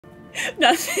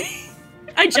Nothing.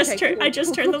 I just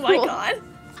turned the mic on.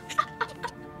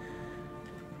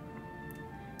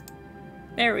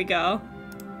 There we go.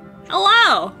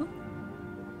 Hello.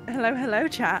 Hello,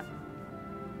 chat.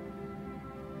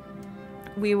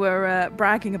 We were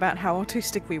bragging about how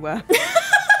autistic we were.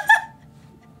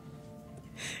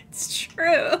 It's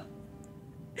true.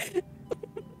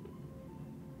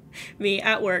 Me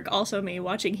at work, also me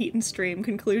watching Heat and Stream.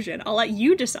 Conclusion. I'll let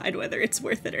you decide whether it's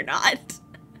worth it or not.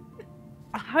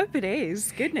 I hope it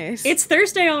is. Goodness. It's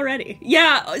Thursday already.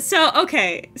 Yeah, so,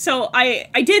 okay. So,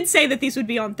 I did say that these would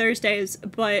be on Thursdays,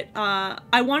 but,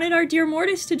 I wanted our dear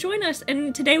Mortis to join us,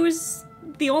 and today was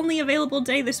the only available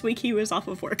day this week he was off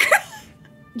of work.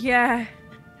 Yeah.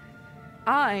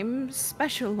 I'm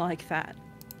special like that.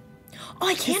 Oh,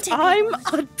 I can't take I'm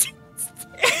autistic.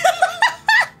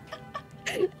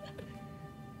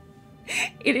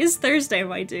 It is Thursday,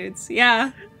 my dudes.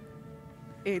 Yeah.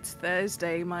 It's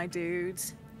Thursday, my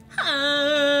dudes.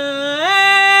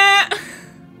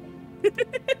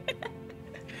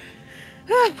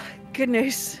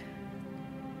 Goodness.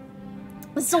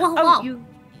 So hello.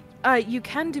 Oh, you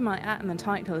can do my @ in the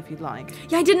title if you'd like.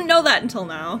 Yeah, I didn't know that until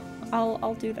now.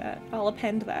 I'll do that. I'll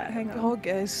append that. Hang on.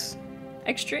 Gorgeous.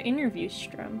 Extra interview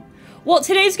stream. Well, this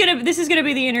is gonna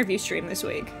be the interview stream this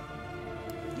week.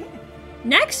 Yeah.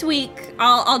 Next week,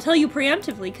 I'll tell you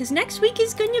preemptively, because next week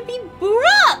is gonna be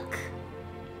Brooke!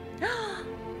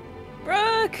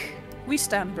 Brooke! We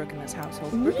stand Brooke in this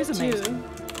household. Brooke is amazing.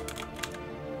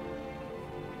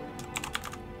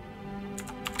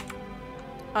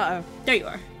 Uh-oh. There you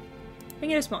are.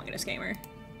 Bring it a Among Us gamer.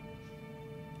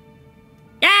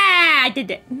 Yeah, I did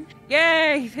it.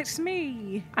 Yay, it's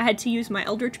me. I had to use my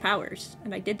Eldritch powers,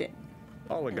 and I did it.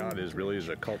 All I got is really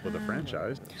a cult with a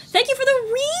franchise. Thank you for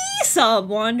the resub,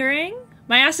 Wandering.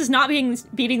 My ass is not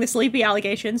beating the sleepy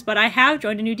allegations, but I have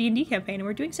joined a new D&D campaign, and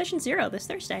we're doing session 0 this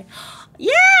Thursday.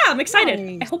 Yeah, I'm excited.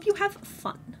 Nice. I hope you have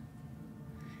fun.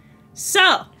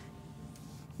 So,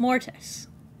 Mortis.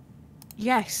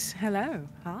 Yes, hello.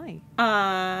 Hi.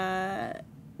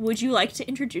 Would you like to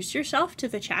introduce yourself to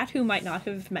the chat who might not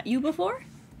have met you before?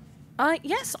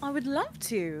 Yes, I would love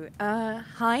to.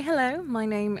 Hi, hello. My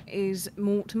name is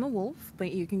Mortimer Wolf,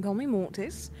 but you can call me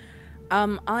Mortis.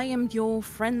 I am your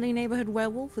friendly neighborhood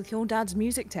werewolf with your dad's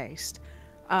music taste.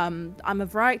 I'm a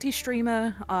variety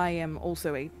streamer. I am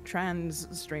also a trans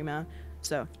streamer.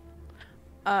 So,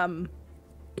 I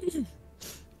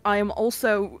am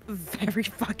also very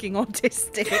fucking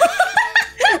autistic.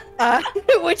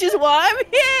 Which is why I'm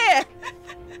here!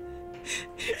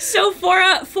 So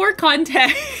for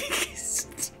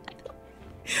context,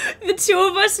 the two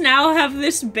of us now have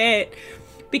this bit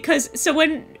because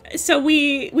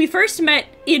we first met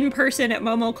in person at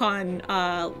MomoCon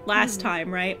last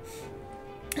time, right?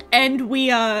 And we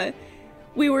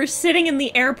were sitting in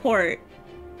the airport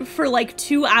for like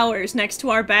 2 hours next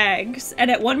to our bags, and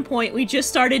at one point we just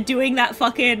started doing that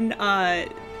fucking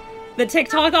the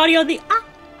TikTok audio, the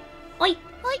oi,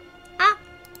 oi,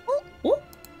 ooh,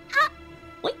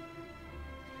 oi.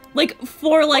 Like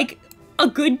for like a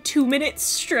good 2 minutes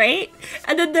straight,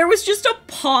 and then there was just a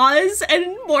pause,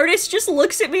 and Mortis just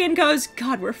looks at me and goes,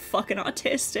 "God, we're fucking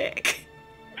autistic."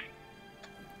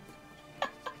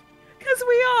 Because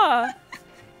we are.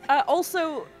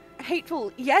 Also,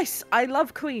 hateful. Yes, I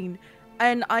love Queen,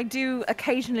 and I do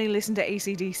occasionally listen to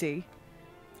AC/DC.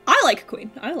 I like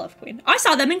Queen. I love Queen. I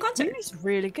saw them in concert. Queen is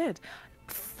really good.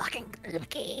 Fucking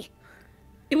lucky.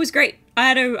 It was great. I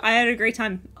had a great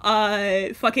time.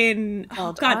 Fucking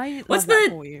oh god, what's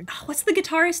the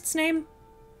guitarist's name?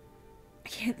 I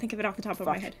can't think of it off the top of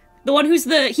my head. The one he's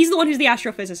the one who's the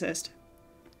astrophysicist.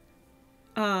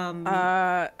 Oh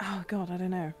god, I don't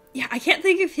know. Yeah, I can't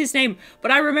think of his name,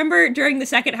 but I remember during the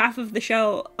second half of the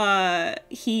show,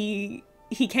 he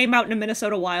came out in a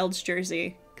Minnesota Wilds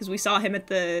jersey because we saw him at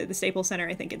the Staples Center,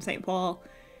 I think, in St. Paul,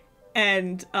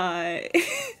 and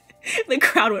the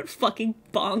crowd went fucking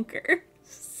bonkers.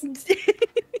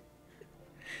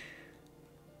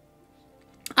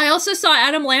 I also saw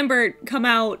Adam Lambert come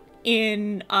out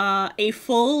in a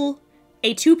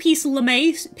two-piece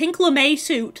pink lame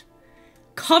suit,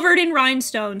 covered in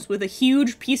rhinestones with a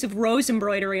huge piece of rose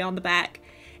embroidery on the back.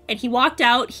 And he walked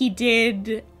out, he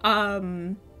did,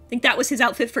 I think that was his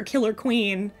outfit for Killer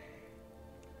Queen.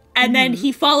 And then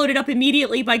he followed it up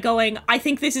immediately by going, "I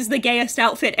think this is the gayest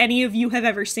outfit any of you have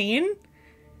ever seen."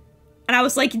 And I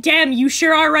was like, damn, you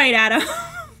sure are right, Adam.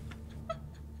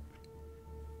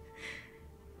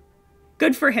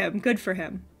 Good for him, good for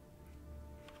him.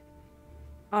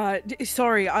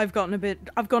 Sorry, I've gone a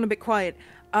bit quiet.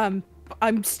 I'm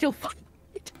still fucking.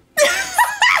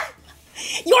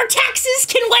 Your taxes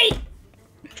can wait!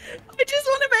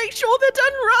 sure they're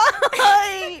done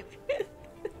right.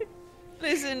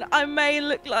 Listen, I may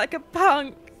look like a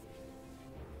punk,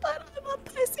 but I'm a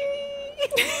pussy.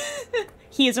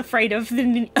 He is afraid of the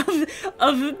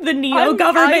neo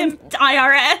government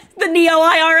IRS, the neo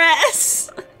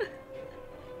IRS.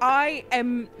 I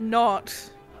am not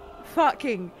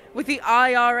fucking with the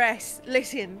IRS.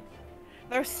 Listen,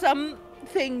 there are some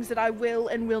things that I will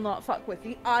and will not fuck with.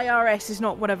 The IRS is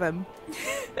not one of them.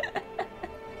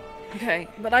 Okay,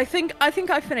 but I think I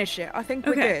finished it. I think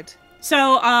we're good.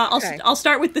 So I'll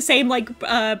start with the same like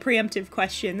preemptive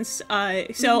questions.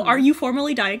 So are you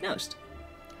formally diagnosed?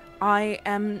 I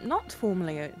am not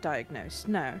formally diagnosed.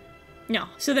 No. No.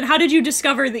 So then, how did you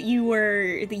discover that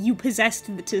you possessed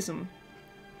the tism?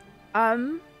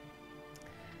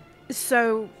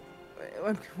 So,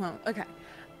 well, okay.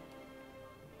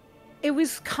 It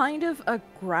was kind of a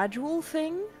gradual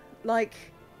thing. Like,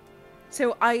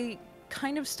 so I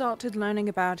kind of started learning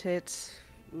about it.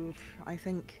 I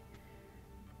think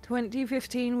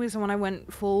 2015 was when I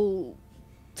went full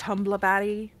Tumblr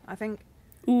baddie, I think.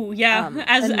 Ooh, yeah,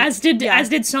 as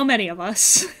did so many of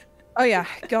us. Oh yeah,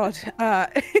 God.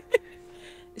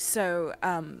 So,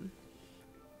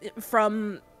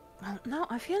 from, well, no,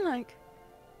 I feel like,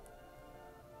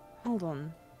 hold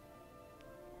on.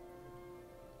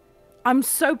 I'm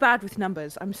so bad with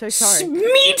numbers. I'm so sorry.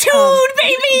 Me too,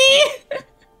 baby.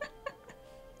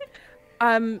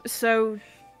 So,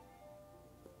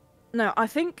 no, I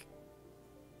think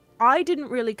I didn't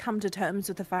really come to terms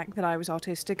with the fact that I was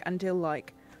autistic until,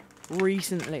 like,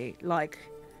 recently, like,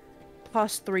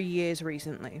 past 3 years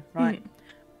recently, right?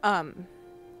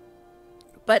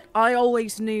 But I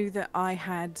always knew that I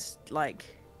had, like,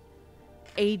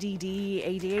 ADD,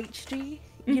 ADHD,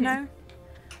 you know?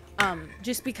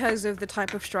 Just because of the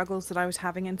type of struggles that I was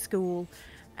having in school.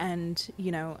 And,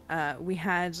 you know, we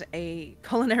had a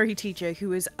culinary teacher who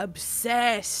was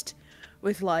obsessed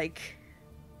with, like,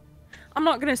 I'm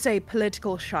not going to say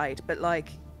political shite, but, like,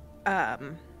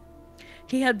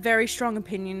 he had very strong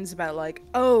opinions about, like,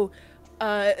 oh,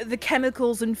 the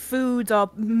chemicals in foods are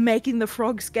making the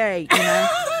frogs gay, you know?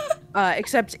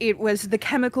 Except it was the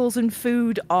chemicals in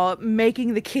food are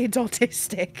making the kids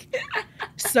autistic.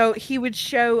 So he would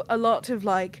show a lot of,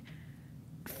 like,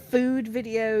 food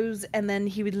videos, and then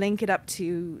he would link it up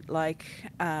to, like,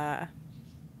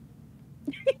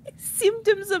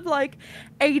 symptoms of, like,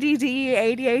 ADD,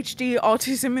 ADHD,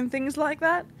 autism, and things like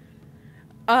that.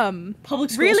 Public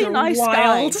schools really are nice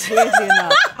wild. guy, weirdly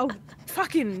enough. Oh,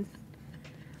 fucking...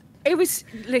 It was,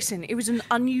 listen, it was an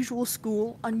unusual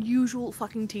school, unusual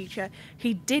fucking teacher.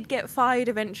 He did get fired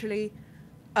eventually.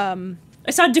 I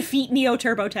saw defeat Neo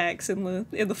TurboTax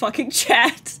in the fucking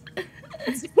chat.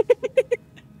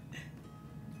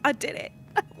 I did it.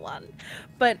 I won.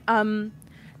 But,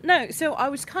 no, so I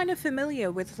was kind of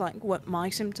familiar with, like, what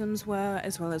my symptoms were,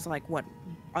 as well as, like, what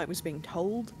I was being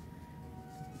told.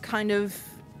 Kind of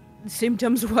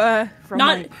symptoms were from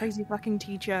my crazy fucking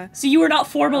teacher. So you were not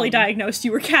formally diagnosed,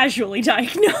 you were casually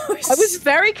diagnosed. I was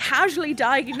very casually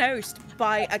diagnosed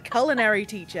by a culinary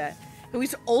teacher who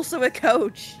is also a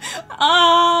coach.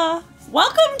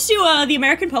 Welcome to the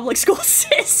American public school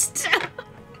system.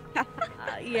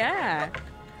 Yeah.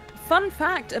 Fun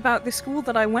fact about the school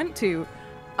that I went to,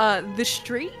 the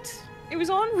street it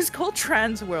was on was called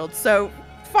Trans World, so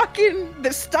fucking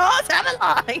the stars have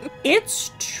aligned. It's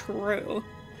true.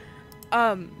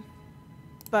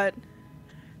 But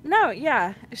no,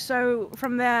 yeah. So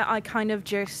from there, I kind of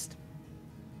just,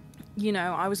 you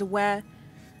know, I was aware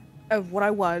of what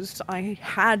I was. I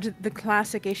had the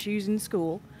classic issues in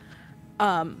school.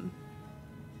 And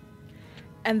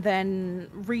then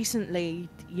recently,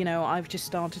 you know, I've just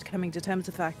started coming to terms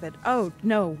with the fact that, oh,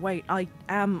 no, wait, I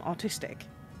am autistic.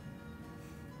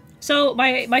 So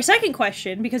my second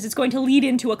question, because it's going to lead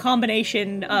into a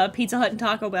combination Pizza Hut and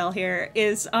Taco Bell here,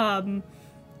 is how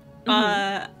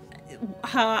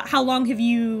long have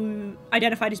you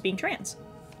identified as being trans?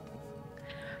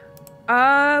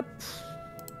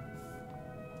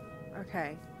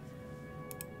 Okay.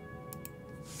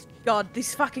 God,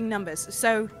 these fucking numbers.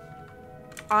 So,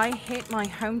 I hit my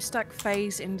Homestuck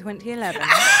phase in 2011.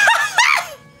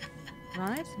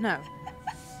 Right? No.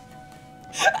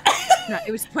 No,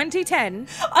 it was 2010.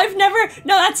 I've never...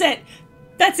 No, that's it.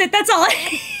 That's it. That's all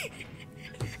I...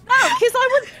 No, because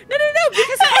I was... No,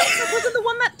 because I wasn't the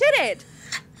one that did it.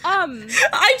 I'm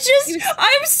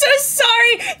so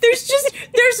sorry.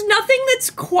 There's nothing that's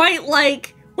quite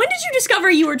like... When did you discover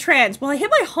you were trans? Well, I hit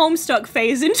my Homestuck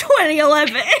phase in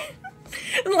 2011.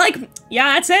 Like,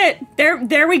 yeah, that's it.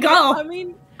 There we go. Well,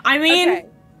 I mean... Okay.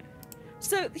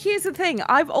 So, here's the thing.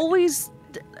 I've always...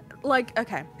 Like,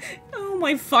 okay. Oh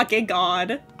my fucking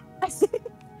god.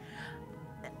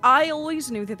 I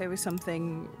always knew that there was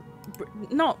something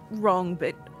not wrong,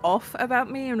 but off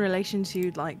about me in relation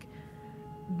to, like,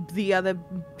 the other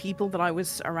people that I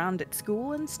was around at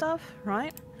school and stuff,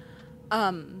 right?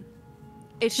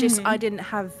 It's just I didn't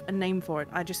have a name for it.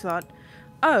 I just thought,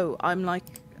 oh, I'm like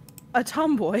a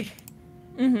tomboy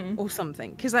or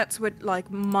something, because that's what,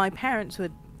 like, my parents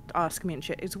would ask me and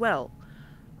shit as well.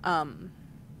 Wondering,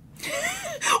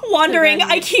 so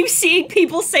then, I keep seeing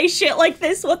people say shit like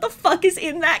this. What the fuck is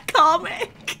in that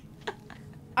comic?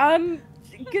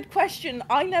 Good question.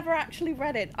 I never actually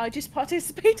read it. I just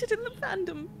participated in the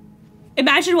fandom.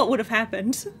 Imagine what would have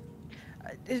happened.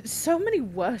 So many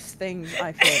worse things,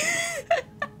 I think.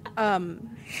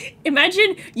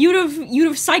 Imagine you'd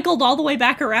have cycled all the way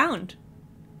back around.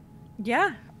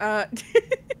 Yeah.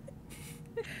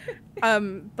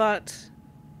 But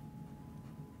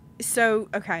so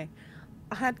okay,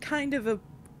 I had kind of a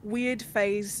weird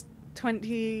phase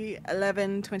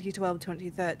 2011, 2012,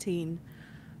 2013.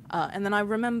 And then I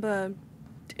remember,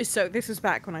 so this was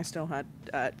back when I still had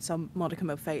some modicum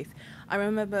of faith. I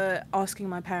remember asking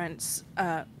my parents,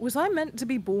 was I meant to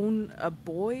be born a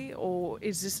boy, or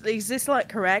is this like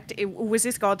correct? Was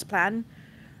this God's plan?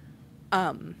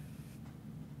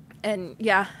 And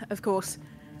yeah, of course,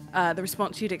 the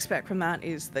response you'd expect from that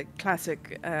is the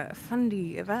classic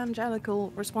fundy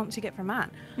evangelical response you get from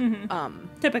that.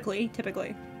 Typically.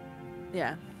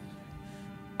 Yeah.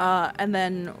 And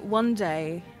then one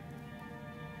day,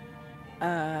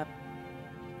 I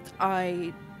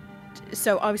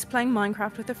was playing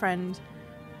Minecraft with a friend,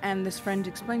 and this friend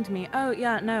explained to me, oh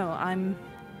yeah, no, I'm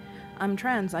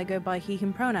trans, I go by he,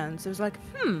 him pronouns. I was like,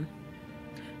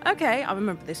 okay, I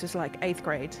remember this was like 8th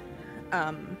grade.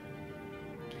 And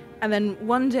then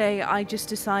one day I just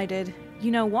decided,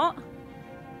 you know what?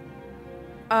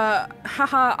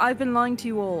 Haha, I've been lying to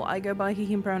you all, I go by he,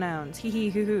 him pronouns, hee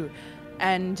hee hoo hoo.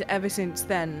 And ever since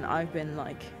then, I've been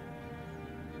like,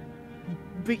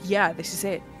 but yeah, this is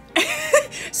it.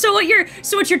 So what you're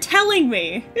telling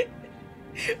me?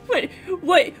 What?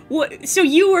 So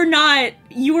you were not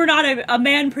a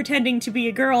man pretending to be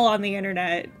a girl on the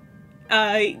internet.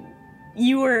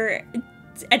 You were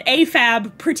an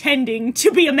AFAB pretending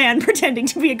to be a man pretending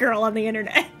to be a girl on the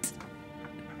internet.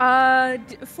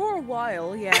 For a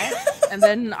while, yeah. And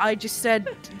then I just said,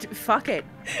 fuck it,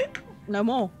 no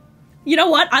more. You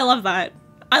know what? I love that.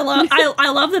 I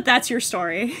love that that's your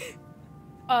story.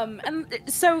 And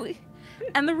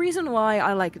the reason why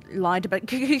I like lied about,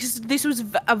 because this was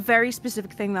a very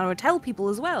specific thing that I would tell people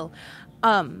as well.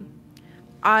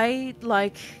 I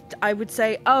would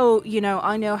say, oh, you know,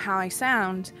 I know how I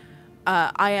sound.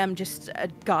 I am just a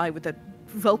guy with a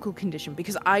vocal condition,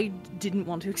 because I didn't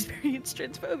want to experience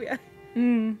transphobia.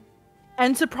 And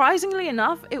surprisingly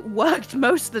enough, it worked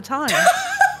most of the time.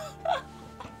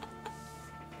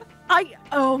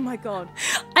 Oh my god.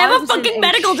 I have a fucking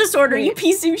medical disorder, you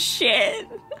piece of shit.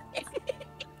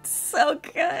 So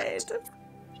good.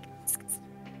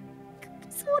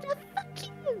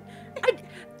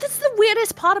 That's the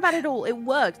weirdest part about it all. It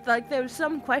worked. Like, there was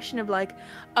some question of like,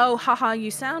 oh, haha,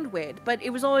 you sound weird. But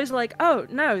it was always like, oh,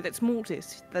 no, that's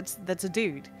Mortis. That's a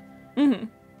dude. And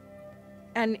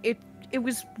it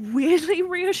was weirdly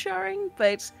reassuring,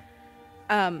 but,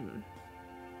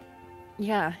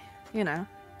 yeah, you know.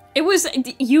 It was,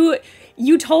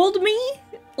 you told me,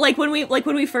 like when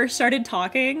we first started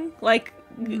talking, like,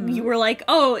 you were like,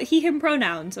 oh, he, him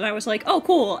pronouns, and I was like, oh,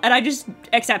 cool, and I just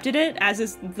accepted it, as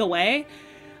is the way,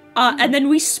 and then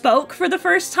we spoke for the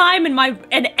first time,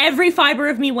 and every fiber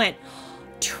of me went,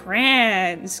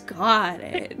 trans, got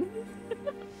it.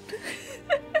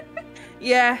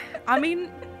 Yeah, I mean,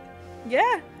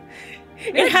 yeah.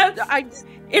 It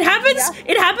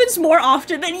happens more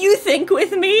often than you think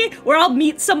with me, where I'll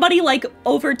meet somebody, like,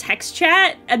 over text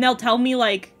chat, and they'll tell me,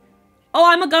 like,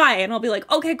 oh, I'm a guy, and I'll be like,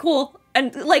 okay, cool,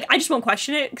 and, like, I just won't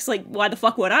question it, because, like, why the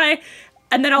fuck would I?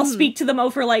 And then I'll speak to them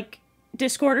over, like,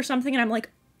 Discord or something, and I'm like,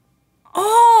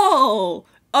 oh,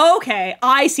 okay,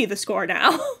 I see the score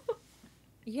now.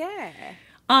 Yeah.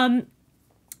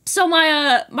 So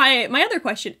my other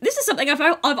question, this is something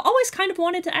I've always kind of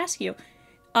wanted to ask you.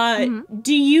 How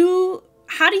do you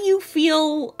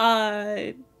feel,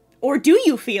 or do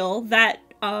you feel that,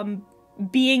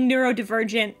 being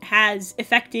neurodivergent has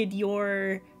affected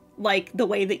your, like, the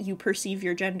way that you perceive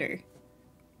your gender?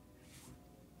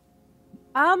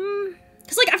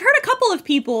 Because, like, I've heard a couple of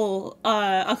people,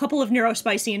 a couple of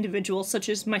neurospicy individuals, such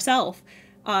as myself,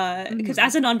 because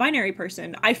as a non-binary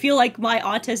person, I feel like my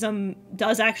autism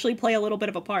does actually play a little bit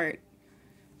of a part.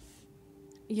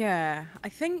 Yeah, I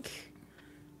think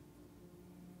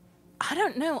I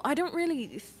don't know. I don't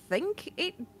really think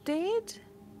it did.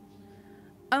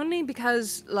 Only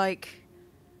because, like,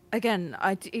 again,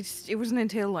 it wasn't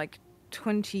until like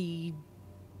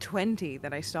 2020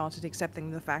 that I started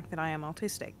accepting the fact that I am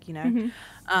autistic, you know?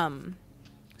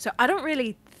 So I don't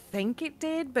really think it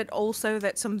did, but also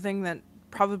that's something that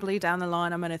probably down the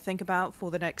line I'm going to think about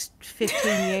for the next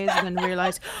 15 years and then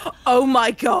realize, oh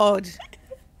my god,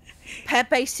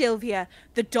 Pepe Sylvia,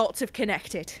 the dots have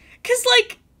connected. Because,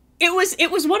 like,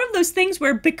 it was one of those things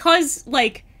where, because,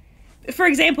 like, for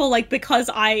example, like, because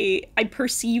I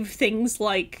perceive things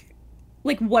like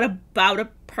what about a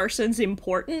person's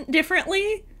important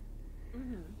differently,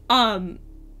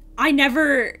 I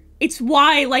never, it's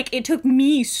why, like, it took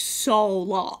me so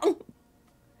long.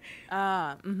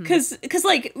 Cause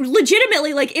like,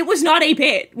 legitimately, like, it was not a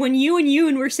bit when you and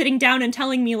Yoon were sitting down and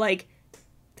telling me, like,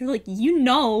 they're like, you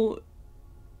know,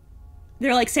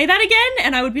 they're like, say that again?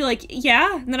 And I would be like,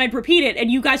 yeah, and then I'd repeat it,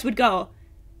 and you guys would go,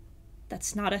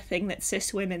 that's not a thing that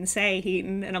cis women say,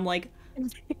 Heaton. And I'm like,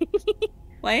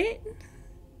 what?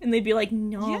 And they'd be like,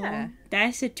 no,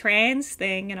 that's a trans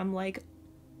thing. And I'm like,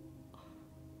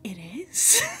 it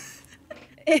is?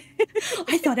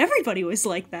 I thought everybody was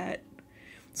like that.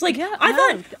 It's like, yeah,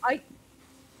 I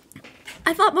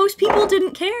thought most people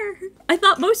didn't care. I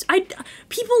thought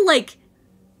people, like,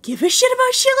 give a shit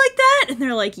about shit like that? And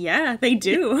they're like, yeah, they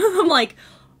do. I'm like,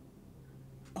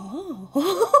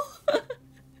 oh.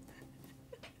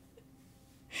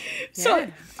 So,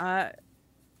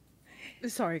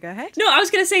 sorry, go ahead. No, I was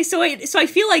gonna say, so I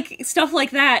feel like stuff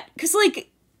like that, because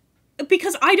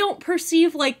I don't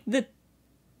perceive, like,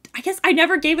 I guess I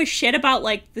never gave a shit about,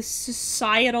 like, the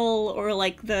societal or,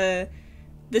 like, the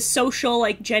social,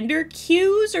 like, gender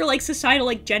cues or, like, societal,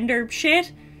 like, gender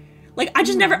shit. Like, I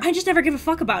just never give a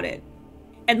fuck about it.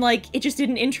 And, like, it just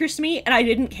didn't interest me, and I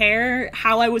didn't care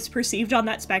how I was perceived on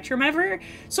that spectrum ever.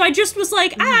 So I just was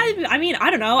like, I mean, I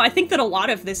don't know. I think that a lot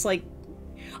of this, like,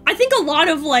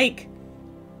 like,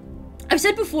 I've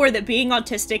said before that being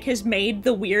autistic has made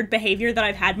the weird behavior that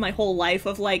I've had my whole life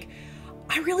of, like,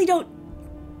 I really don't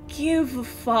give a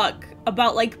fuck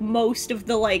about, like, most of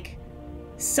the, like,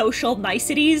 social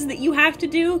niceties that you have to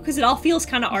do, because it all feels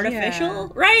kind of artificial,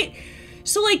 right?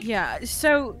 So, like... Yeah,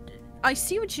 so... I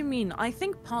see what you mean. I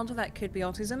think part of that could be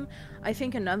autism. I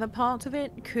think another part of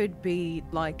it could be,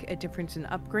 like, a difference in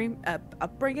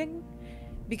upbringing.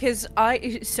 Because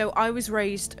I was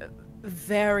raised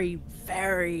very,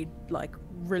 very, like,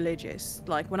 religious.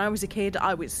 Like, when I was a kid,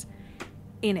 I was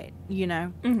in it, you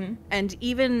know? And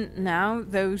even now,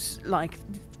 those, like,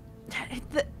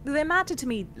 they matter to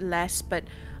me less, but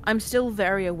I'm still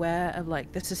very aware of,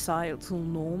 like, the societal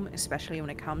norm, especially when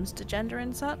it comes to gender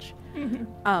and such.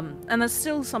 And that's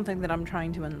still something that I'm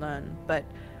trying to unlearn, but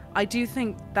I do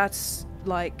think that's,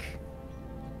 like,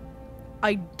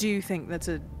 I do think that's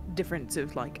a difference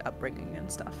of, like, upbringing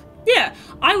and stuff. Yeah,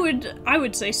 I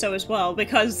would say so as well,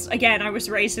 because, again, I was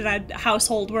raised in a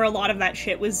household where a lot of that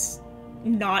shit was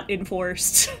not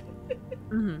enforced.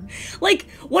 Like,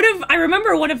 I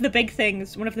remember one of the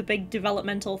big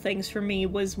developmental things for me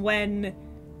was when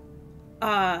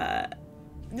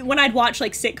I'd watch,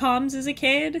 like, sitcoms as a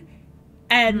kid,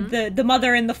 and the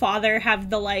mother and the father have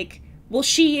the, like, well,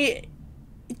 she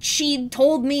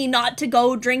told me not to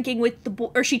go drinking with the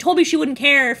or she told me she wouldn't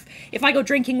care if I go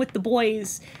drinking with the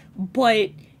boys, but,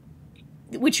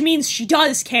 which means she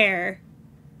does care,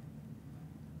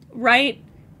 right?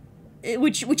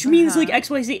 Which means, like,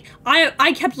 XYZ.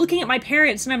 I kept looking at my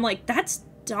parents, and I'm like, that's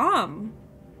dumb.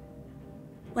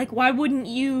 Like, why wouldn't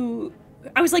you...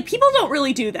 I was like, people don't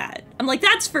really do that. I'm like,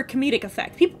 that's for comedic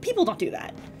effect. People don't do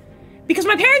that. Because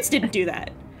my parents didn't do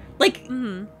that. Like,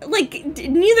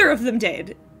 neither of them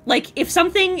did. Like,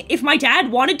 if my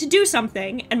dad wanted to do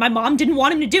something, and my mom didn't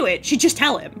want him to do it, she'd just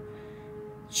tell him.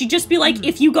 She'd just be like,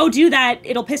 if you go do that,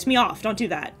 it'll piss me off, don't do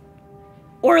that.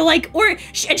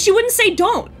 And she wouldn't say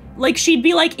don't. Like, she'd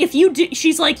be like, if you do,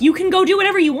 she's like, you can go do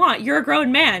whatever you want, you're a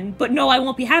grown man, but no, I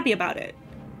won't be happy about it.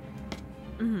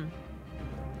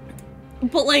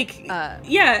 But, like,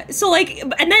 yeah, so, like,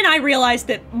 and then I realized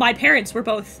that my parents were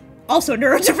both also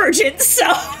neurodivergent, so...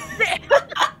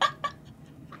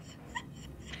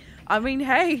 I mean,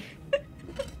 hey.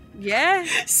 Yeah.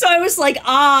 So I was like,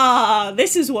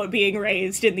 this is what being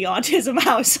raised in the autism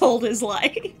household is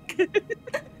like.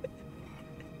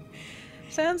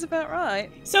 Sounds about right.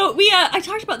 So I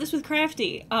talked about this with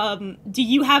Crafty. Do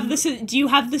you have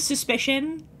the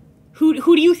suspicion? Who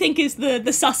do you think is the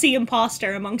sussy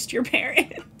imposter amongst your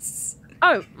parents?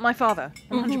 Oh, my father,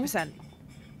 100%.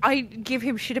 I give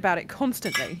him shit about it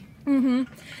constantly. And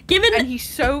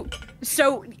he's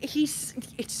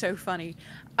it's so funny.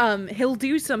 he'll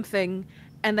do something,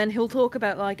 and then he'll talk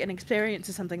about like an experience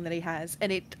or something that he has,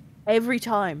 and every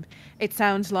time it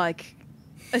sounds like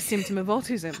a symptom of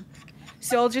autism.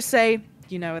 So I'll just say,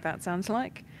 you know what that sounds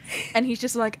like? And he's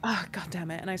just like, oh, God damn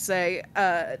it. And I say,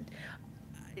 that,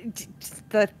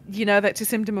 you know, that's a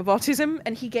symptom of autism.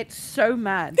 And he gets so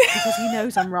mad because he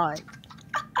knows I'm right.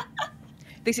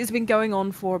 This has been going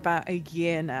on for about a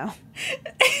year now.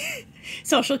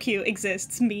 Social cue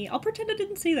exists. Me. I'll pretend I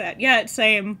didn't see that. Yeah,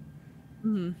 same.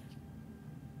 Mm-hmm.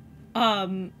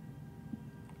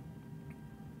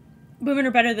 Women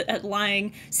are better at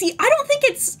lying. See, I don't think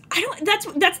it's,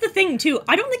 that's the thing too.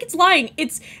 I don't think it's lying.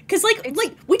 It's, cause like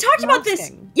we talked about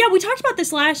this. Yeah, we talked about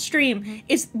this last stream, mm-hmm.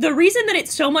 is the reason that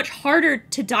it's so much harder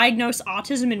to diagnose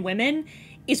autism in women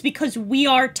is because we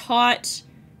are taught,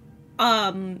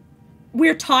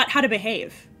 we're taught how to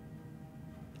behave.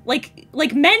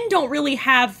 Like men don't really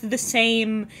have the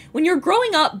same, when you're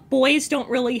growing up, boys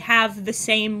don't really have the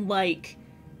same, like,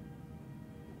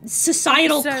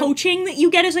 societal coaching that you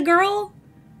get as a girl.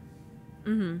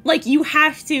 Mm-hmm. Like, you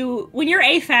have to, when you're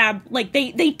AFAB, like,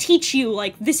 they teach you,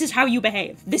 like, this is how you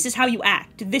behave, this is how you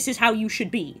act, this is how you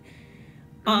should be.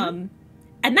 Mm-hmm.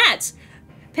 And that's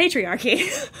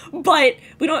patriarchy. But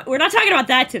we're not talking about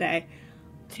that today.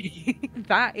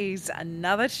 That is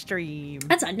another stream.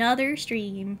 That's another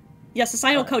stream. Yeah,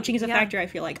 societal coaching is a factor, I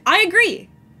feel like. I agree.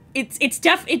 It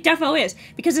defo is,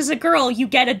 because as a girl you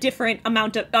get a different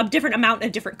amount, a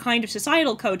different kind of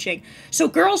societal coaching. So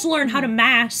girls learn how to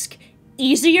mask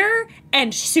easier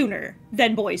and sooner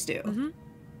than boys do.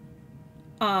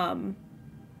 Mm-hmm.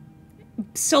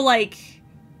 So like,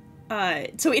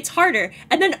 so it's harder.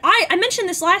 And then I mentioned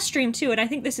this last stream too, and I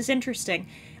think this is interesting.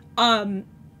 Autism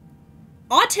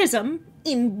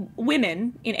in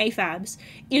women, in AFABs,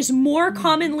 is more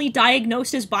commonly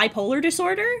diagnosed as bipolar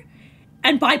disorder.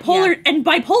 And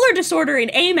bipolar disorder in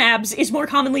AMABs is more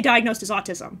commonly diagnosed as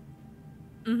autism.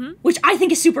 Mm-hmm. Which I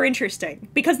think is super interesting,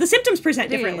 because the symptoms present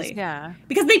differently. Yeah.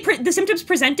 Because the symptoms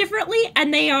present differently,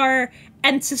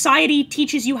 and society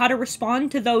teaches you how to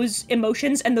respond to those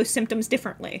emotions and those symptoms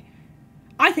differently.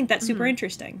 I think that's super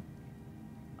interesting.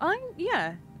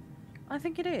 Yeah. I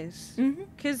think it is.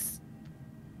 Because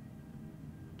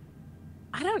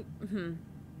I don't...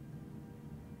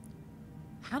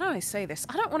 How do I say this?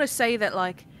 I don't want to say that,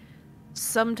 like,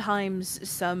 sometimes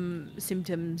some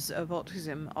symptoms of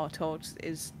autism are taught,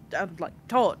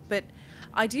 but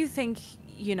I do think,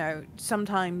 you know,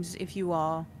 sometimes if you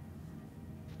are,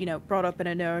 you know, brought up in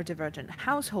a neurodivergent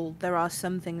household, there are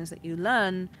some things that you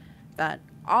learn that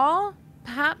are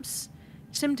perhaps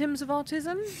symptoms of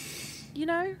autism, you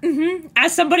know?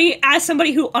 As somebody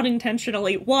who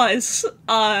unintentionally was,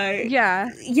 yeah,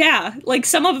 like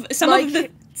some of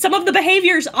the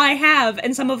behaviors I have,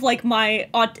 and some of, like, my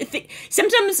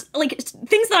symptoms, like,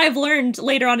 things that I've learned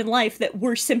later on in life that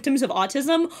were symptoms of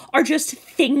autism are just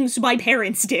things my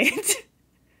parents did.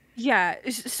 Yeah,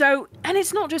 so, and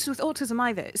it's not just with autism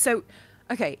either. So,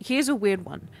 okay, here's a weird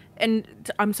one.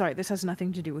 And I'm sorry, this has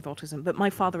nothing to do with autism, but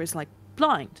my father is, like,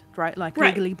 blind, right? Like,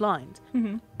 legally blind.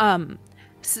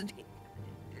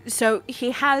 So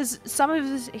he has some of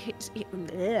his he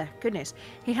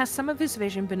has some of his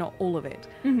vision, but not all of it.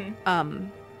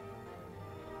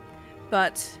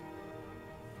 But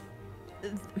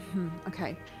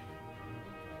okay,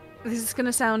 this is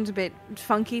gonna sound a bit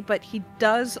funky, but he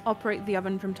does operate the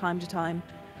oven from time to time.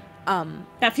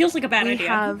 That feels like a bad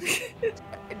idea.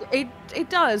 It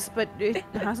does, but it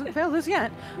hasn't failed us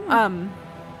yet.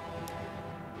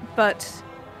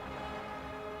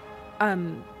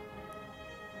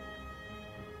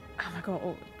 Oh my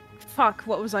god, fuck,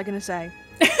 what was I gonna say?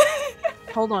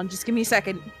 Hold on, just give me a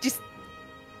second.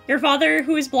 Your father,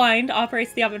 who is blind,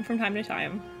 operates the oven from time to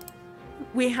time.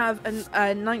 We have a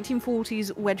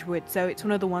 1940s Wedgwood, so it's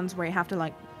one of the ones where you have to,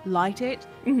 like, light it.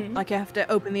 Like, you have to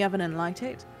open the oven and light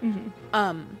it.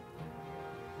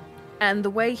 And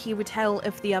the way he would tell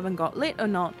if the oven got lit or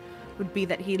not would be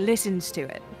that he listens to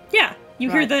it. Yeah, you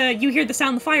hear the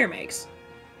sound the fire makes.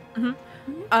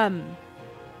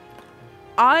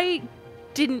 I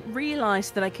didn't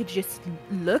realize that I could just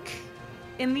look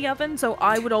in the oven, so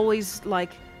I would always,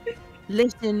 like,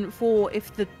 listen for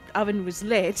if the oven was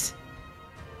lit.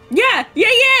 Yeah.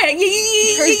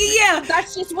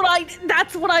 That's just what I.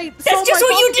 That's just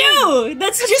what you do.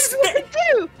 That's just what I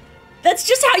do. That's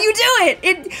just how you do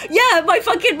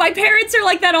it. My parents are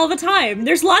like that all the time.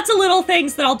 There's lots of little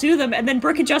things that I'll do them, and then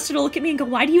Brooke and Justin will look at me and go,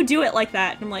 "Why do you do it like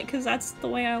that?" And I'm like, "Because that's the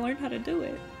way I learned how to do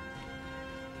it.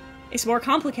 It's more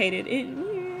complicated."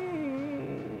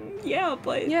 Yeah,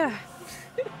 but yeah.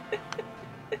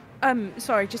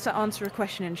 Sorry, just to answer a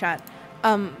question in chat.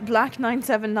 Black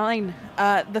 979.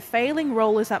 The failing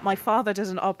role is that my father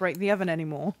doesn't operate the oven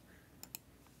anymore.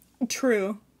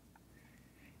 True.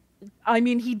 I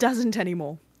mean, he doesn't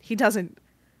anymore. He doesn't.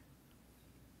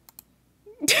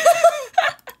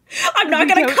 I'm not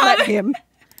gonna Don't let comment. him.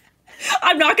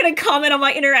 I'm not gonna comment on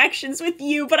my interactions with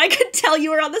you, but I could tell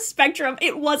you were on the spectrum.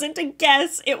 It wasn't a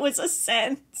guess, it was a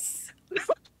sense.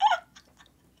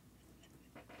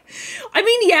 I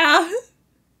mean, yeah.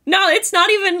 No, it's not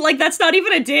even, like, that's not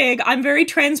even a dig. I'm very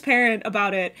transparent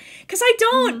about it. Because I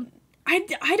don't,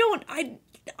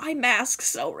 I mask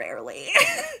so rarely.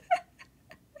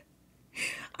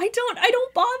 I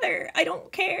don't bother. I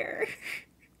don't care.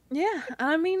 Yeah,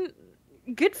 I mean,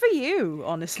 good for you,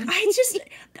 honestly. I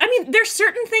mean, there's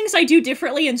certain things I do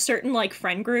differently in certain, like,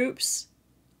 friend groups.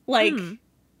 Like,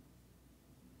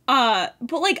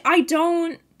 but, like, I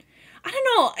don't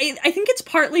know. I think it's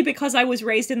partly because I was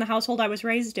raised in the household I was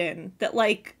raised in. That,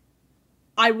 like,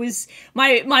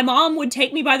 my mom would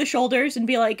take me by the shoulders and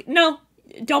be like, no,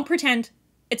 don't pretend.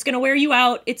 It's gonna wear you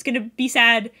out. It's gonna be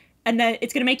sad. And then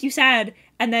it's gonna make you sad.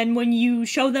 And then when you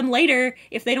show them later,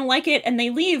 if they don't like it and they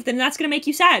leave, then that's gonna make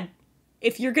you sad.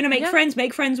 If you're gonna make friends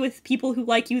with people who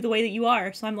like you the way that you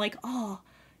are. So I'm like, oh,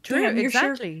 true, damn,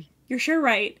 exactly. You're sure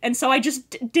right. And so I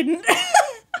just didn't.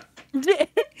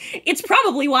 It's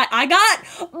probably why I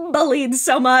got bullied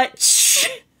so much.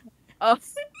 Oh.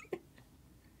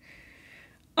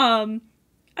 I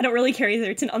don't really care either.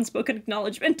 It's an unspoken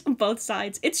acknowledgement on both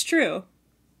sides. It's true.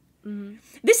 Mm-hmm.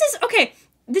 This is okay.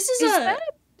 This is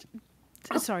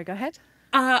Sorry, go ahead.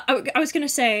 I was gonna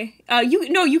say,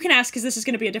 you can ask because this is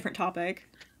gonna be a different topic.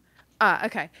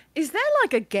 Okay. Is there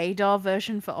like a gaydar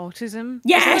version for autism?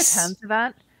 Yes. Is there a term for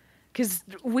that? Because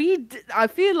I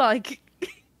feel like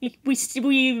we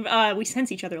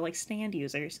sense each other like stand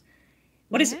users.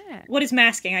 What is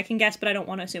masking? I can guess, but I don't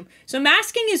want to assume. So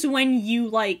masking is when you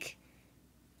like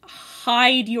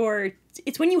hide your.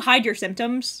 It's when you hide your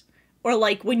symptoms, or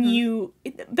like when you.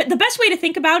 But the best way to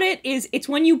think about it is it's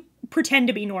when you pretend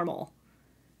to be normal.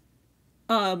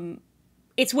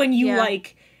 It's when you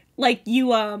like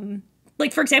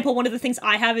for example, one of the things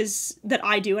I have is that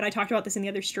I do, and I talked about this in the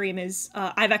other stream, is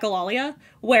I have echolalia,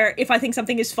 where if I think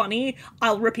something is funny,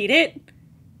 I'll repeat it.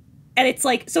 And it's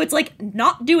like, so it's like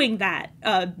not doing that,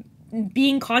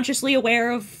 being consciously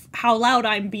aware of how loud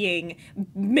I'm being,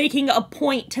 making a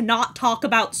point to not talk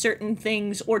about certain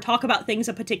things or talk about things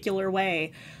a particular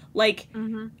way. Like,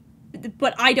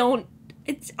 but I don't,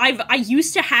 I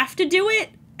used to have to do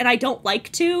it, and I don't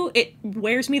like to. It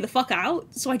wears me the fuck out,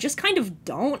 so I just kind of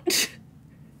don't.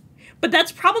 But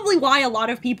that's probably why a lot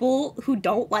of people who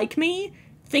don't like me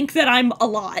think that I'm a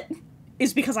lot,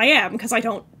 is because I am, because I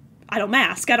don't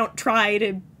mask, I don't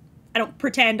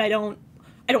pretend, I don't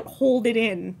hold it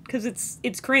in, because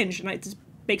it's cringe, and it just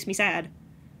makes me sad.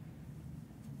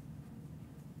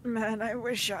 Man, I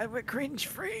wish I were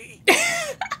cringe-free.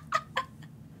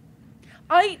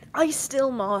 I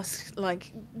still mask,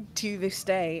 like, to this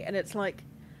day, and it's like,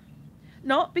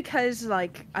 not because,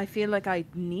 like, I feel like I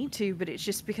need to, but it's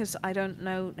just because I don't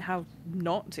know how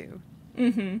not to.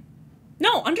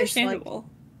 No, understandable.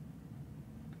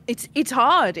 It's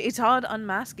hard. It's hard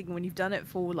unmasking when you've done it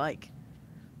for, like,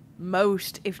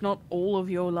 most, if not all of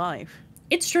your life.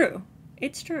 It's true.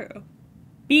 It's true.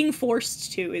 Being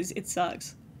forced to it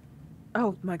sucks.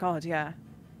 Oh my god, yeah.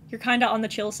 You're kind of on the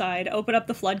chill side. Open up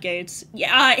the floodgates.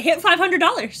 Yeah, hit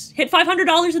 $500. Hit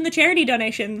 $500 in the charity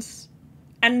donations.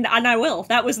 And I will.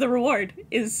 That was the reward.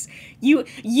 Is you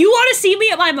want to see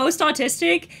me at my most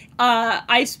autistic?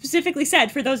 I specifically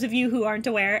said, for those of you who aren't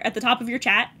aware, at the top of your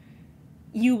chat,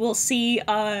 you will see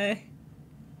that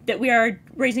we are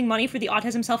raising money for the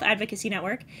Autism Self-Advocacy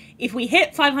Network. If we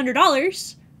hit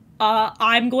 $500,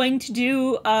 I'm going to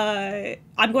do a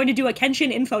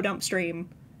Kenshin info dump stream,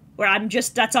 where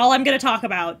that's all I'm going to talk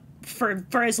about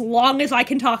for as long as I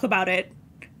can talk about it.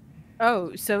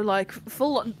 Oh, so like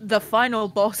the final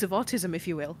boss of autism, if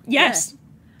you will. Yes. Yeah.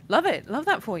 Love it. Love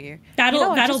that for you.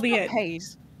 That'll be it. Paid.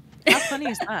 How funny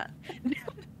is that?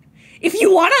 If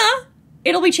you wanna,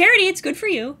 it'll be charity. It's good for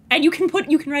you, and you can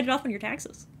write it off on your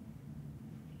taxes.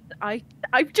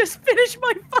 I've just finished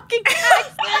my fucking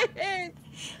taxes.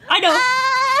 I know.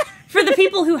 For the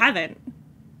people who haven't.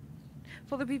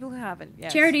 For the people who haven't,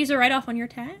 yes. Charities are right off on your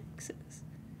taxes.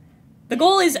 The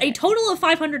goal is a total of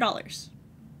 $500.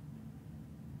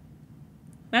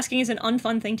 Masking is an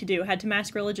unfun thing to do. Had to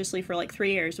mask religiously for like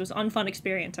 3 years. It was an unfun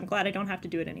experience. I'm glad I don't have to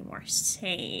do it anymore.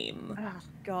 Same. Oh,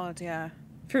 God, yeah.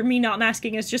 For me, not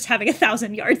masking is just having a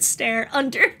 1,000-yard stare.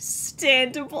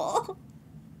 Understandable.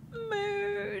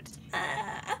 Mood.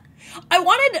 I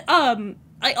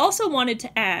also wanted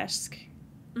to ask,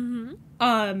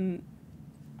 And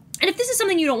if this is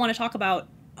something you don't want to talk about,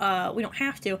 we don't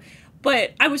have to.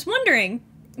 But I was wondering,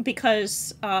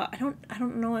 because I don't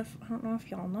know if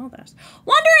y'all know this.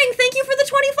 Wondering, thank you for the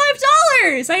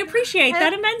 $25. I appreciate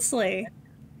that immensely.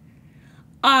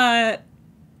 If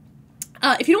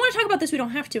you don't want to talk about this, we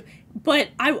don't have to. But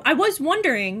I was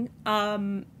wondering,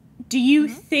 do you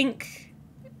think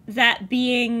that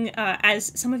being,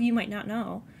 as some of you might not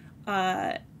know,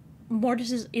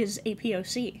 Mortis is a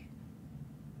POC?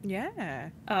 Yeah.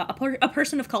 A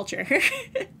person of culture.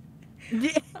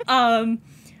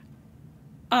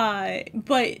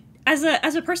 But as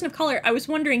a person of color, I was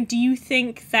wondering, do you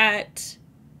think that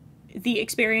the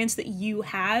experience that you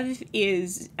have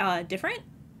is different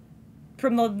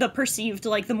from the perceived,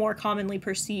 like the more commonly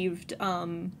perceived,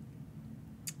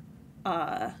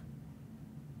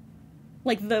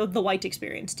 like the white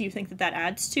experience? Do you think that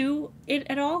adds to it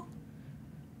at all?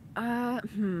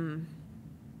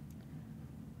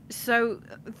 So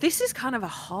this is kind of a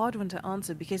hard one to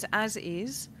answer because as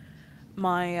is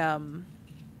my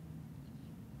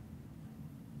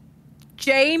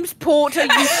James Porter,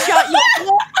 you shut your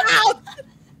mouth.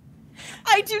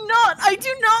 I do not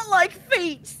like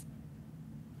feet.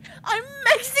 I'm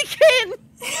Mexican.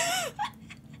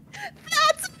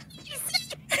 That's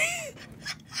amazing.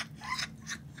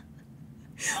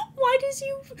 Why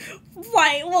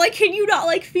can you not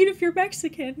like feet if you're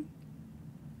Mexican?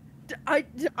 I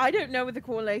don't know what the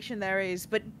correlation there is,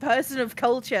 but person of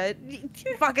culture,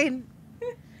 fucking...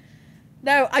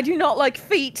 No, I do not like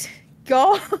feet.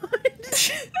 God.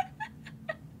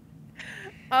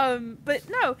 But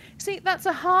no, see, that's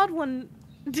a hard one.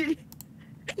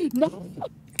 No.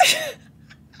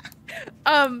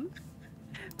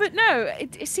 But no,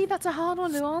 see, that's a hard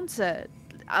one to answer.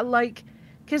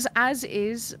 Because as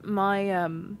is, my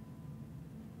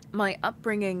my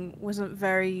upbringing wasn't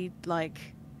very, like,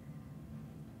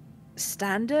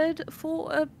 standard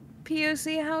for a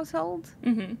POC household.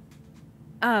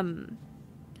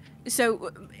 So,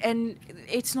 and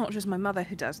it's not just my mother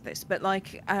who does this, but,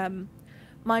 like,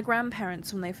 my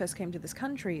grandparents, when they first came to this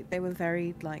country, they were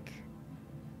very, like...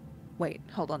 Wait,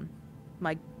 hold on.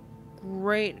 My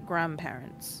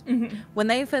great-grandparents. When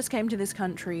they first came to this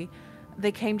country,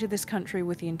 they came to this country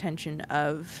with the intention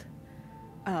of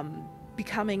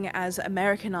becoming as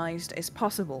Americanized as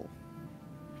possible.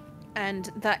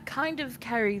 And that kind of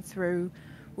carried through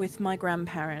with my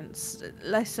grandparents,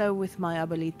 less so with my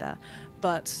abuelita,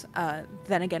 but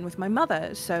then again with my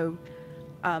mother. So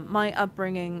my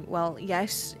upbringing, well,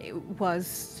 yes,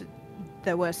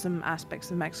 there were some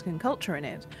aspects of Mexican culture in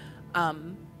it.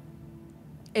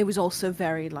 It was also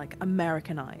very, like,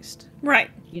 Americanized.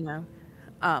 Right. You know?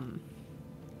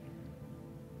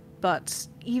 But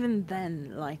even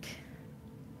then, like...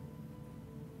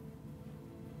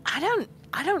 I don't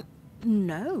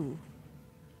know.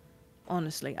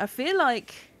 Honestly. I feel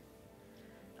like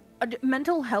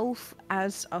mental health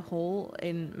as a whole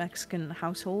in Mexican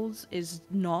households is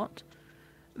not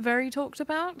very talked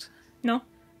about. No.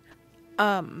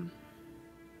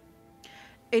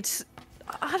 It's...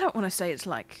 I don't want to say it's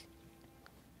like...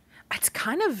 It's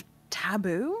kind of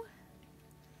taboo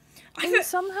in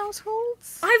some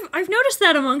households. I've noticed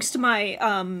that amongst my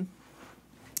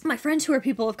my friends who are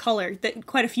people of color, that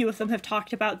quite a few of them have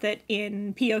talked about that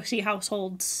in POC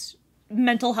households,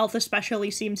 mental health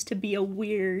especially seems to be a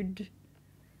weird,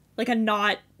 like a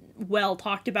not well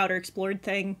talked about or explored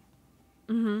thing.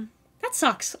 That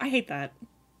sucks. I hate that.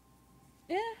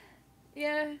 Yeah.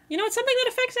 You know, it's something that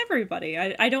affects everybody.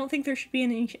 I don't think there should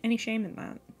be any shame in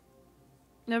that.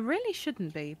 There really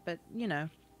shouldn't be, but, you know.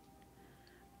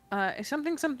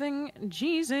 Something,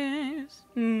 Jesus.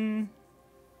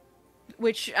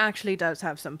 Which actually does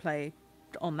have some play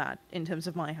on that in terms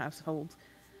of my household.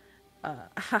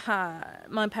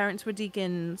 My parents were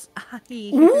deacons.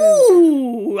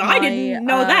 Ooh, I didn't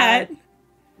know that.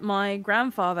 My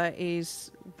grandfather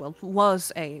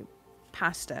was a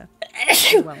pastor.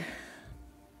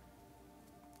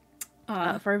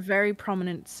 For a very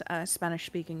prominent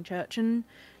Spanish-speaking church in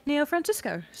Neo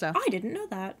Francisco. So I didn't know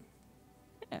that.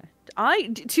 Yeah.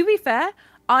 To be fair,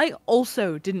 I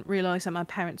also didn't realize that my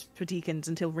parents were deacons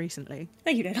until recently.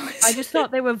 Thank you, Nicholas. I just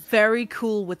thought they were very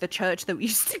cool with the church that we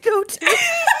used to go to.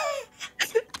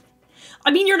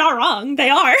 I mean, you're not wrong. They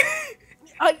are.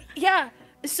 Yeah.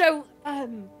 So,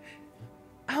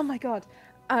 oh my god.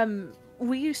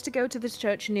 We used to go to this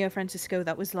church in Neo Francisco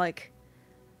that was like...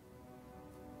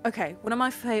 Okay, one of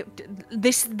my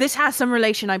this has some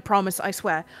relation, I promise, I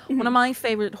swear. One of my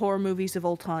favorite horror movies of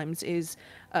all times is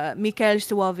Michael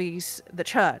Suavi's The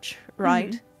Church,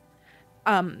 right?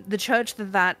 The church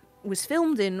that was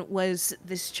filmed in was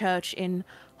this church in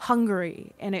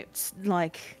Hungary, and it's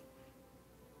like,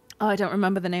 oh, I don't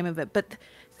remember the name of it, but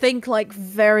think like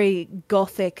very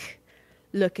gothic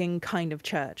looking kind of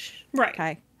church. Right.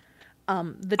 Okay.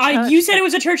 The church you said it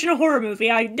was a church in a horror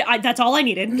movie. I that's all I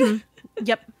needed. Mm-hmm.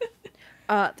 Yep.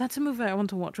 That's a movie I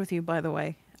want to watch with you, by the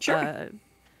way. Sure.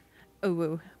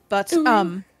 Ooh. But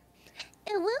Ooh.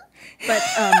 but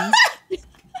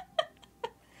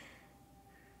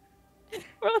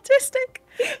we're autistic.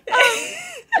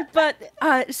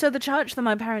 So the church that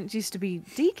my parents used to be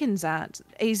deacons at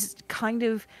is kind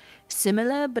of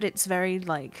similar, but it's very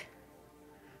like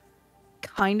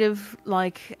kind of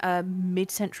like a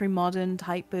mid-century modern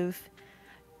type of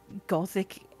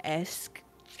gothic-esque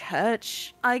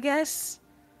church, I guess.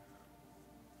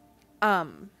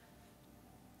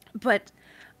 But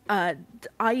I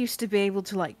used to be able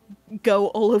to like go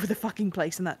all over the fucking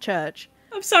place in that church.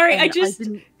 I'm sorry, I'm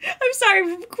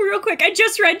sorry, real quick, I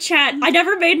just read chat. I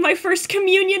never made my first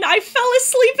communion. I fell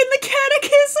asleep in the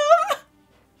catechism.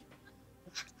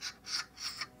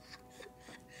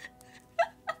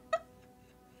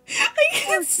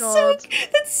 That's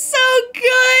so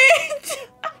good.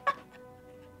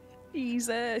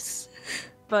 Jesus.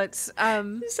 But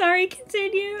sorry,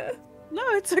 continue. No,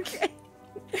 it's okay.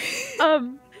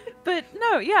 But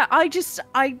no, yeah, I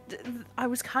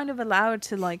was kind of allowed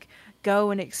to like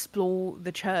go and explore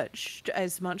the church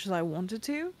as much as I wanted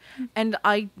to, and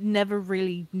I never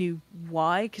really knew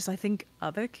why, because I think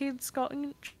other kids got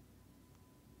in.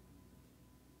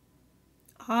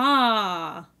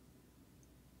 Ah.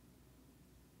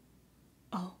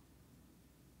 Oh.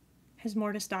 Has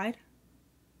Mortis died?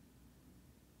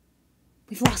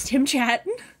 We've lost him, chat.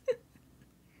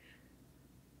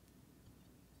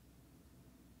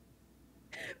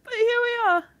 But here we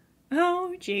are.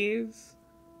 Oh, jeez.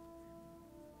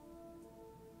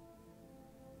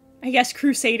 I guess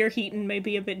Crusader Heaton may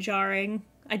be a bit jarring.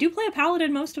 I do play a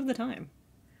paladin most of the time.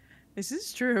 This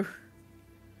is true.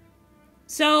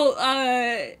 So,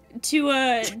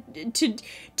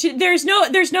 there's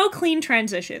no clean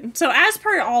transition. So, as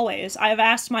per always, I've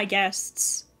asked my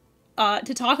guests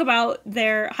to talk about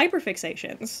their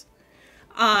hyperfixations,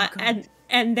 and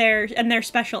their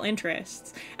special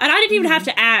interests. And I didn't even have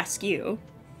to ask you.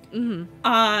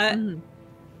 I'm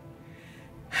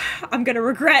gonna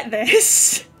regret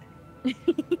this.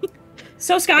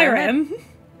 So Skyrim.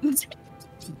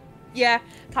 Yeah.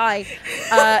 Hi.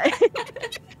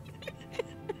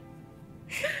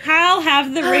 How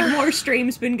have the Rigmore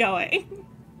streams been going?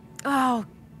 Oh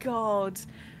God.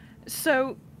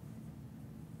 So,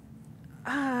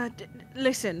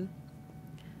 listen.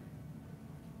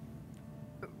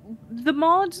 The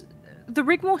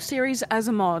Rigmore series as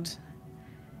a mod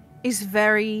is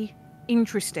very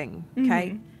interesting,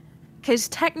 okay? Because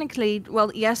technically,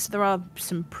 well, yes, there are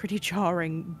some pretty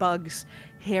jarring bugs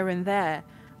here and there.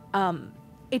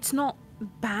 It's not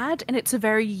bad, and it's a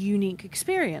very unique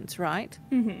experience, right?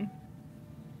 On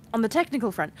the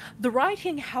technical front. The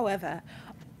writing, however,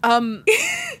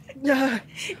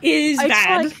 is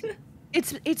bad. Like,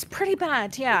 it's pretty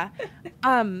bad, yeah.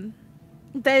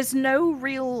 There's no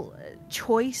real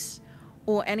choice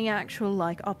or any actual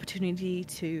like opportunity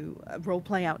to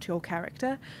roleplay out your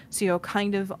character, so you're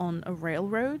kind of on a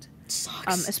railroad.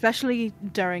 Sucks. Especially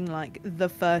during like the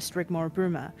first Rigmore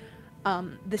Bruma.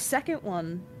 The second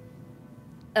one,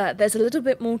 there's a little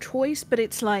bit more choice, but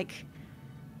it's like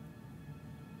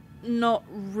not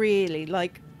really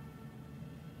like.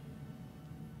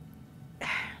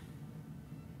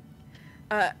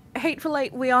 Hateful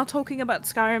Eight, we are talking about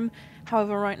Skyrim.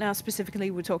 However, right now,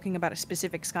 specifically, we're talking about a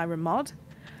specific Skyrim mod.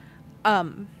 I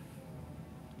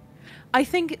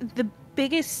think the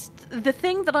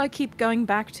thing that I keep going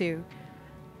back to,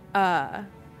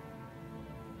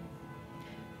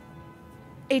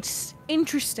 it's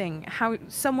interesting how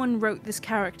someone wrote this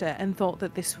character and thought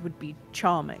that this would be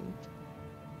charming.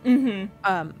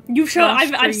 You've shown.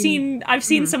 I've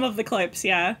seen some of the clips.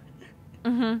 Yeah.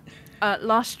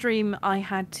 Last stream, I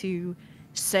had to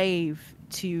save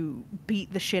to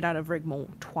beat the shit out of Rigmore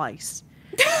twice.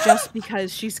 Just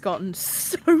because she's gotten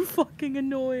so fucking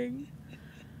annoying.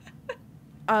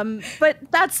 But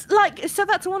that's like, so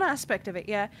that's one aspect of it,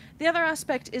 yeah. The other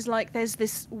aspect is like, there's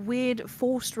this weird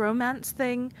forced romance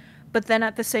thing, but then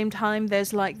at the same time,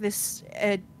 there's like this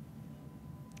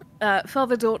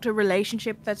father-daughter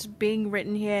relationship that's being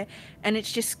written here, and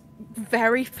it's just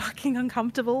very fucking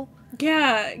uncomfortable.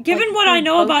 Yeah, given like, what I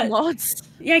know about mods.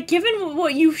 Yeah, given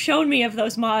what you've shown me of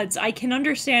those mods, I can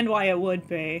understand why it would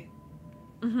be.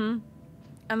 And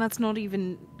that's not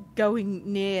even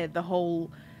going near the whole...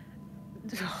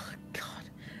 Oh, God.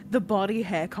 the body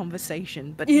hair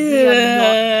conversation, but we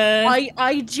are not,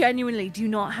 I genuinely do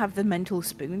not have the mental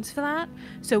spoons for that,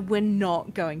 so we're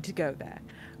not going to go there.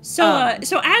 So,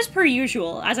 so as per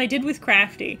usual, as I did with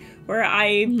Crafty, where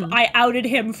I outed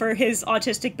him for his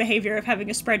autistic behavior of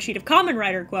having a spreadsheet of Common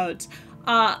Writer quotes,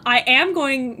 I am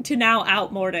going to now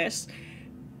out Mortis.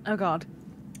 Oh god.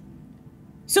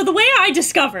 So the way I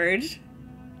discovered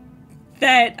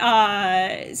that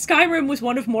Skyrim was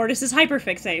one of Mortis's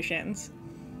hyperfixations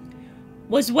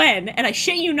was when, and I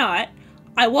shit you not,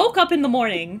 I woke up in the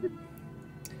morning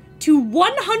to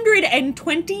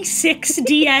 126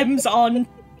 DMs on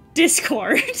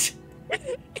Discord.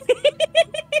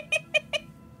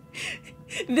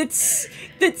 that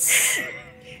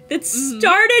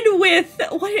started with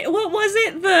what was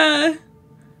it?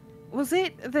 Was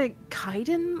it the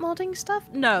Kaiden modding stuff?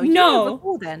 No, no.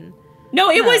 Before then.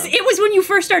 No, it was when you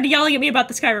first started yelling at me about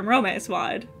the Skyrim romance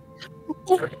mod.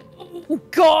 Oh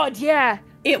god, yeah.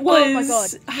 It was. Oh my god.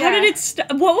 How did it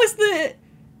what was the?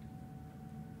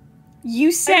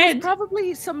 You said it was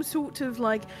probably some sort of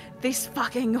like this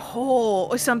fucking whore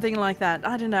or something like that.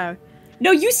 I don't know.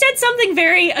 No, you said something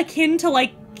very akin to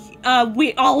like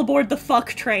we all aboard the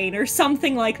fuck train or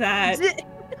something like that.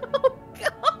 Oh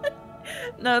god.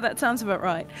 No, that sounds about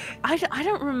right. I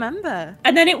don't remember.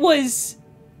 And then it was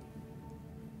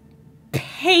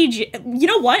page. You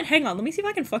know what? Hang on. Let me see if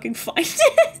I can fucking find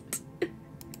it.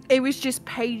 It was just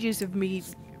pages of me,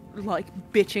 like,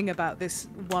 bitching about this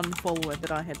one follower that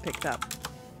I had picked up.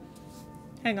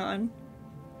 Hang on.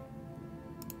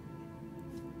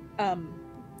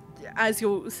 As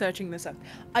you're searching this up,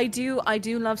 I do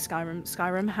love Skyrim.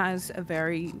 Skyrim has a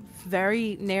very,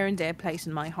 very near and dear place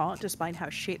in my heart, despite how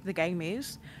shit the game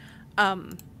is.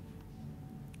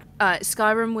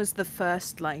 Skyrim was the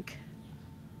first, like,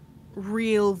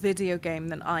 real video game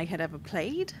that I had ever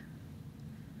played.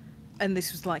 And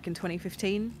this was, like, in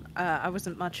 2015. I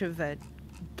wasn't much of a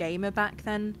gamer back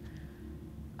then.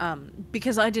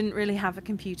 Because I didn't really have a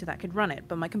computer that could run it.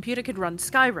 But my computer could run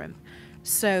Skyrim.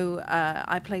 So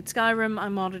I played Skyrim, I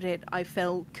modded it, I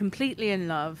fell completely in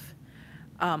love.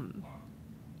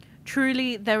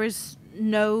 Truly, there is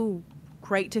no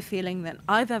greater feeling that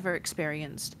I've ever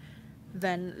experienced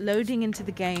than loading into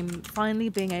the game, finally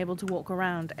being able to walk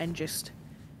around and just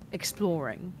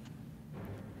exploring.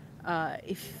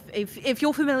 If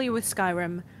you're familiar with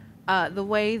Skyrim, the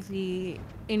way the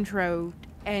intro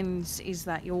ends is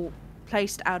that you're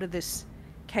placed out of this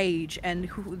cage, and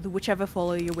whichever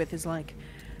follower you're with is like,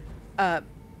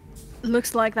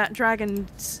 looks like that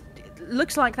dragon's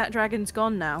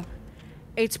gone now.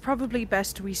 It's probably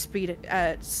best we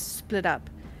split up.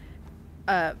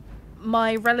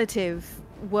 My relative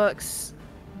works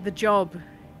the job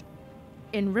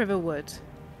in Riverwood.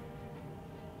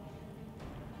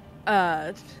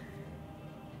 And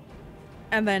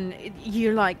then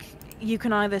you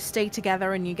can either stay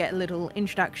together and you get a little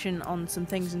introduction on some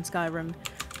things in Skyrim,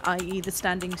 i.e. the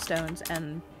Standing Stones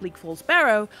and Bleak Falls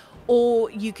Barrow,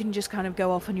 or you can just kind of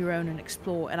go off on your own and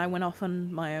explore. And I went off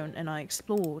on my own and I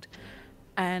explored.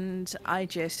 And I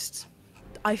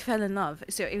fell in love.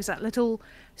 So it was that little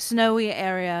snowy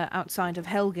area outside of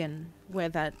Helgen where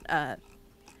that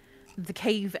the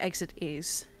cave exit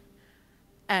is.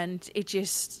 And it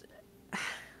just...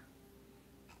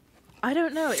 I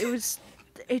don't know, it was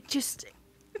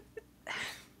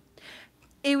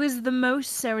the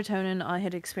most serotonin I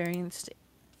had experienced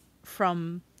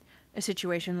from a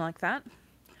situation like that.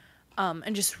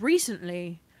 And just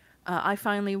recently, I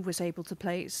finally was able to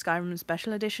play Skyrim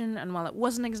Special Edition, and while it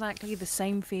wasn't exactly the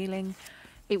same feeling,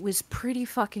 it was pretty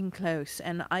fucking close,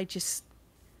 and I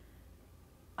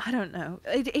don't know.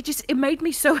 It made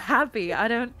me so happy. I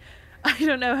don't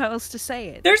know how else to say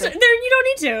it. You don't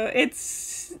need to.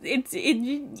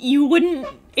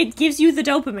 It gives you the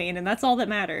dopamine, and that's all that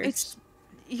matters.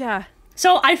 Yeah.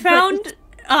 So I found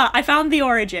the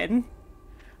origin.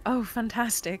 Oh,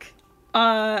 fantastic.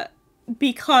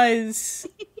 Because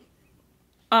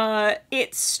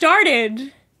it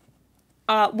started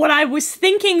what I was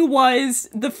thinking was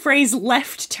the phrase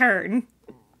left turn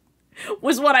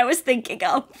was what I was thinking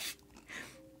of.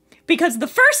 Because the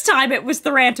first time it was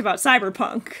the rant about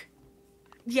cyberpunk.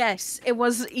 Yes, it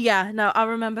was. Yeah, no, I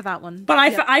remember that one. But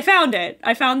I found it.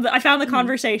 I found the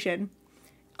conversation.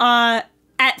 At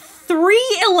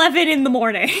 3:11 in the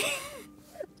morning.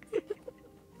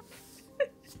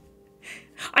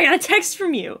 I got a text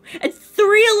from you at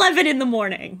 3:11 in the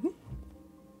morning.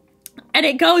 And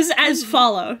it goes as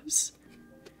follows.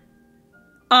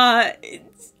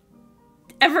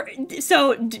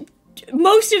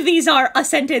 Most of these are a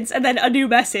sentence and then a new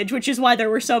message, which is why there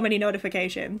were so many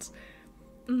notifications.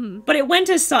 But it went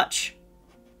as such.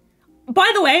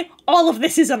 By the way, all of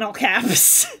this is in all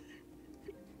caps.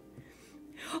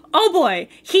 Oh boy,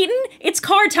 Heaton, it's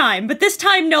car time, but this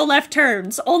time no left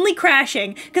turns, only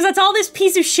crashing, because that's all this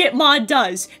piece of shit mod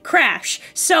does, crash.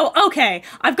 So, okay,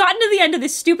 I've gotten to the end of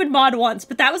this stupid mod once,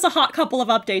 but that was a hot couple of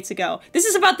updates ago. This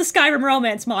is about the Skyrim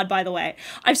romance mod, by the way.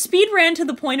 I've speed ran to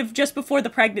the point of just before the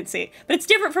pregnancy, but it's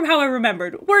different from how I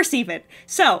remembered, worse even.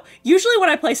 So, usually when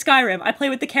I play Skyrim, I play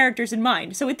with the characters in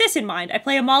mind. So with this in mind, I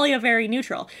play Amalia very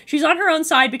neutral. She's on her own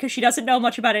side because she doesn't know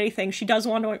much about anything, she does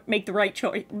want to make the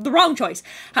wrong choice.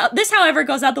 This, however,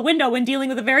 goes out the window when dealing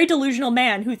with a very delusional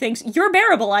man who thinks, you're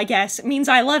bearable, I guess, means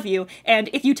I love you, and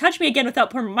if you touch me again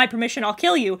without my permission, I'll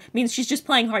kill you, means she's just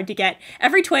playing hard to get.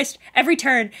 Every twist, every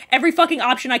turn, every fucking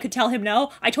option I could tell him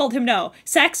no, I told him no.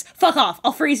 Sex? Fuck off.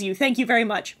 I'll freeze you. Thank you very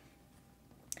much.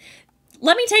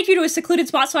 Let me take you to a secluded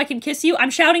spot so I can kiss you. I'm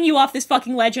shouting you off this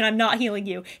fucking ledge and I'm not healing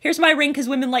you. Here's my ring because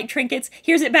women like trinkets.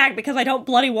 Here's it back because I don't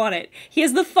bloody want it. He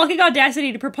has the fucking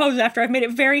audacity to propose after I've made it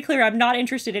very clear I'm not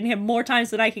interested in him more times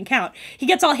than I can count. He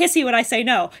gets all hissy when I say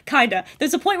no. Kinda.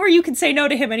 There's a point where you can say no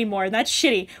to him anymore and that's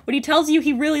shitty. When he tells you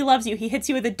he really loves you, he hits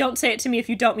you with a don't say it to me if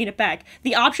you don't mean it back.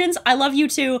 The options, I love you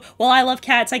too. Well, I love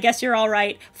cats. I guess you're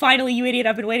alright. Finally, you idiot,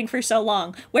 I've been waiting for so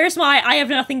long. Where's my I have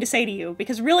nothing to say to you?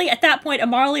 Because really, at that point,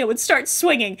 Amalia would start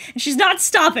swinging, and she's not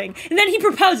stopping, and then he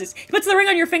proposes. He puts the ring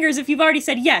on your finger as if you've already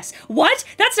said yes. What?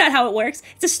 That's not how it works.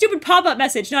 It's a stupid pop-up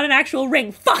message, not an actual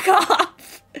ring. Fuck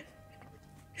off!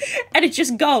 And it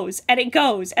just goes, and it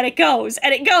goes, and it goes,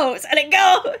 and it goes, and it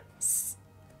goes!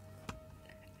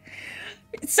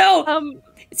 So, hold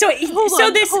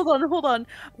on.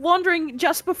 Wandering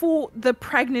just before the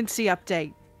pregnancy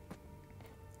update.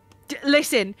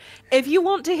 Listen, if you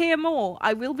want to hear more,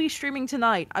 I will be streaming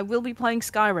tonight. I will be playing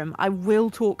Skyrim. I will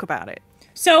talk about it.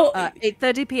 So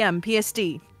 8:30 p.m.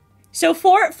 PST. So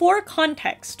for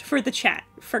context, for the chat,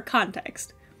 for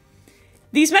context,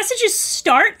 these messages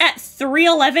start at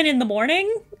 3:11 in the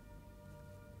morning.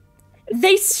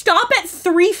 They stop at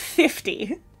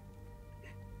 3:50.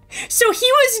 So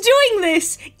he was doing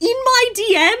this in my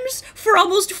DMs for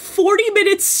almost 40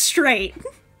 minutes straight.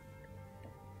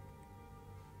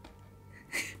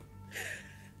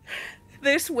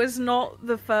 This was not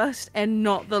the first and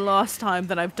not the last time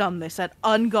that I've done this at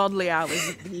ungodly hours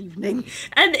of the evening.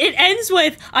 And it ends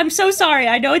with, I'm so sorry,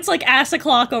 I know it's like ass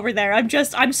o'clock over there,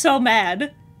 I'm so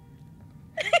mad.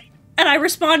 And I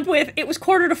respond with, it was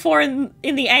 3:45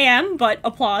 in the AM, but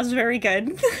applause, very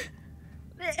good.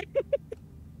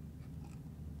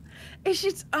 It's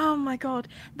just, oh my god.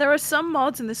 There are some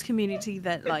mods in this community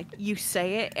that, like, you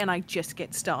say it and I just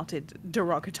get started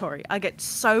derogatory. I get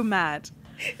so mad.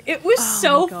 It was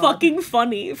so fucking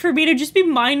funny for me to just be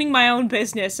minding my own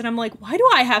business, and I'm like, why do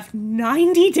I have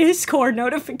 90 Discord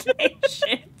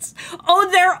notifications? Oh,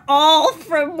 they're all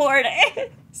from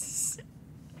Mortis.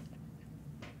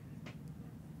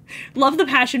 Love the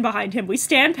passion behind him. We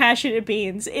stand passionate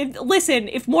beings. Listen,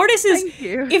 if Mortis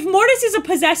is a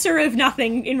possessor of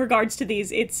nothing in regards to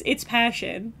these, it's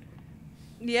passion.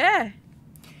 Yeah.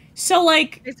 So,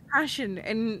 like, it's passion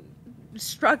and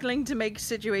struggling to make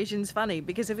situations funny,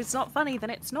 because if it's not funny, then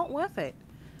it's not worth it.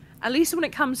 At least when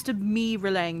it comes to me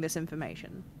relaying this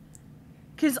information.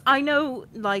 Because I know,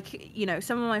 like, you know,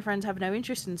 some of my friends have no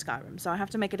interest in Skyrim, so I have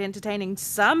to make it entertaining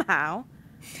somehow.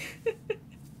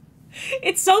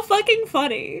 It's so fucking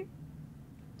funny.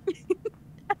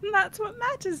 And that's what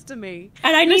matters to me.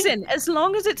 And listen, as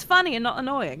long as it's funny and not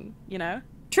annoying, you know?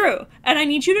 True. And I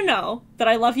need you to know that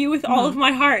I love you with all of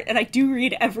my heart, and I do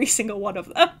read every single one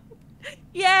of them.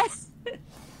 Yes!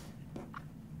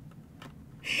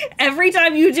 Every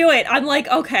time you do it, I'm like,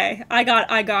 okay, I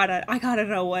gotta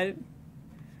know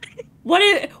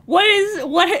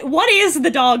what is the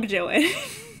dog doing?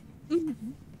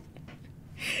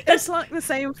 It's like the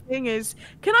same thing as,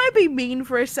 can I be mean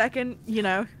for a second, you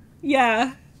know?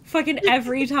 Yeah. Fucking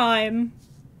every time.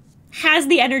 Has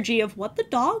the energy of, what the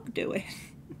dog doing?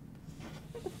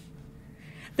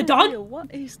 The dog...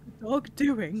 What is the dog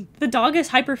doing? The dog is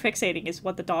hyperfixating is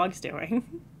what the dog's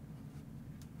doing.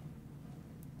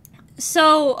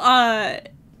 So,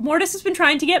 Mortis has been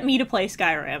trying to get me to play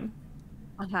Skyrim.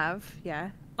 I have, yeah.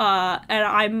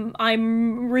 And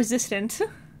I'm resistant.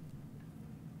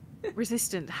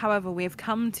 Resistant. However, we have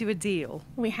come to a deal.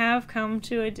 We have come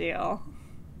to a deal.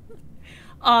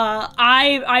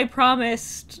 I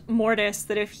promised Mortis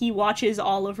that if he watches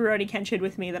all of Rurouni Kenshin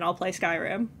with me, then I'll play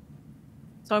Skyrim.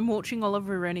 So I'm watching all of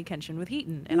Rurouni Kenshin with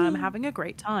Heaton, and I'm having a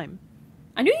great time.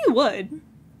 I knew you would.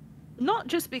 Not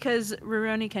just because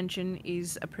Rurouni Kenshin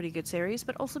is a pretty good series,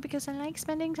 but also because I like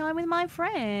spending time with my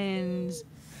friends.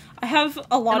 I have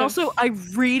a lot and also, I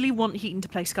really want Heaton to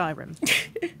play Skyrim.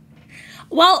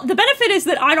 Well, the benefit is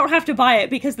that I don't have to buy it,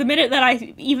 because the minute that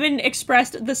I even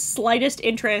expressed the slightest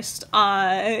interest,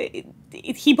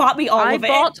 he bought me all of it. I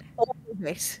bought all of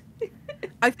it.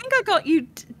 I think I got you...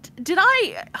 Did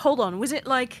I... Hold on, was it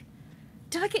like...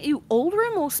 Did I get you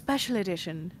Oldrim or Special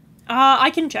Edition? I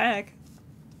can check.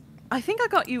 I think I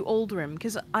got you Oldrim,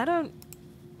 because I don't...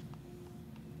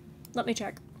 Let me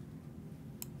check.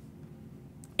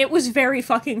 It was very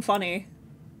fucking funny.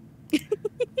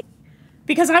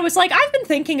 Because I was like, I've been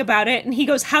thinking about it, and he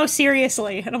goes, how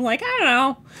seriously? And I'm like, I don't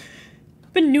know.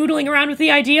 Been noodling around with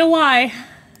the idea, why?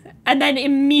 And then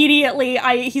immediately,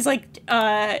 he's like,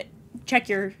 check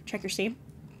your Steam.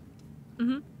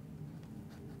 Mm-hmm.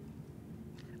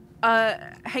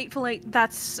 Hateful Eight,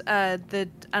 that's the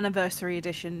anniversary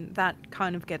edition. That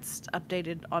kind of gets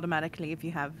updated automatically if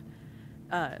you have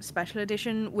special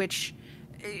edition, which...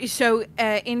 So,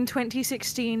 in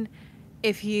 2016...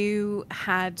 if you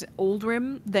had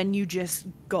Oldrim, then you just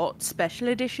got Special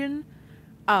Edition.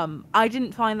 I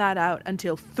didn't find that out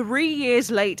until 3 years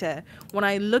later when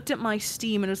I looked at my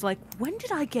Steam and was like, when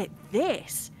did I get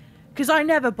this? Because I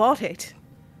never bought it.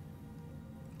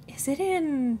 Is it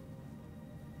in...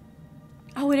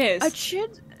 Oh, it is.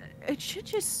 It should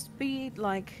just be,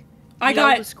 like, I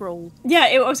got Elder Scrolls. Yeah,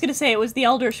 I was gonna say it was the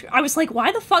Elder Scrolls. I was like,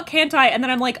 why the fuck can't I? And then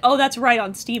I'm like, oh, that's right,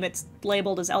 on Steam it's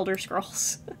labeled as Elder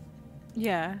Scrolls.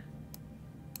 Yeah.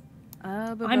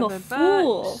 I'm a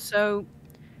fool. So,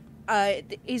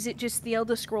 is it just the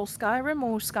Elder Scrolls Skyrim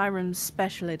or Skyrim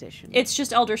Special Edition? It's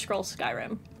just Elder Scrolls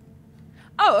Skyrim.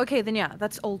 Oh, okay, then yeah,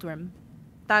 that's Oldrim.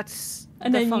 That's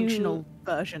the functional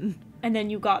version. And then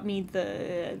you got me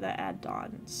the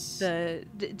add-ons. The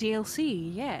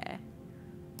DLC, yeah.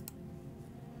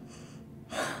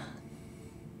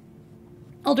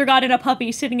 Elder God and a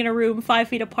puppy sitting in a room 5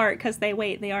 feet apart because they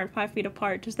aren't 5 feet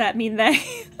apart. Does that mean they?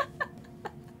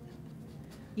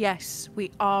 Yes,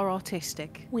 we are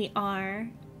autistic. We are.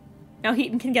 Now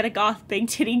Heaton can get a goth big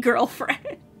titty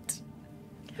girlfriend.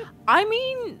 I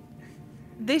mean,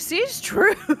 this is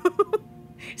true.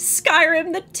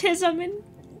 Skyrim the Tism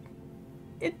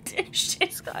edition.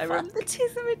 Skyrim the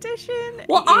Tism edition.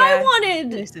 Well, yeah. I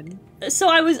wanted... Listen. So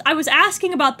I was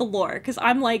asking about the lore, because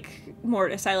I'm like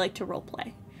Mortis, I like to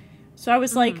roleplay. So I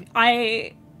was like,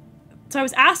 I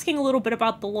was asking a little bit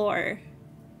about the lore,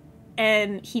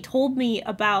 and he told me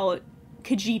about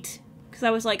Khajiit, because I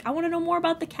was like, I want to know more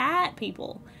about the cat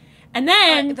people. And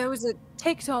then... there was a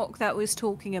TikTok that was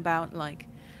talking about, like,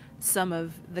 some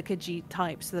of the Khajiit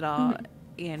types that are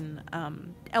in,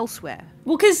 elsewhere.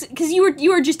 Well, because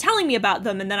you were just telling me about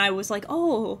them, and then I was like,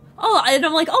 oh, and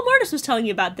I'm like, oh, Mortis was telling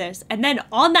you about this. And then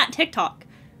on that TikTok,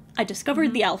 I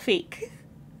discovered the Alfiq.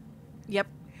 Yep.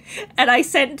 And I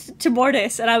sent to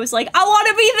Mortis, and I was like, I want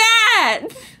to be that!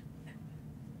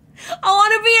 I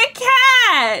want to be a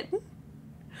cat!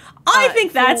 I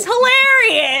think that's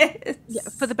hilarious! Yeah,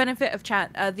 for the benefit of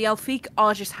chat, the Alfiq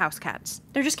are just house cats.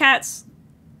 They're just cats,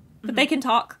 but they can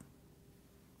talk.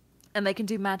 And they can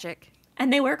do magic.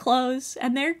 And they wear clothes,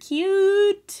 and they're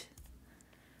cute!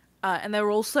 And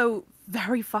they're also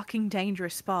very fucking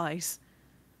dangerous spies.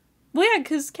 Well, yeah,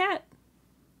 because cat.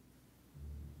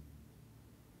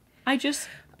 I just...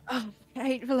 Oh,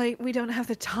 Hateful, we don't have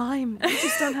the time. We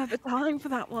just don't have the time for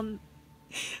that one.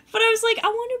 But I was like, I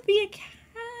want to be a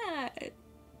cat.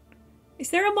 Is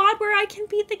there a mod where I can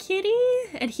be the kitty?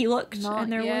 And he looked,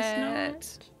 and there was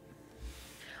not.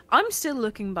 I'm still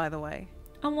looking, by the way.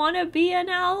 I want to be an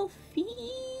Alfiq.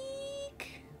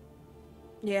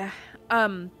 Yeah.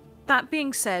 That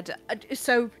being said,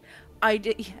 so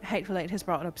Hateful Eight has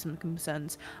brought up some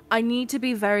concerns. I need to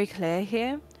be very clear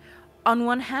here. On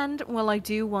one hand, while I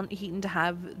do want Heaton to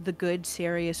have the good,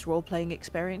 serious role-playing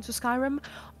experience with Skyrim,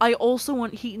 I also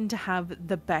want Heaton to have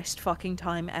the best fucking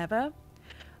time ever.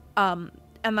 And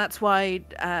that's why,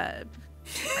 I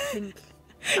think...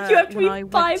 you have to be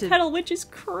bipedal, which is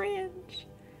cringe.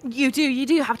 You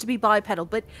do have to be bipedal,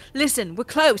 but listen, we're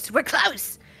close!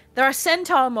 There are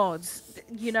centaur mods,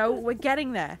 you know, we're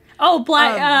getting there. Oh,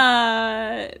 black,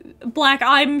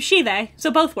 I'm she, they, so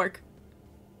both work.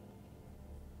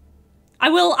 I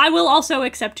will also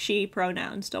accept she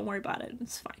pronouns. Don't worry about it.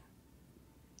 It's fine.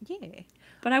 Yeah.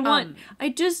 But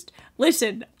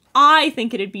listen, I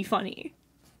think it'd be funny.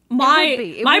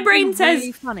 My brain says,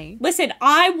 really funny. Listen,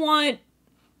 I want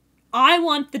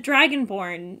the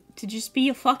Dragonborn to just be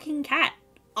a fucking cat.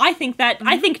 I think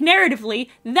narratively,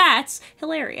 that's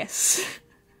hilarious.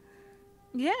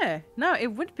 Yeah. No,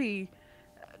 it would be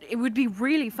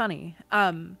really funny.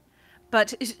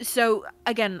 But, so,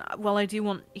 again, while I do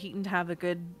want Heaton to have a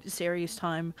good, serious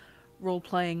time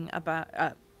role-playing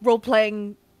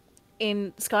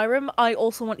in Skyrim, I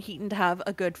also want Heaton to have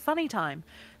a good funny time.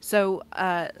 So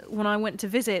when I went to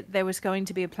visit, there was going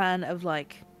to be a plan of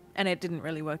like, and it didn't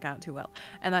really work out too well,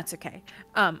 and that's okay.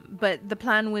 But the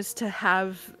plan was to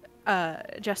have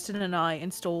Justin and I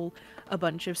install a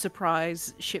bunch of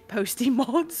surprise shitposty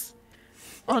mods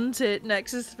onto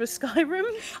Nexus for Skyrim.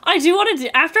 I do want to do,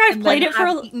 after I've played it for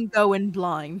a Heaton go in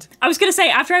blind. I was gonna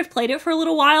say, after I've played it for a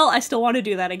little while, I still want to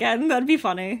do that again. That'd be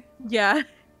funny. Yeah.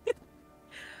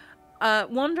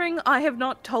 Wondering, I have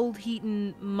not told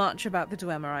Heaton much about the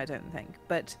Dwemer, I don't think,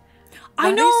 but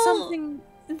I know something.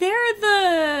 they're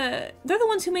the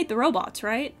ones who made the robots,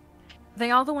 right?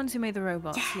 They are the ones who made the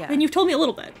robots, yeah. And you've told me a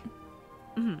little bit.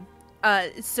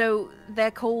 So they're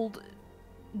called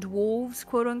dwarves,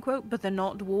 quote unquote, but they're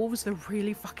not dwarves, they're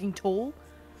really fucking tall.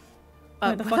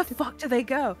 Where the fuck do they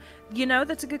go? You know,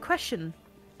 that's a good question.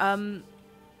 Same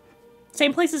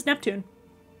place as Neptune.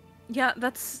 Yeah,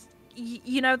 that's...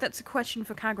 You know, that's a question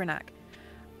for Kagranak.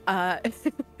 And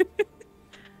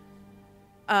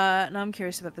I'm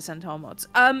curious about the Centaur mods.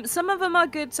 Some of them are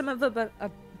good, some of them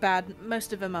are bad.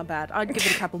 Most of them are bad. I'd give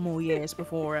it a couple more years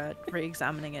before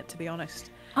re-examining it, to be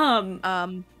honest.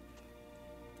 Oh,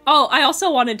 I also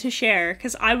wanted to share,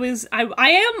 because I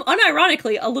am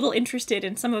unironically a little interested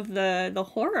in some of the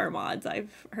horror mods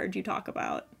I've heard you talk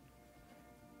about.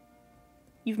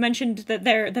 You've mentioned that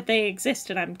they exist,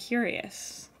 and I'm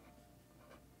curious.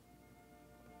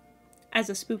 As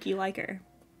a spooky liker.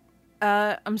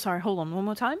 I'm sorry, hold on, one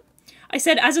more time? I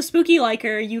said, as a spooky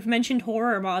liker, you've mentioned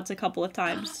horror mods a couple of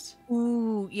times.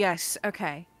 Ooh, yes,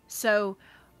 okay. So,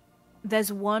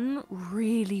 there's one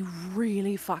really,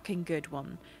 really fucking good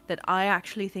one that I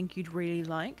actually think you'd really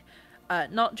like.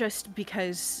 Not just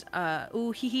because,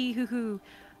 ooh, hee hee hoo hoo,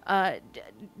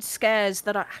 scares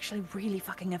that are actually really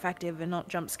fucking effective and not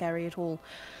jump scary at all.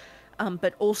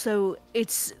 But also,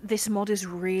 this mod is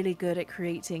really good at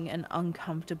creating an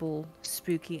uncomfortable,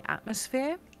 spooky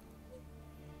atmosphere.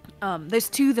 There's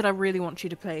two that I really want you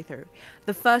to play through.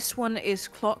 The first one is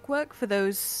Clockwork, for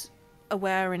those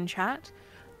aware in chat,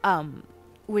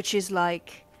 which is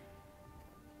like,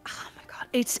 oh my god,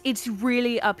 it's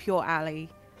really up your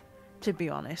alley, to be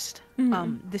honest.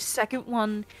 The second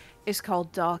one is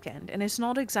called Dark End, and it's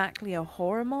not exactly a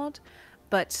horror mod,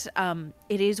 but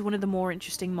it is one of the more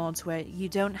interesting mods where you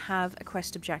don't have a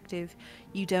quest objective,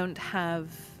 you don't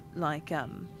have, like,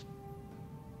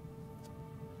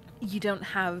 you don't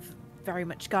have very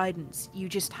much guidance, you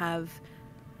just have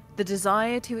the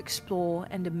desire to explore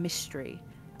and a mystery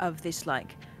of this,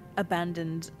 like,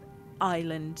 abandoned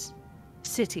island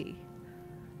city.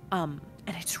 And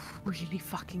it's really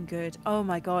fucking good. Oh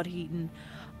my god, Heaton.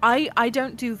 I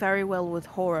don't do very well with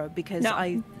horror because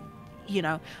you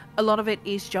know, a lot of it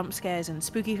is jump scares and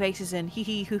spooky faces and hee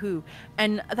hee hoo hoo,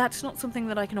 and that's not something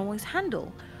that I can always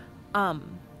handle.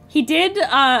 He did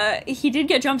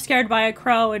get jump scared by a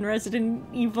crow in Resident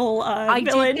Evil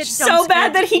Village so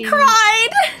bad that he cried.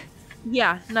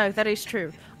 Yeah, no, that is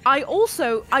true. I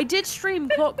did stream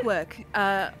Clockwork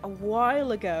a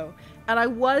while ago, and I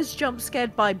was jump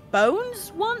scared by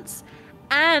bones once,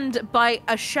 and by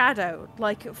a shadow,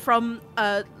 like from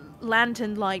a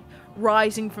lantern light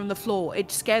rising from the floor. It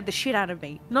scared the shit out of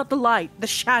me. Not the light, the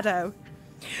shadow.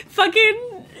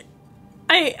 Fucking...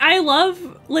 I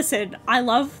love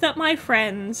that my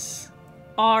friends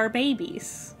are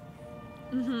babies.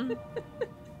 Mm-hmm.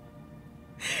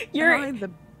 You're the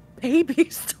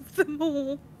babiest of them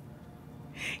all.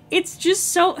 It's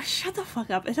just so... Shut the fuck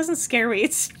up. It doesn't scare me.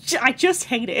 I just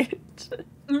hate it.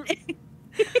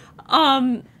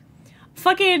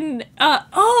 Fucking...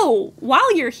 Oh!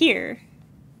 While you're here...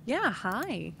 Yeah,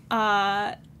 hi.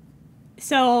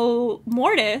 So,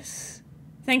 Mortis,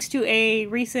 thanks to a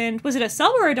recent... Was it a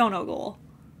sub or a dono goal?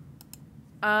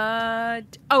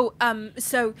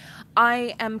 So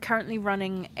I am currently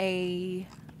running a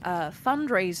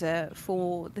fundraiser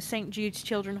for the St. Jude's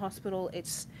Children's Hospital.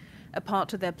 It's a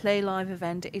part of their Play Live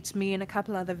event. It's me and a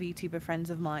couple other VTuber friends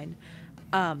of mine.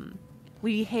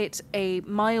 We hit a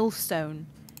milestone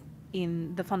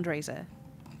in the fundraiser.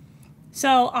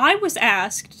 So I was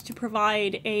asked to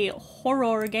provide a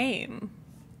horror game.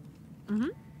 Mm-hmm.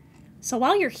 So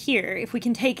while you're here, if we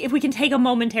can take a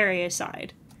momentary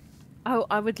aside. Oh,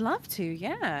 I would love to,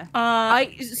 yeah.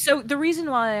 So the reason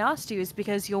why I asked you is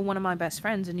because you're one of my best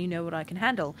friends and you know what I can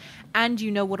handle. And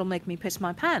you know what'll make me piss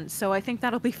my pants, so I think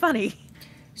that'll be funny.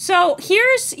 So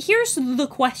here's the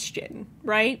question,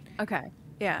 right? Okay,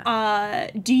 yeah.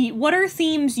 What are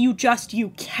themes you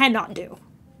cannot do?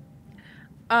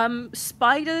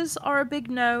 Spiders are a big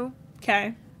no.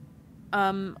 Okay.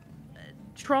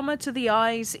 Trauma to the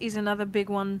eyes is another big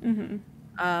one.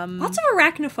 Mm-hmm. Lots of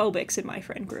arachnophobics in my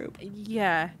friend group.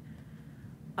 Yeah.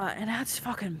 And that's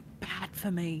fucking bad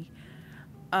for me.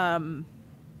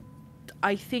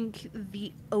 I think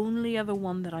the only other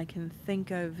one that I can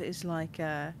think of is like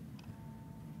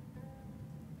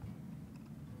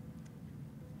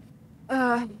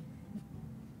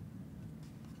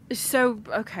so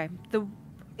okay,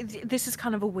 this is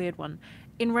kind of a weird one.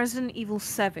 In Resident Evil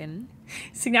 7,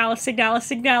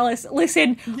 Signalis.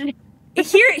 Listen,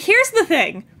 here's the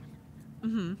thing.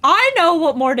 I know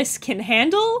what Mortis can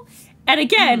handle, and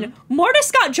again,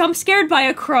 Mortis got jump scared by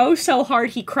a crow so hard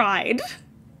he cried.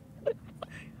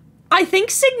 I think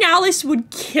Signalis would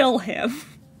kill him.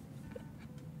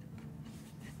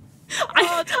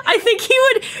 I think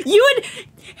you would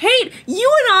hate.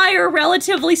 You and I are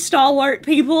relatively stalwart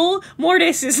people.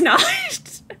 Mortis is not.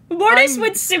 Mortis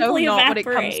would simply so not evaporate.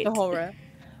 when it comes to horror.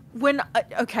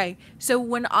 Okay, so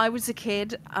when I was a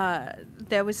kid,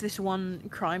 there was this one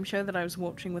crime show that I was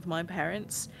watching with my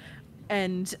parents,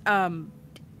 and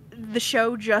the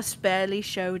show just barely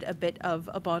showed a bit of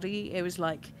a body. It was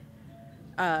like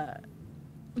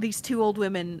these two old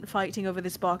women fighting over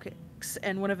this box,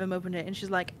 and one of them opened it and she's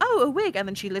like, "Oh, a wig," and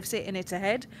then she lifts it and it's a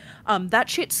head. That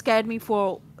shit scared me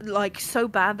for like so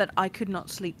bad that I could not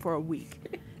sleep for a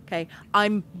week. Okay,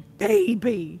 I'm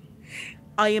baby.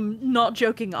 I am not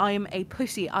joking. I am a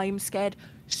pussy. I am scared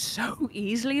so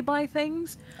easily by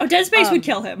things. Oh, Dead Space would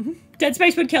kill him. Dead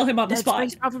Space would kill him on the spot.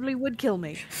 Dead Space probably would kill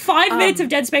me. 5 minutes of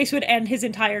Dead Space would end his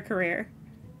entire career.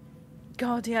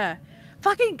 God, yeah.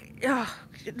 Fucking...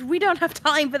 we don't have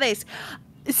time for this.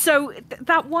 So,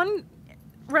 that one...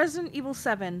 Resident Evil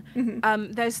 7,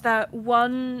 there's that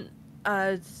one...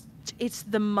 it's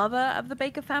the mother of the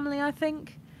Baker family, I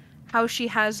think. How she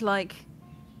has, like...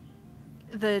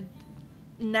 the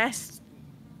nest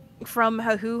from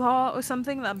her hoo-ha or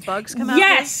something that bugs come out.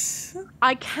 Yes!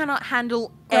 I cannot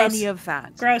handle any of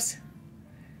that. Gross.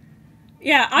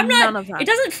 Yeah, I'm not... None of that. It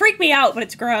doesn't freak me out, but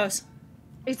it's gross.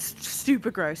 It's super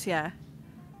gross, yeah.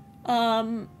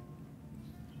 I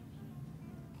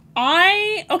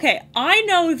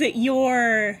know that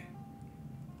you're...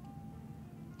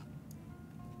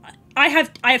 I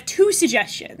have 2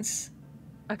 suggestions.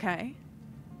 Okay.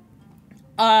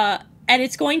 And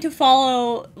it's going to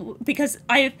follow because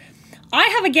I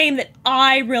have a game that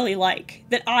I really like,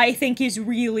 that I think is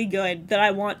really good, that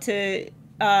I want to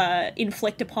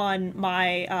inflict upon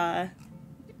my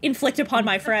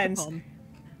friends.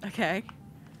 Okay.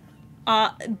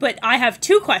 But I have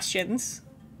 2 questions.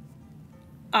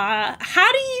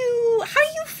 How do you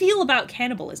feel about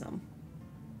cannibalism?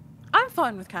 I'm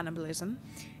fine with cannibalism.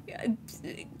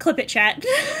 Clip it, chat.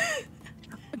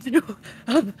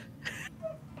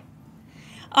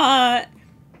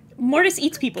 Mortis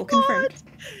eats people, confirmed.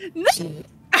 No.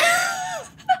 I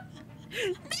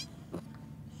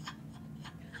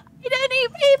don't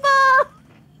eat people!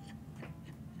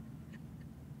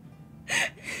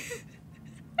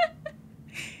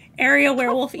 Area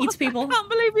werewolf eats people. I can't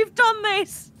believe you've done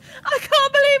this! I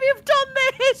can't believe you've done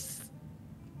this!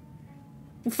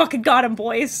 We fucking got him,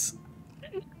 boys.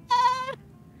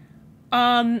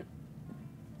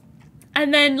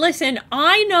 And then, listen,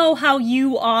 I know how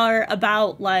you are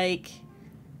about, like...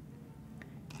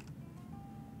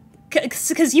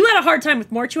 Because you had a hard time with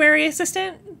Mortuary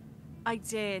Assistant? I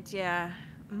did, yeah.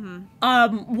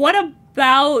 What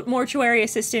about Mortuary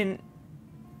Assistant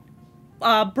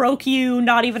broke you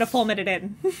not even a full minute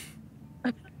in?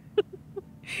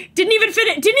 Didn't even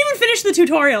finish the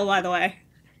tutorial, by the way.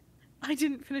 I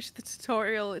didn't finish the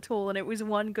tutorial at all, and it was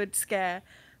one good scare.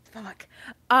 Fuck.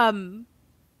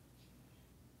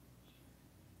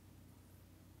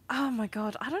 Oh my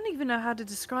god, I don't even know how to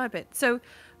describe it. So,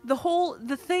 the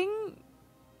thing...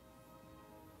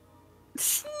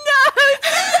 No!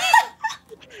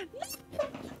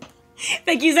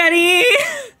 Thank you, Zeddy!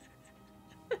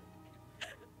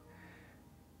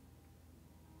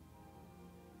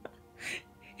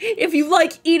 If you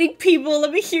like eating people,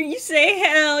 let me hear you say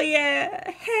hell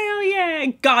yeah! Hell yeah!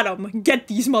 Got 'em! Get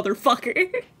these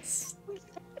motherfuckers!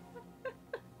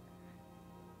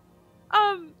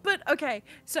 But okay,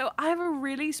 so I have a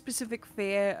really specific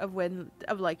fear of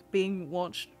like being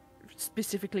watched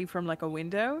specifically from like a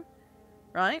window,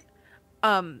 right?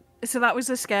 So that was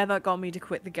the scare that got me to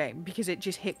quit the game because it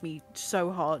just hit me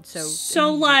so hard.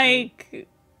 So like,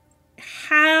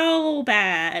 how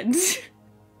bad?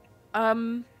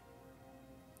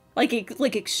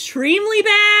 Like extremely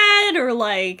bad, or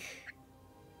like?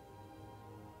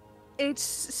 It's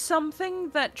something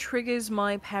that triggers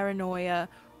my paranoia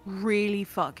really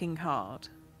fucking hard.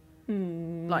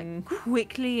 Like,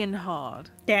 quickly and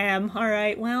hard. Damn,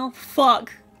 alright, well,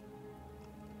 fuck.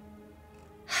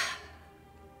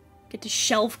 Get to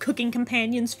shelve cooking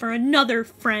companions for another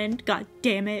friend. God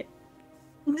damn it.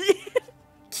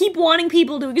 Keep wanting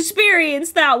people to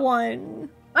experience that one.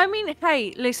 I mean,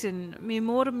 hey, listen. Mi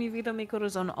amor, mi vida, mi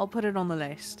corazón. I'll put it on the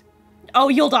list. Oh,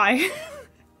 you'll die.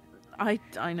 I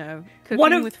know.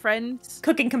 Cooking with friends.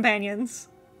 Cooking companions.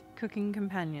 Cooking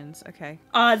companions. Okay.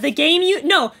 The game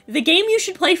you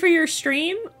should play for your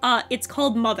stream, it's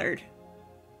called Mothered.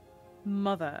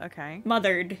 Mother, okay.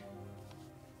 Mothered.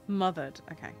 Mothered,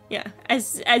 okay. Yeah,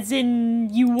 as in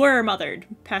you were mothered,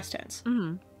 past tense.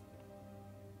 Mm-hmm.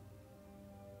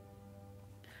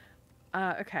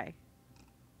 Okay.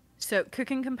 So,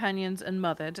 cooking companions and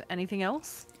mothered. Anything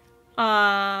else?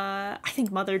 I think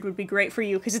Mothered would be great for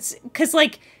you, because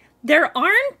like, there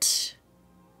aren't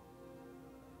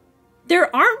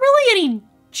really any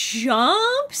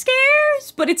jump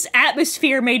scares, but its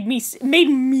atmosphere made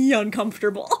me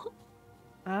uncomfortable.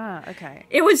 Ah, okay.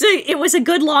 It was a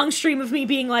good long stream of me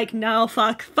being like, no,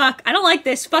 fuck, I don't like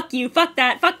this, fuck you, fuck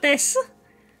that, fuck this.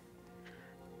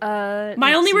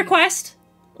 My only request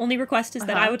is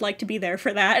that I would like to be there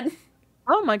for that.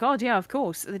 Oh my god, yeah, of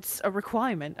course. It's a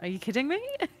requirement. Are you kidding me?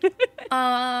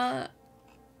 I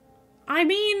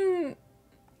mean,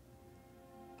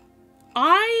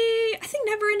 I think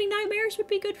Never-Ending Nightmares would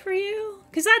be good for you,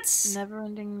 because that's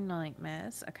Never-Ending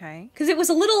Nightmares. Okay. Because it was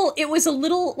a little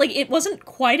like, it wasn't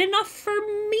quite enough for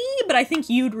me, but I think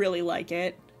you'd really like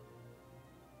it.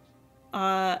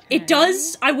 It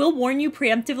does. I will warn you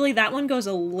preemptively. That one goes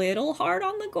a little hard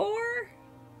on the gore.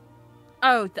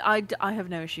 Oh, I have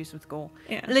no issues with gore.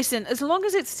 Yeah. Listen, as long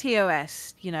as it's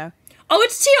TOS, you know. Oh,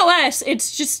 it's TOS.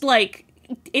 It's just like,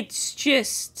 it's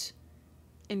just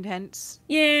intense.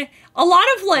 Yeah, a lot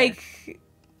of like,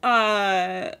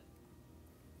 I'm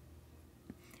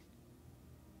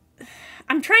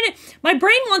trying to. My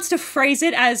brain wants to phrase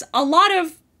it as a lot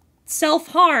of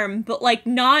self-harm, but like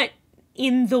not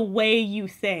in the way you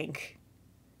think.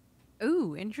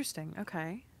 Ooh, interesting.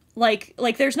 Okay. Like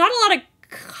there's not a lot of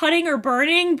cutting or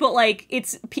burning, but like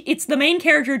it's the main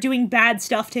character doing bad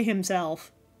stuff to himself.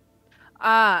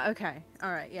 Ah, okay.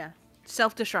 All right, yeah.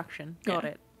 Self-destruction. Got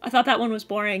it. I thought that one was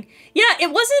boring. Yeah, it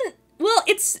wasn't. Well,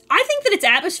 I think that its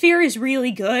atmosphere is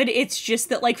really good. It's just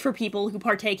that, like, for people who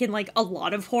partake in, like, a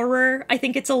lot of horror, I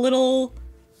think it's a little.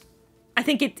 I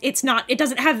think it's not. It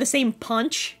doesn't have the same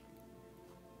punch.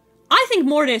 I think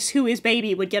Mortis, who is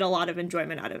Baby, would get a lot of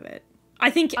enjoyment out of it. I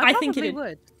think it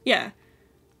would. Yeah.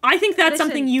 I think that's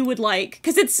something you would like,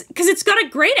 because it's got a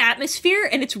great atmosphere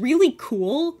and it's really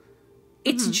cool.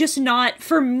 It's just not,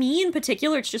 for me in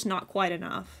particular, it's just not quite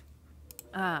enough.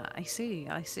 Ah, I see.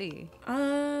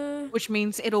 Which Which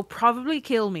means it'll probably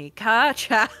kill me.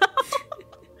 Ka-chow.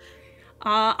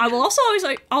 I will also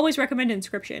always recommend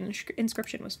Inscription.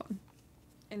 Inscription was fun.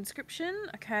 Inscription,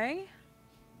 okay.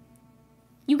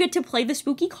 You get to play the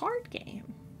spooky card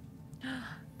game.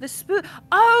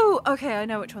 Oh, okay, I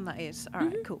know which one that is. All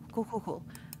right, cool.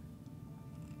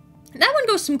 That one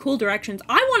goes some cool directions.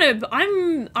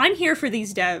 I'm here for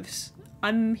these devs.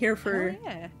 I'm here for.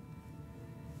 Oh,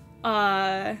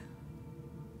 yeah.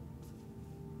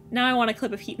 Now I want a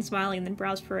clip of Heaton smiling and then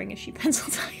brows purring as she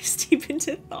pencils eyes deep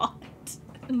into thought.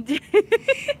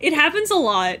 It happens a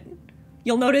lot.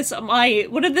 You'll notice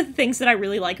one of the things that I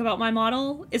really like about my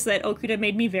model is that Okuda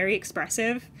made me very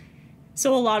expressive.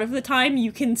 So a lot of the time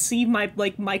you can see my,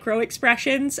 like, micro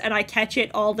expressions, and I catch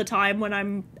it all the time when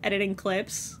I'm editing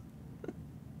clips.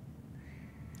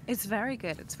 It's very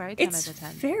good. It's very 10 out of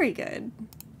 10. Very good.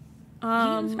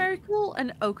 He's very cool,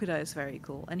 and Okuda is very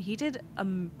cool, and he did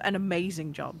an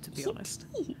amazing job, to be honest.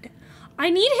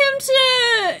 I need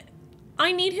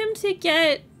him to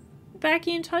get back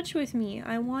in touch with me.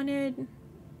 I wanted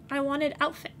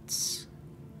outfits.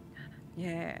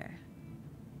 Yeah.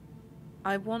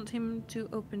 I want him to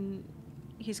open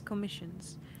his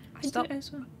commissions. Stop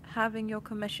having your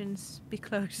commissions be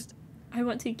closed. I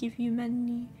want to give you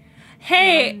money.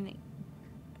 Hey!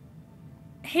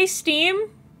 Hey, Steam?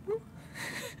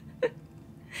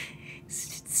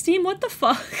 Steam, what the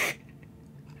fuck?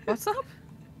 What's up?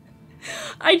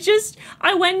 I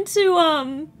went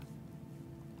to,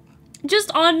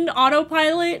 just on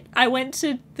autopilot, I went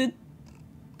to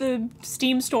the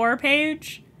Steam store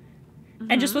page,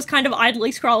 and just was kind of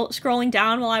idly scrolling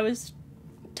down while I was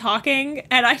talking,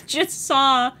 and I just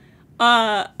saw,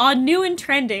 on New and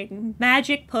Trending,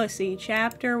 Magic Pussy,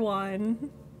 Chapter 1.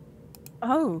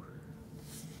 Oh.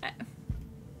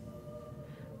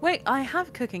 Wait, I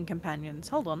have cooking companions.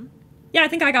 Hold on. Yeah, I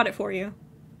think I got it for you.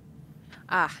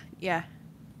 Ah, yeah.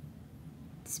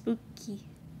 Spooky.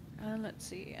 Let's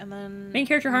see, and then... Main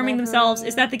character harming themselves.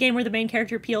 Is that the game where the main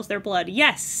character peels their blood?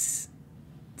 Yes!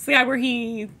 It's the guy where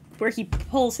he where he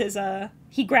pulls his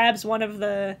he grabs one of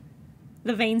the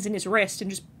veins in his wrist and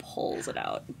just pulls it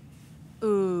out.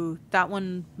 Ooh, that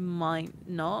one might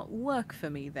not work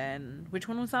for me then. Which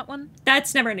one was that one?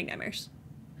 That's Neverending Nightmares.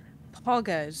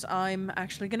 Poggers. I'm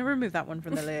actually going to remove that one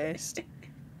from the list.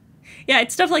 Yeah,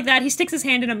 it's stuff like that. He sticks his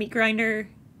hand in a meat grinder.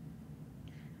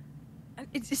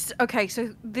 It's just, okay,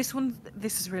 so this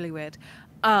is really weird.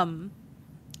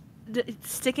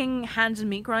 Sticking hands in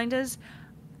meat grinders,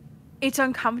 it's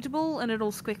uncomfortable and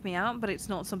it'll squick me out, but it's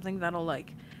not something that'll,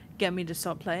 like, get me to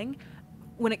stop playing.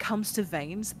 When it comes to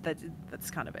veins,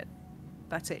 that's kind of it.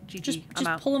 That's it. GG. I'm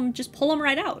out. Just pull them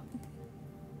right out.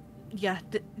 Yeah.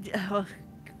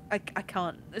 I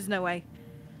can't. There's no way.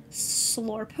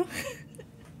 Slorp.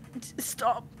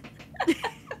 Stop.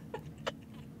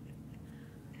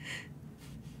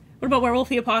 What about Werewolf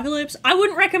the Apocalypse? I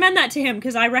wouldn't recommend that to him,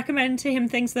 because I recommend to him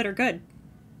things that are good.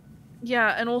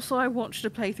 Yeah, and also I watched a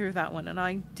playthrough of that one, and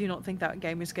I do not think that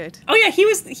game is good. Oh yeah,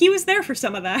 he was there for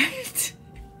some of that.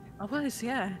 I was,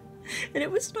 yeah. And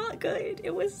it was not good.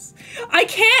 It was... I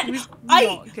can't... It was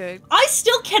not good. I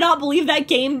still cannot believe that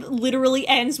game literally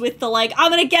ends with the, like, I'm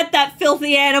gonna get that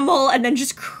filthy animal, and then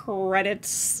just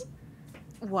credits.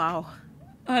 Wow.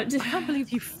 I can't believe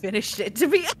you finished it, to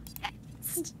be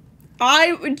honest.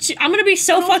 I'm gonna be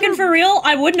so fucking for real,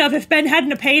 I wouldn't have if Ben hadn't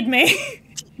have paid me.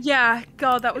 Yeah,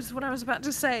 God, that was what I was about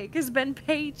to say, because Ben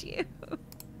paid you.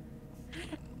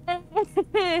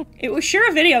 It was sure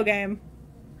a video game.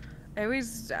 It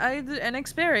was an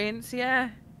experience, yeah.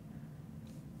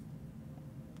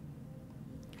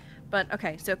 But,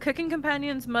 okay, so Cooking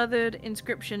Companions, Mothered,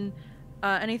 Inscription,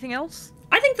 anything else?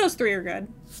 I think those three are good.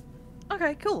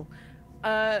 Okay, cool.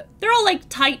 They're all, like,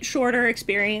 tight, shorter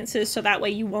experiences, so that way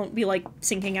you won't be, like,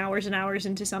 sinking hours and hours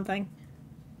into something.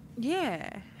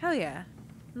 Yeah, hell yeah.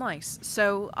 Nice.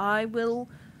 So I will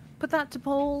put that to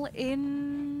poll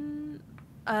in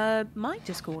my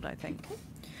Discord, I think.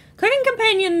 Cooking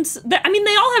Companions, I mean,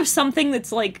 they all have something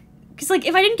that's, like... Because, like,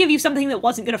 if I didn't give you something that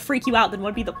wasn't gonna freak you out, then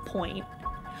what'd be the point?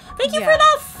 Thank you for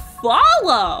the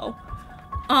follow!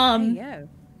 Hey, yo.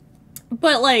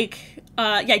 But, like,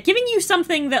 yeah, giving you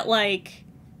something that, like,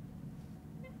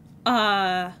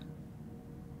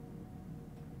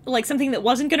 something that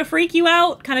wasn't gonna freak you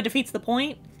out kind of defeats the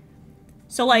point.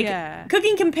 So, like,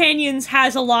 Cooking Companions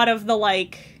has a lot of the,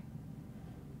 like,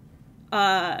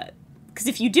 because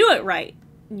if you do it right,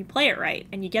 and you play it right,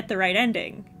 and you get the right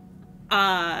ending,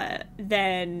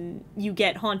 then you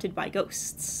get haunted by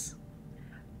ghosts.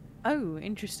 Oh,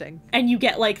 interesting. And you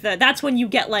get, like, that's when you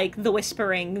get, like, the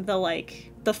whispering,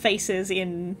 the faces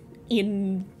in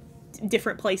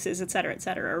different places,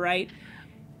 etc., right?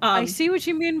 I see what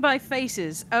you mean by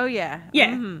faces. Oh, yeah.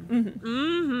 Yeah.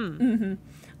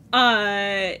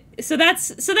 So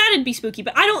that'd be spooky,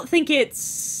 but I don't think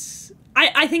it's...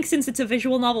 I think since it's a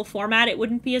visual novel format, it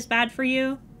wouldn't be as bad for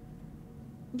you.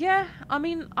 Yeah, I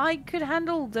mean, I could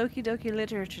handle Doki Doki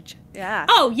Literature... Yeah.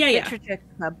 Oh, yeah, Literature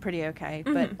Club pretty okay,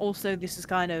 but also this is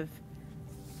kind of...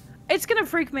 It's gonna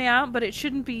freak me out, but it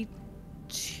shouldn't be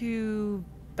too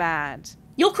bad.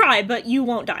 You'll cry, but you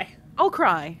won't die. I'll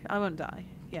cry. I won't die.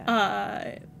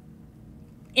 Yeah.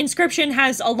 Inscription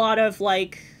has a lot of,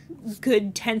 like,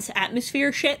 good tense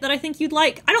atmosphere shit that I think you'd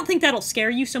like. I don't think that'll scare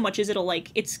you so much as it'll, like,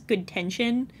 it's good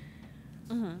tension.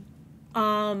 And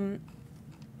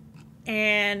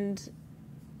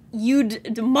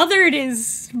Mothered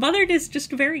is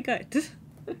just very good.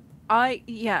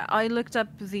 I looked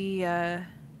up the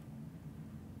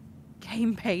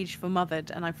game page for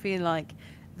Mothered, and I feel like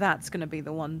that's gonna be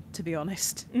the one, to be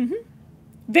honest. The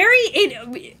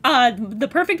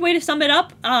perfect way to sum it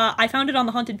up, I found it on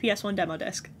the Haunted PS1 demo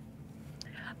disc.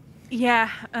 Yeah,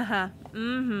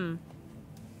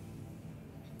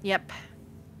 Yep.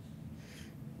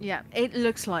 Yeah, it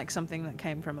looks like something that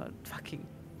came from a fucking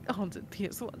Haunted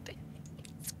PS1 disc.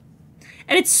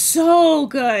 And it's so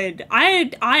good.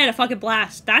 I had a fucking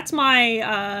blast. That's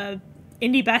my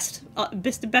indie best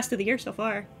of the year so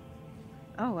far.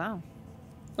 Oh, wow.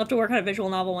 Love to work on a visual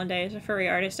novel one day as a furry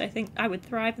artist. I think I would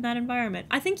thrive in that environment.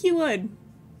 I think you would.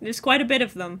 There's quite a bit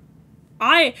of them.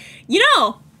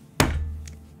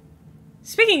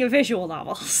 Speaking of visual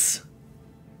novels.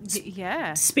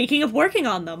 Yeah. Speaking of working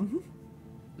on them.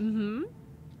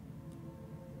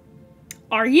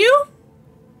 Are you?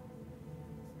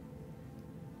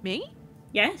 Me?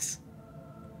 Yes.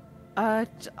 I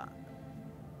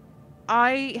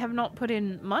have not put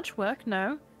in much work,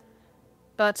 no.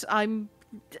 But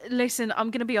listen,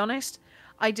 I'm gonna be honest.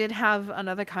 I did have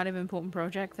another kind of important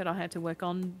project that I had to work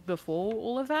on before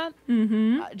all of that.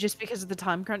 Just because of the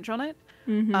time crunch on it.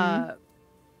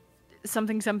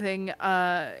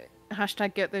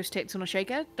 Hashtag get those tits on a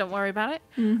shaker. Don't worry about it.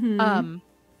 Mm-hmm.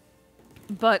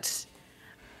 But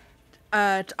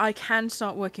I can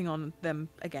start working on them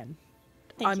again.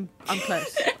 I'm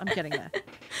close. I'm getting there.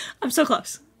 I'm so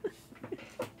close.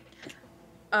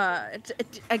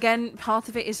 Again, part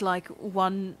of it is like,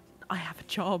 one, I have a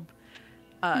job.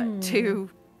 Two,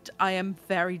 I am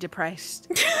very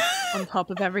depressed on top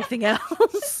of everything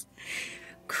else.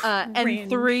 And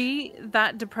three,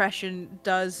 that depression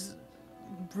does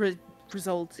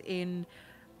result in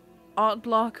art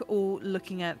block or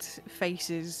looking at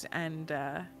faces and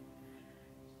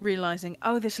realizing,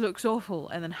 oh, this looks awful,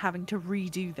 and then having to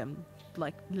redo them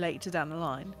like later down the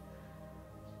line.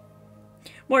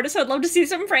 Mortis, I'd love to see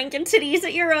some Franken titties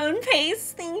at your own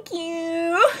pace. Thank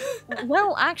you.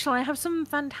 Well, actually, I have some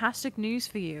fantastic news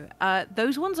for you.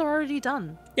 Those ones are already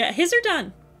done. Yeah, his are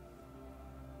done.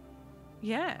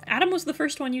 Yeah. Adam was the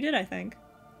first one you did, I think.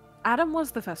 Adam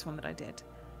was the first one that I did.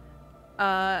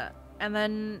 And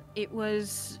then it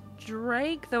was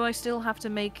Drake, though I still have to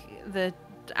make the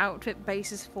outfit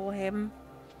bases for him.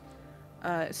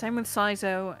 Same with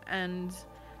Sizo, and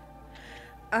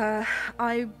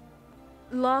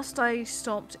last I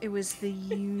stopped, it was the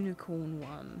unicorn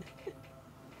one.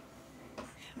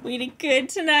 We did good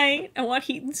tonight. I want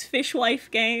Heaton's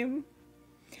Fishwife game.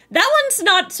 That one's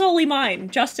not solely mine.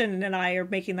 Justin and I are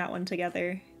making that one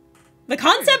together. The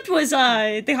concept was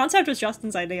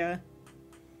Justin's idea.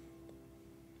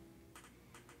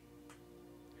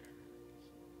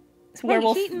 Hey,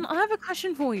 Heaton, I have a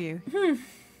question for you.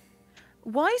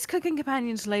 Why is Cooking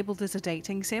Companions labeled as a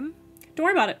dating sim? Don't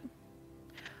worry about it.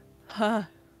 Huh.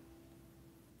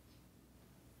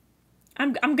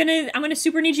 I'm gonna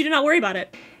super need you to not worry about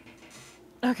it.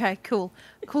 Okay, cool.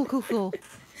 Cool.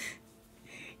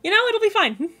 You know, it'll be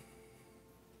fine.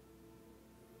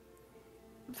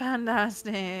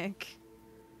 Fantastic.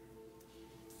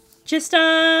 Just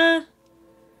don't,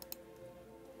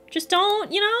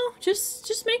 you know,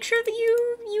 just make sure that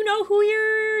you know who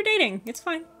you're dating. It's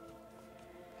fine.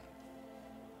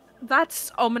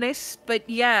 That's ominous, but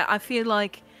yeah, I feel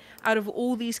like out of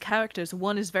all these characters,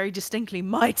 one is very distinctly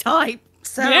my type.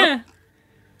 So yeah.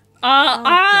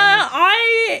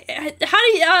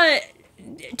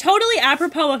 Totally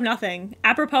apropos of nothing.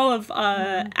 Apropos of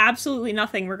absolutely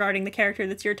nothing regarding the character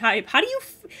that's your type. How did you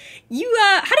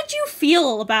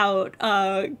feel about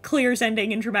Clear's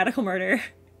ending in Dramatical Murder?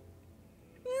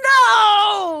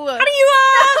 No! How do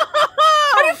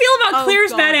you feel about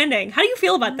Clear's bad ending? How do you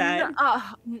feel about that?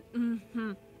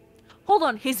 Hold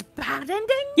on, his bad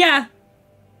ending? Yeah.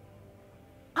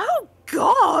 Oh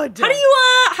god! How do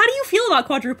you feel about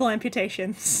quadruple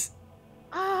amputations?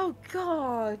 Oh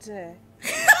god.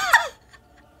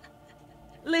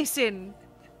 Listen.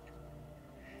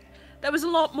 There was a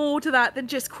lot more to that than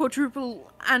just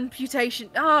quadruple amputation.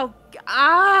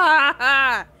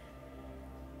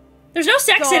 There's no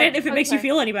sex in it if it makes you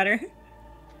feel any better.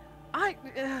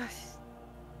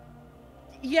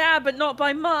 Yeah, but not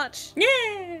by much.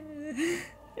 Yeah.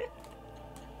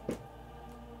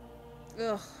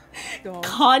 Ugh. God.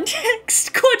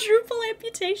 Context quadruple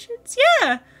amputations.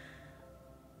 Yeah.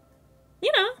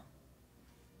 You know.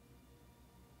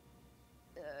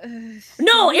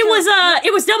 No, it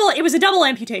was a double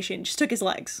amputation. Just took his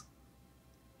legs.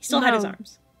 He still had his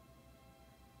arms.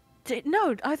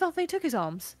 No, I thought they took his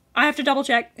arms. I have to double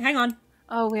check. Hang on.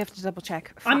 Oh, we have to double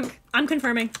check. Fuck. I'm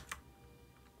confirming.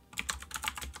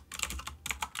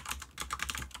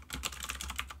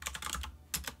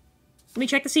 Let me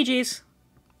check the CGs.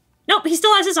 Nope, he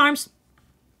still has his arms.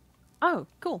 Oh,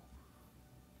 cool.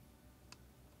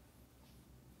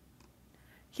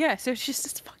 Yeah, so it's just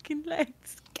his fucking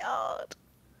legs. God.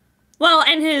 Well,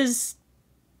 and his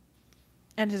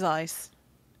eyes.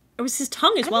 It was his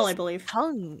tongue as well, I believe.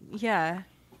 Tongue, yeah.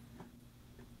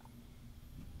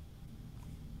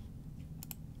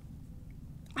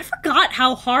 I forgot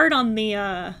how hard on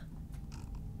the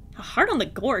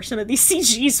gore some of these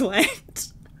CGs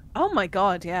went. Oh my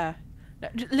god, yeah.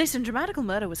 Listen, Dramatical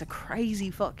Murder was a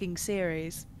crazy fucking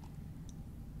series.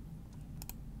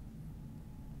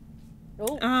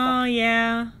 Oh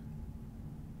yeah.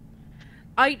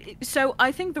 I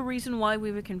think the reason why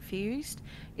we were confused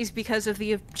is because of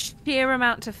the sheer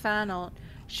amount of fan art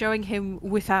showing him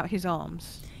without his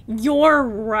arms. You're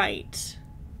right.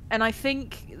 And I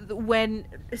think where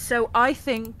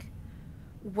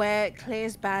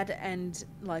Claire's bad end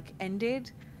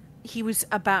ended, he was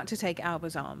about to take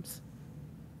Alba's arms.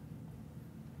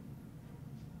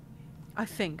 I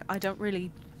think. I don't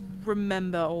really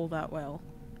remember all that well.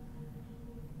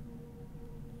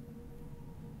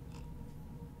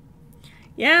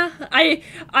 Yeah, I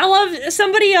love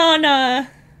somebody on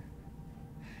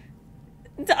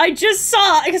I just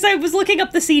saw, because I was looking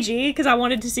up the CG, because I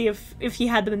wanted to see if he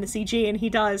had them in the CG, and he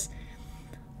does.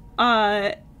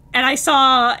 And I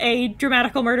saw a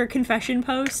Dramatical Murder confession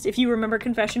post, if you remember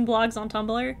confession blogs on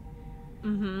Tumblr.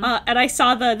 Mm-hmm. And I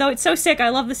saw though it's so sick, I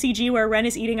love the CG where Ren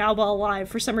is eating Alba alive.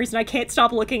 For some reason, I can't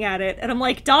stop looking at it. And I'm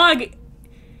like, dog,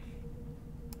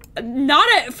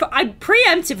 I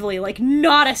preemptively, like,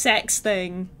 not a sex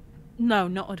thing. No,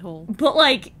 not at all. But,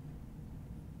 like,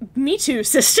 me too,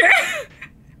 sister.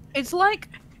 It's like...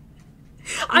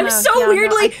 I'm no, so yeah,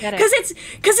 weirdly... No, because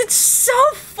it's so...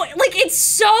 like, it's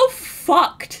so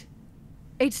fucked.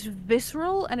 It's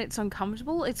visceral and it's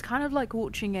uncomfortable. It's kind of like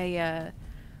watching a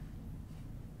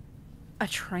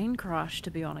train crash,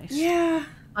 to be honest. Yeah.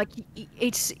 Like,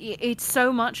 it's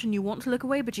so much and you want to look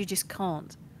away, but you just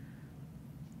can't.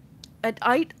 And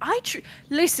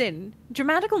listen,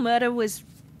 Dramatical Murder was...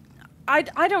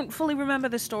 I don't fully remember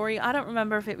the story. I don't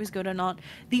remember if it was good or not.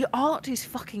 The art is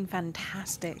fucking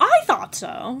fantastic. I thought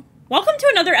so. Welcome to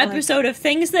another episode of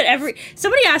things that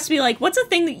somebody asked me, like, what's a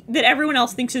thing that everyone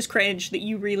else thinks is cringe that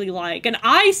you really like? And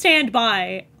I stand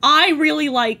by, I really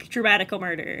like Dramatical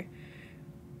Murder.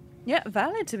 Yeah,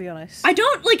 valid, to be honest. I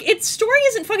don't, like, its story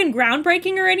isn't fucking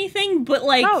groundbreaking or anything, but,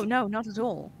 like... No, not at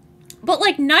all. But,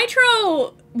 like,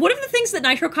 Nitro... One of the things that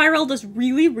Nitro Chiral does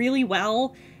really, really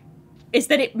well is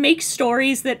that it makes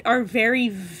stories that are very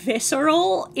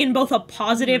visceral in both a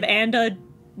positive and a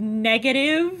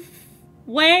negative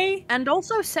way. And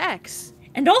also sex.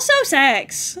 And also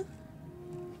sex.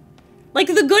 Like,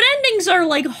 the good endings are,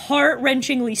 like,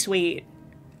 heart-wrenchingly sweet.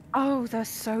 Oh, they're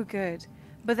so good.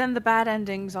 But then the bad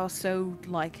endings are so,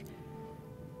 like,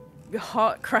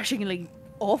 heart-crushingly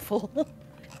awful.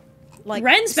 Like,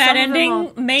 Ren's bad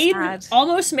ending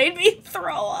almost made me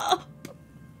throw up.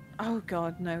 Oh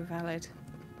god, no, valid.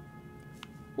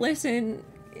 Listen,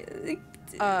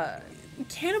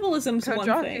 cannibalism's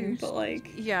one thing, but,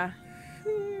 like... Yeah.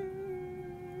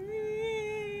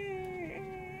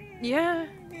 Yeah.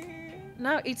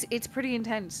 No, it's pretty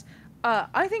intense.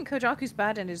 I think Kojaku's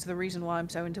bad end is the reason why I'm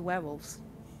so into werewolves.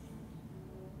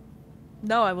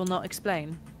 No, I will not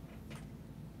explain.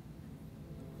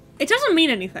 It doesn't mean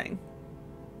anything.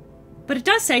 But it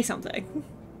does say something.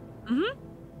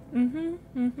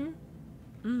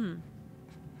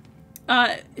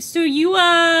 So you,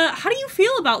 how do you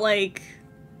feel about, like,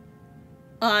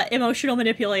 emotional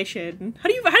manipulation? How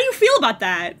do you feel about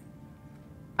that?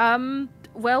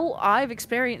 Well, I've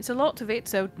experienced a lot of it,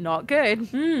 so not good.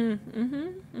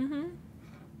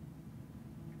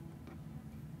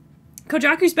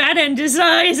 Kojaku's bad end is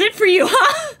it for you,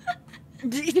 huh?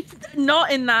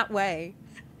 Not in that way.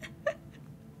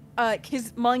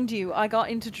 Because, mind you, I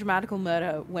got into Dramatical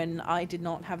Murder when I did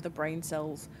not have the brain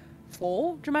cells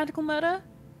for Dramatical Murder.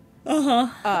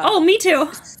 Oh, me too.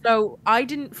 So, I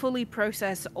didn't fully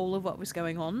process all of what was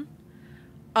going on.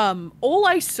 All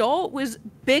I saw was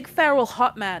big feral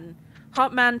hot man.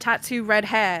 Hot man, tattoo, red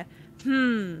hair.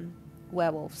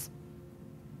 Werewolves.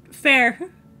 Fair.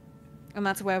 And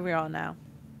that's where we are now.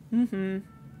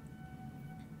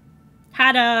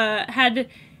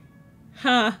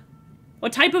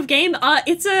 What type of game?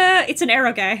 It's an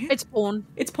eroge. It's porn.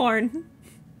 It's porn.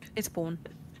 It's porn.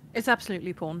 It's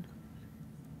absolutely porn.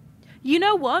 You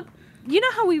know what? You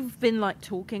know how we've been, like,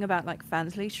 talking about, like,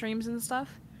 fansly streams and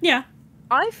stuff? Yeah.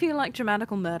 I feel like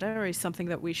Dramatical Murder is something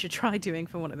that we should try doing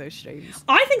for one of those streams.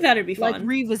 I think that'd be fun. Like,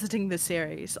 revisiting the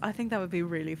series. I think that would be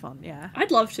really fun, yeah.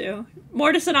 I'd love to.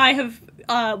 Mortis and I have,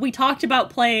 we talked about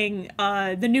playing,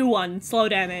 the new one, Slow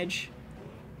Damage.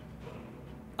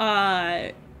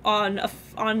 On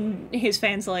his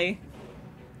fansly.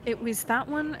 It was that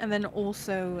one, and then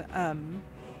also,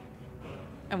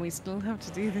 and we still have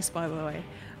to do this, by the way,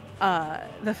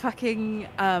 the fucking,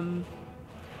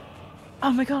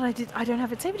 oh my god, I don't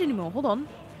have it saved anymore, hold on.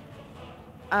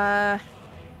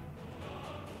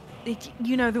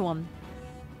 You know the one.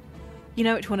 You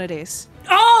know which one it is.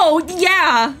 Oh,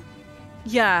 yeah!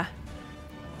 Yeah.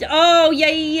 Oh,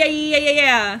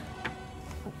 yeah.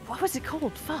 What was it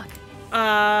called? Fuck.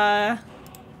 I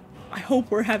hope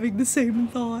we're having the same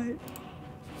thought.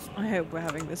 I hope we're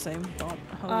having the same thought.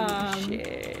 Holy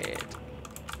shit.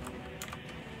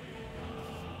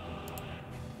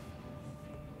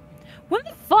 When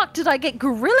the fuck did I get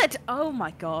gorilla? Oh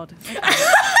my god.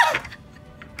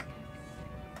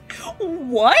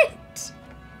 What?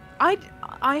 I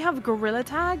have gorilla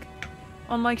tag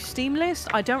on my Steam list.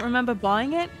 I don't remember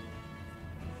buying it.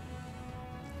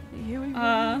 Here we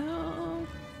go.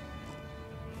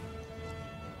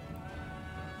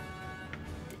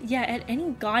 Yeah, at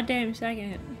any goddamn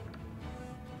second.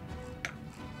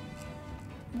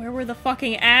 Where were the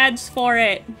fucking ads for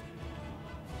it?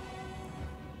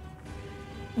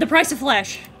 The price of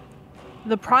flesh.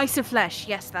 The price of flesh.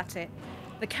 Yes, that's it.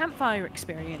 The campfire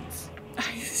experience.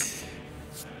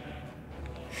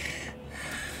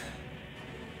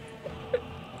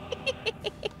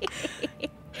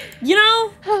 You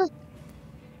know,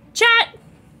 chat.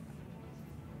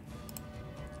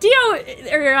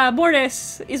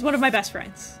 Mortis is one of my best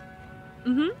friends.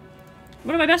 Mm-hmm.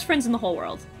 One of my best friends in the whole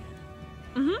world.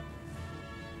 Mm-hmm.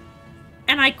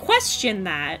 And I question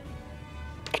that.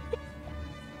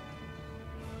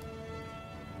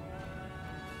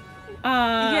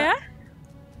 Yeah?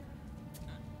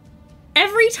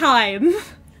 Every time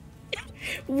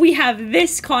we have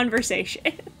this conversation.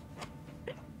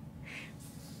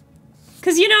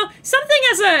 Because, you know, something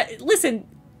as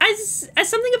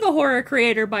something of a horror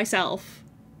creator myself,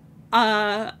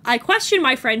 I question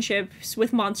my friendships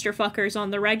with monster fuckers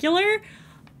on the regular.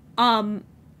 And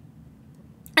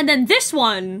then this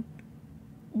one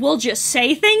will just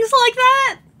say things like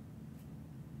that.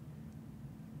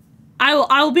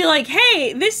 I'll be like,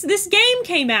 hey, this game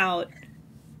came out.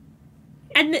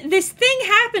 And this thing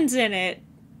happens in it.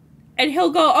 And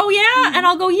he'll go, oh yeah? And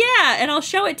I'll go, yeah. And I'll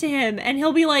show it to him. And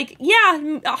he'll be like,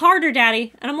 yeah, harder,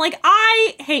 daddy. And I'm like,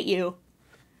 I hate you.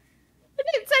 I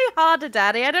didn't say harder,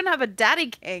 daddy. I don't have a daddy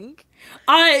kink.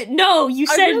 No, you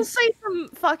said... I will say some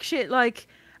fuck shit like,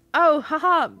 oh,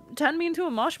 haha, turn me into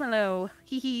a marshmallow.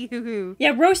 Hee hee hoo hoo.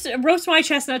 Yeah, roast my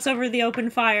chestnuts over the open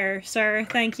fire, sir.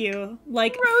 Thank you.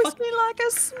 Like, roast me like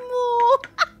a s'more.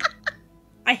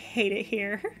 I hate it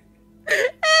here.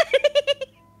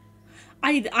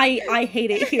 I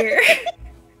hate it here.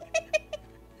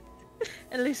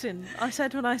 And listen, I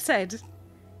said what I said.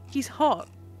 He's hot.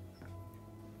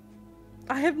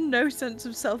 I have no sense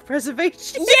of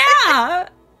self-preservation. Yeah!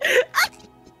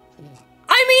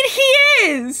 I mean, he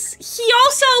is! He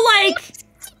also, like...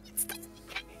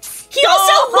 He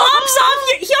also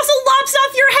lops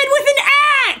off your head with an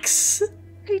axe!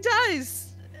 He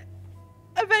does.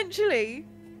 Eventually.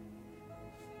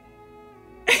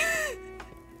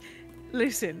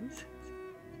 Listen.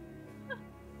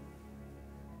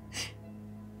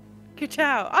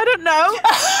 Ka-chow. I don't know.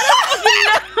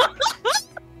 I don't know.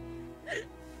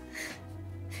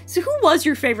 So who was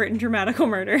your favorite in Dramatical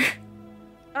Murder?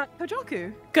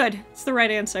 Kojaku. Good. It's the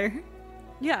right answer.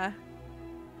 Yeah.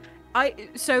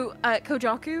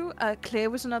 Kojaku, Clear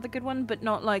was another good one, but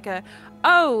not like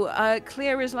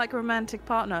Clear is like a romantic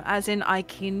partner, as in I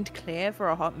kinned Clear for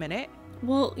a hot minute.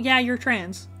 Well, yeah, you're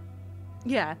trans.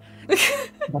 Yeah. It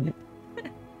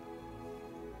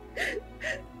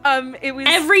was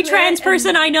every trans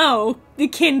person I know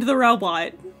kinned the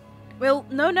robot. Well,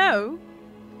 no.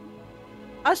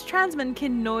 Us trans men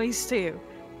kin noise too.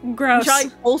 Gross. Which I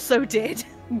also did.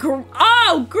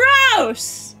 Oh,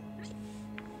 gross!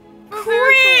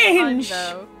 Cringe!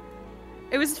 Time,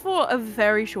 it was for a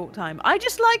very short time. I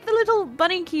just like the little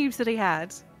bunny cubes that he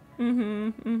had.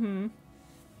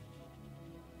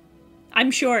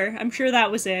 I'm sure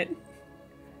that was it.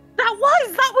 That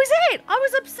was it! I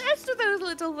was obsessed with those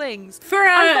little things.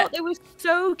 I thought they were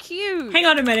so cute. Hang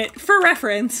on a minute. For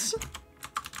reference,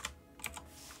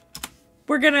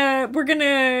 we're gonna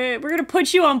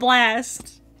put you on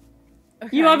blast.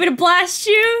 Okay. You want me to blast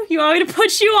you? You want me to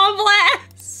put you on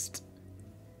blast?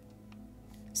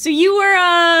 So you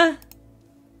were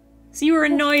a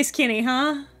noise kinny,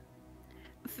 huh?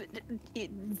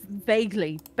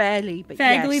 Vaguely, barely, but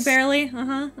vaguely, yes. barely.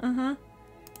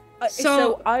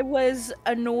 So I was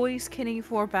a noise kinny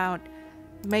for about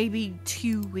maybe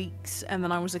 2 weeks, and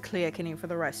then I was a clear kinny for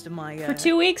the rest of my. For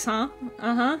 2 weeks, huh?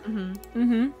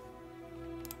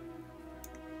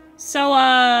 So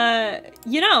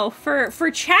you know,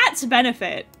 for chat's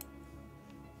benefit.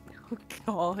 Oh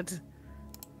God.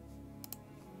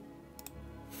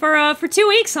 For 2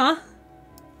 weeks, huh?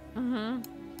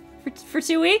 For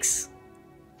 2 weeks?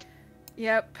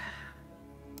 Yep.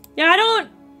 Yeah, I don't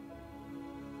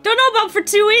know about for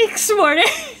 2 weeks,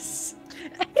 Mortis.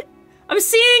 I'm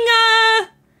seeing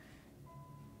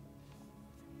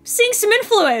some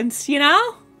influence, you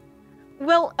know?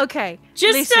 Well, okay.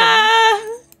 Just listen.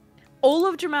 All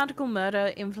of Dramatical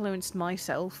Murder influenced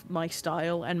myself, my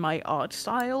style, and my art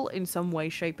style in some way,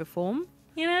 shape, or form.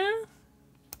 You know?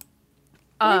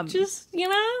 Just, you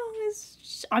know,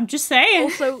 I'm just saying.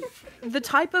 Also, the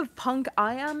type of punk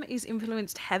I am is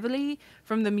influenced heavily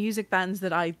from the music bands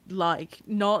that I like,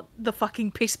 not the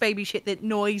fucking piss baby shit that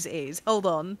noise is. Hold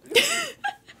on.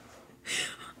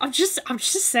 I'm just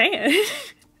saying.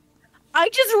 I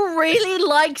just really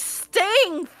like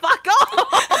Sting. Fuck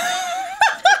off.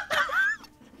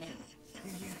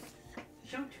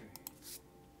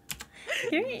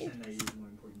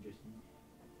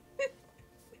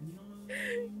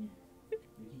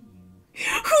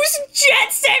 Whose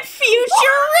Jet Set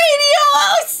Future Radio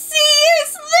OC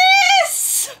is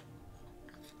this?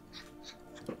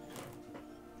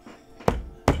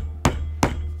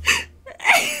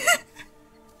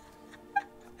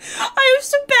 I have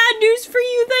some bad news for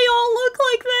you. They all look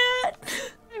like that.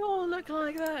 They all look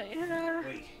like that, yeah.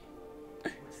 Wait.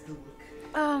 What's the look?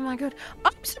 Oh my god.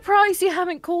 I'm surprised you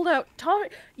haven't called out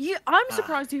I'm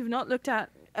surprised you've not looked at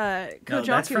Kojaku No,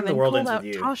 that's from and The then World called Ends out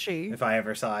With You. Tashi. If I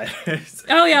ever saw it.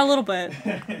 Oh yeah, a little bit.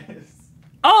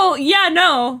 Oh yeah,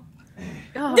 no.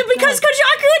 Oh, Because God.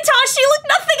 Kojaku and Tashi look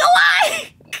nothing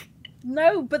alike.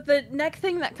 No, but the neck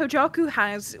thing that Kojaku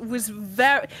has was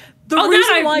very... The Oh, that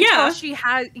reason why yeah. Tashi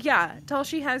has... Yeah,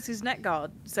 Tashi has his neck guard.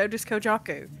 So does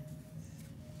Kojaku.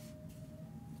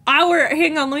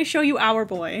 Hang on, let me show you Our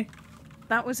Boy.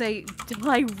 That was a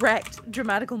direct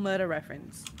dramatical murder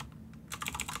reference.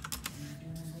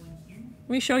 Let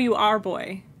me show you Our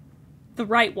Boy. The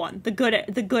right one. The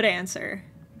good answer.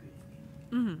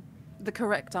 The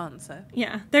correct answer.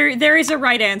 Yeah. There is a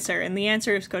right answer, and the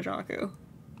answer is Kojaku.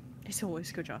 It's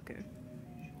always Kojaku.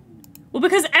 Well,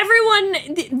 because everyone,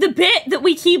 the bit that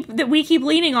we keep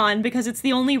leaning on, because it's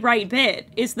the only right bit,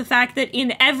 is the fact that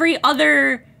in every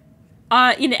other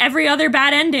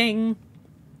bad ending,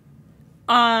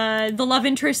 the love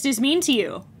interest is mean to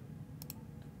you.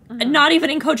 And not even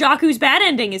in Kojaku's bad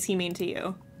ending is he mean to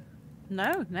you.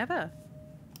 No, never.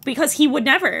 Because he would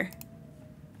never.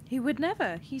 He would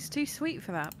never. He's too sweet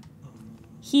for that.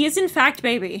 He is in fact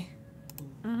baby.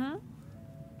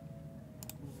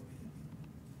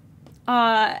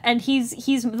 And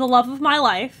he's the love of my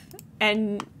life,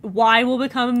 and why will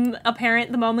become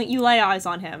apparent the moment you lay eyes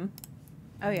on him.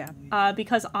 Oh yeah.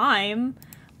 Because I'm,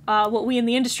 what we in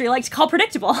the industry like to call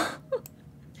predictable.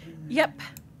 Yep.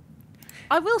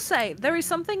 I will say, there is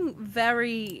something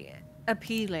very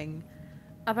appealing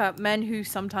about men who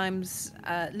sometimes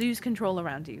lose control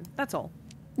around you. That's all.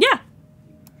 Yeah.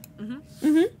 Little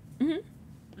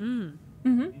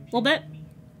bit.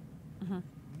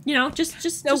 You know, just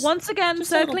So once again,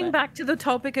 just a little circling bit. back to the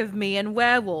topic of me and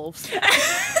werewolves.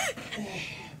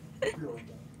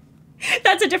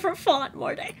 That's a different font,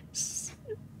 Mortis.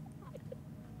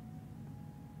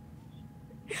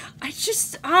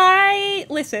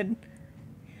 Listen.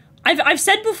 I've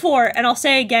said before, and I'll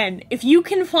say again, if you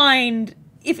can find,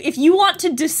 if you want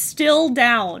to distill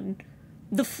down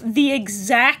the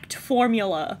exact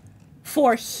formula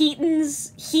for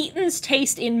Heaton's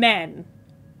taste in men,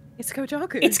 It's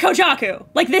Kojaku. it's Kojaku.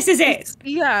 Like, this is it.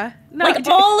 Yeah. No, Like,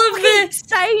 all of the...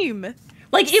 Same.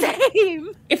 Like,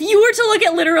 Same. if you were to look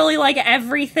at literally, like,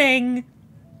 everything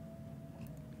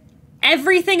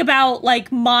about,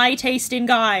 like, my taste in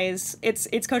guys, it's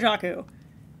Kojaku.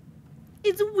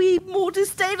 It's weeb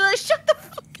Mortis Taylor. Shut the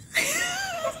fuck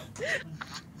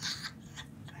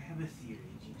I have a theory,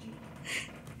 Gigi.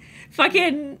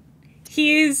 Fucking,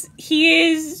 he is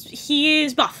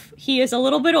buff. He is a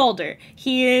little bit older.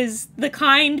 He is the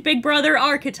kind big brother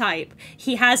archetype.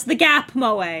 He has the gap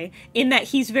moe, in that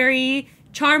he's very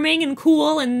charming and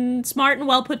cool and smart and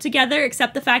well put together,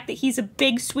 except the fact that he's a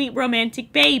big, sweet,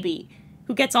 romantic baby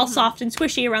who gets all soft and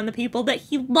squishy around the people that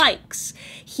he likes.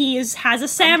 He has a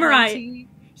samurai...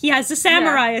 He has a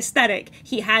samurai aesthetic.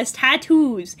 He has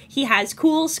tattoos. He has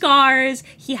cool scars.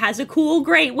 He has a cool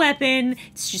great weapon.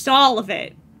 It's just all of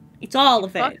it. It's all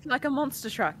of it. Fucked like a monster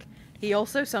truck. He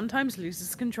also sometimes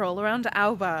loses control around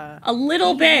Alba. A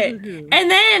little bit.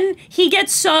 And then he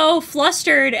gets so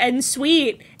flustered and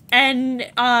sweet, and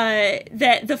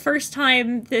that the first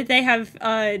time that they have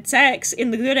sex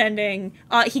in the good ending,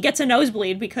 he gets a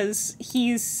nosebleed because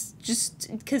he's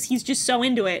just so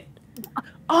into it.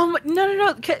 No.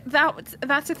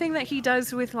 That's the thing that he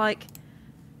does with, like...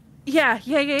 Yeah.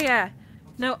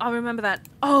 No, I remember that.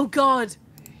 Oh, God.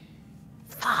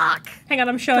 Fuck. Hang on,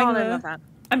 I'm showing God, I love that.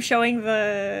 I'm showing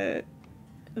the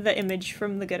image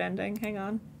from the good ending. Hang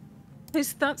on.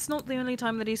 That's not the only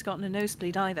time that he's gotten a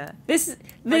nosebleed either.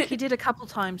 Like, he did a couple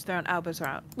times throughout Alba's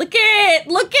route. Look at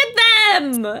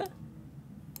them!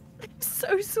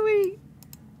 So sweet.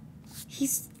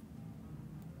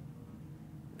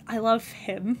 I love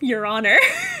him, Your Honor.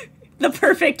 The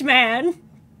perfect man.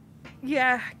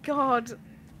 Yeah, God.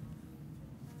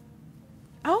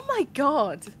 Oh my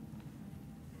God.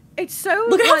 It's so,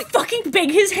 Look at like... how fucking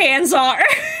big his hands are.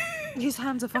 His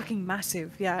hands are fucking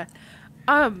massive, yeah.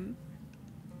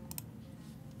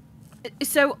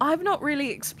 So I've not really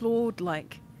explored,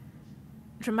 like,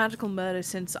 dramatical murder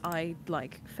since I,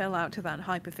 like, fell out to that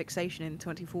hyperfixation in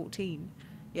 2014.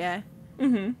 Yeah?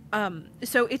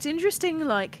 So it's interesting,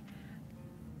 like,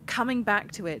 coming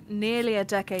back to it nearly a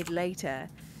decade later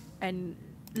and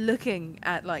looking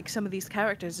at like some of these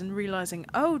characters and realizing,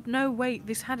 oh no, wait,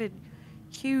 this had a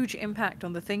huge impact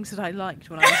on the things that I liked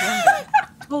when I was younger.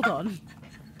 Hold on.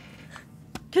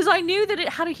 Because I knew that it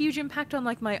had a huge impact on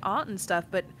like my art and stuff,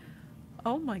 but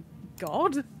oh my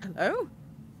god, hello?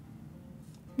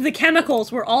 The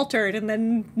chemicals were altered and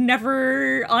then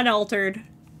never unaltered.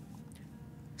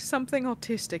 Something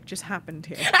autistic just happened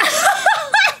here.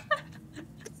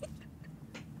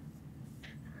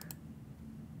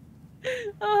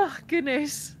 Oh,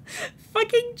 goodness.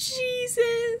 Fucking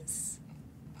Jesus.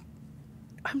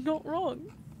 I'm not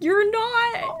wrong. You're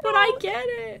not, but I get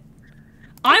it.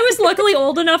 I was luckily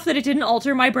old enough that it didn't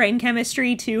alter my brain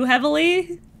chemistry too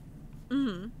heavily.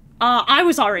 Mm-hmm. I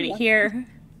was already here.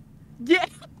 Yeah.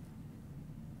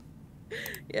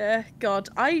 Yeah, God,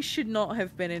 I should not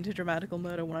have been into dramatical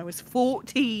murder when I was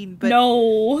 14, but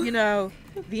no. You know,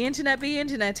 the internet be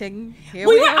interneting. Here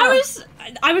we are.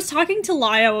 I was talking to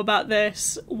Lio about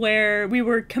this, where we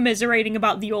were commiserating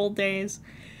about the old days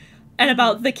and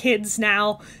about the kids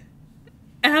now.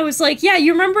 And I was like, yeah,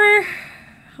 you remember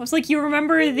you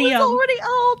remember the already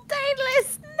old,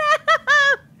 Daedalus. No.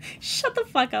 Shut the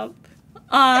fuck up.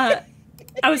 I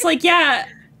was like, yeah.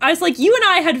 I was like, you and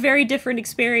I had very different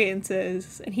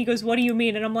experiences. And he goes, what do you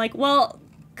mean? And I'm like, well,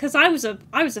 because I was a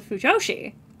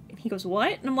Fujoshi. And he goes,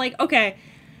 what? And I'm like, okay,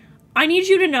 I need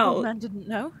you to know. Old man didn't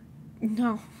know?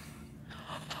 No.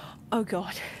 Oh,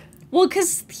 God. Well,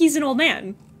 because he's an old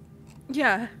man.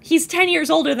 Yeah. He's 10 years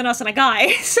older than us and a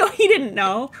guy, so he didn't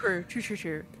know. True.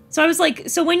 So I was like,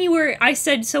 so when you were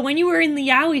in the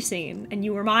yaoi scene and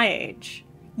you were my age,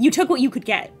 you took what you could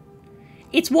get.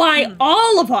 It's why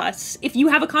all of us, if you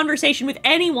have a conversation with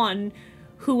anyone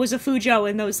who was a Fujo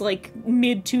in those, like,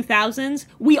 mid-2000s,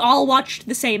 we all watched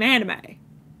the same anime.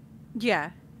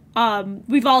 Yeah.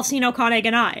 We've all seen Okane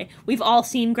Ganai. We've all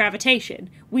seen Gravitation.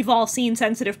 We've all seen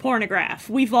Sensitive Pornograph.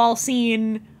 We've all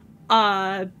seen,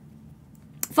 I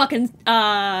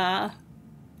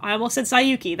almost said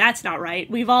Sayuki. That's not right.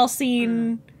 We've all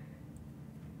seen,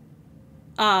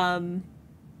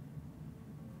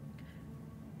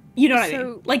 you know what I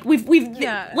mean? Like,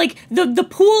 yeah. like, the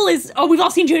pool is, we've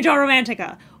all seen JoJo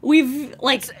Romantica. We've,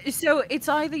 like... So it's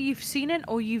either you've seen it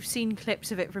or you've seen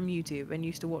clips of it from YouTube and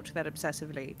used to watch that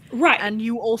obsessively. Right. And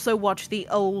you also watch the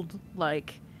old,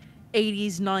 like,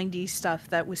 80s, 90s stuff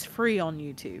that was free on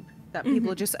YouTube that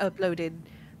people just uploaded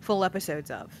full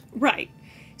episodes of. Right.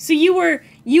 So you were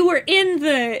in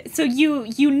the... So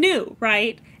you knew,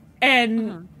 right?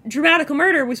 And Dramatical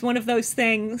Murder was one of those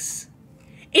things...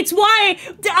 It's why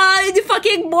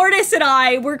fucking Mortis and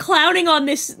I were clowning on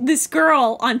this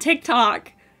girl on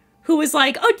TikTok who was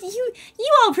like, oh,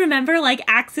 you all remember, like,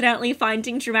 accidentally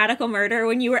finding Dramatical Murder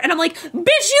when you were... And I'm like, bitch, you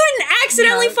didn't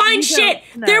accidentally find shit!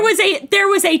 No. There was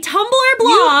a Tumblr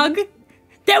blog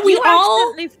that we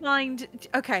all... accidentally find...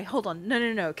 Okay, hold on.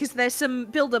 No, because there's some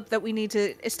build-up that we need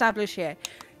to establish here.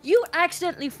 You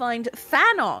accidentally find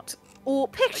fan art or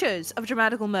pictures of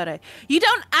Dramatical Murder. You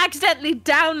don't accidentally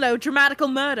download Dramatical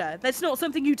Murder. That's not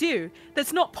something you do.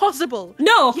 That's not possible.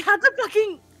 No. You had to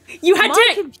fucking... You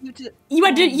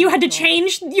had to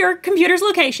change your computer's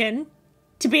location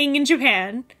to being in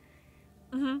Japan.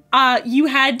 You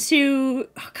had to...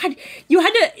 Oh God.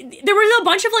 There was a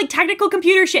bunch of, like, technical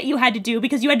computer shit you had to do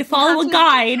because you had to follow a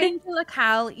guide. Change the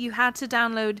locale. You had to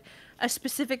download a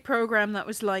specific program that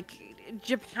was, like,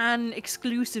 Japan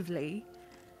exclusively.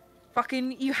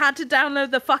 Fucking, you had to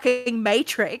download the fucking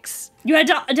Matrix. You had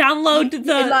to download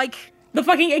the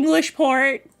fucking English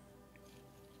port.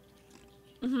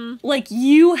 Like,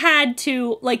 you had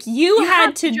to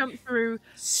jump through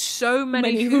so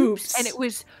many hoops, and it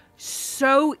was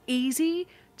so easy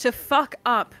to fuck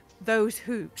up those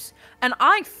hoops. And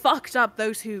I fucked up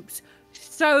those hoops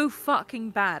so fucking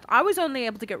bad. I was only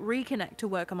able to get Reconnect to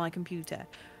work on my computer.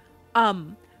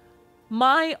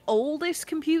 My oldest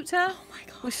computer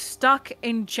was stuck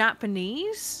in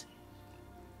Japanese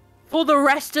for the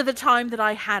rest of the time that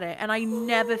I had it, and I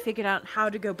never figured out how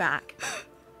to go back.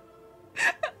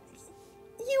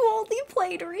 You only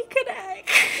played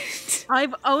Reconnect.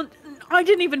 I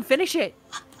didn't even finish it.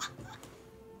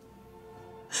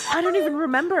 I don't even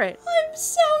remember it. I'm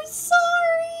so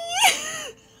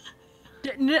sorry.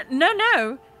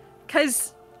 No,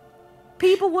 because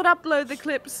people would upload the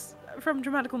clips from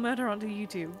Dramatical Murder onto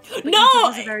YouTube. But no, YouTube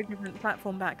was a very different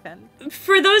platform back then.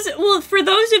 For those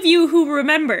of you who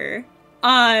remember,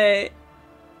 the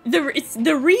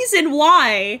reason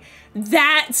why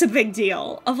that's a big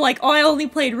deal of like, oh, I only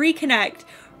played Reconnect.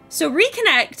 So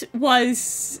Reconnect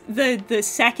was the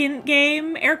second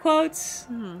game, air quotes,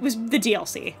 was the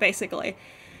DLC basically,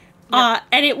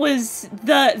 and it was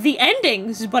the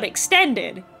endings but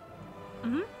extended.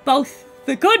 both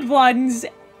the good ones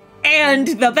and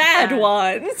the bad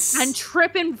ones. And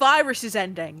tripping viruses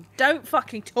ending. Don't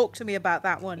fucking talk to me about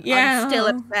that one. Yeah. I'm still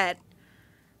upset.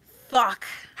 Fuck.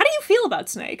 How do you feel about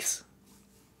snakes?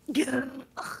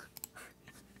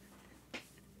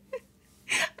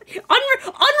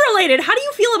 Unrelated, how do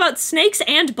you feel about snakes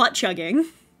and butt chugging?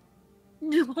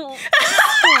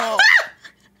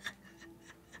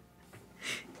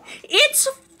 It's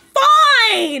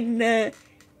fine!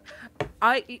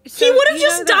 He would have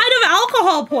just died of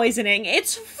alcohol poisoning.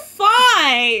 It's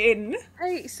fine!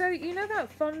 Hey, so you know that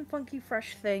fun, funky,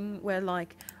 fresh thing where,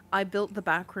 like, I built the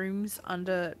back rooms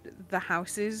under the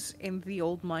houses in the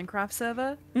old Minecraft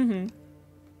server? Mm-hmm.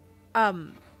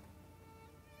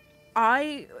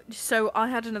 I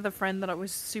had another friend that I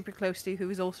was super close to who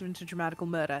was also into dramatical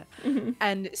murder. Mm-hmm.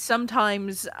 And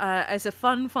sometimes, as a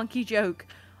fun, funky joke,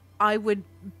 I would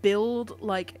build,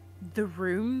 like, the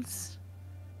rooms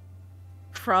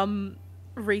from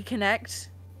Reconnect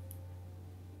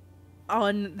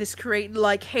on this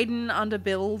hidden under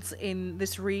builds in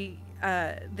this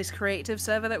this creative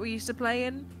server that we used to play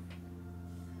in.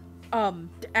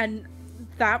 And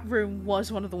that room was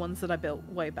one of the ones that I built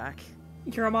way back.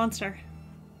 You're a monster.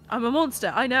 I'm a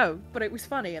monster, I know, but it was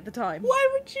funny at the time. Why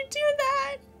would you do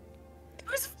that? It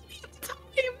was funny at the time.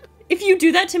 If you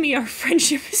do that to me, our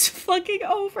friendship is fucking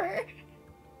over.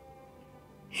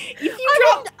 If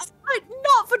you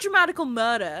not for dramatical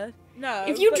murder. No.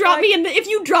 If you drop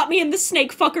me in the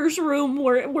snake fucker's room,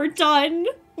 we're done.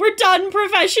 We're done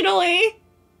professionally.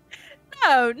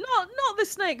 No, not the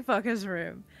snake fucker's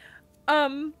room.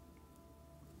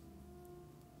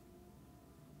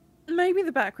 Maybe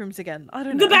the back rooms again. I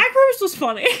don't know. The back rooms was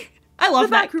funny. I love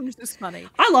that. The back rooms was funny.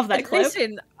 I love that clip.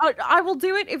 Listen, I will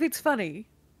do it if it's funny.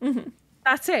 Mm-hmm.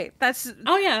 That's it. That's.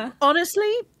 Oh yeah.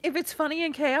 Honestly, if it's funny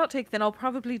and chaotic, then I'll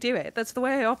probably do it. That's the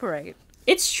way I operate.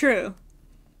 It's true.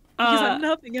 Because I'm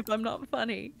nothing if I'm not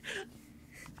funny.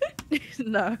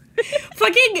 No.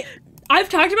 Fucking. I've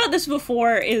talked about this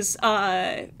before. Is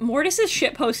Mortis's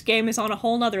shitpost game is on a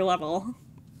whole nother level.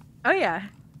 Oh yeah.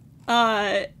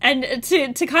 And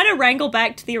to kind of wrangle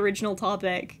back to the original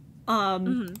topic,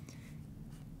 do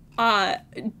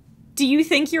you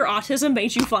think your autism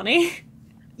made you funny?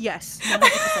 Yes,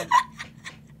 100%.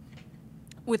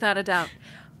 Without a doubt.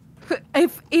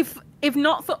 If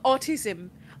not for autism,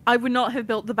 I would not have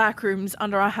built the back rooms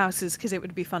under our houses because it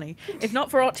would be funny. If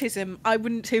not for autism, I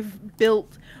wouldn't have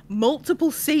built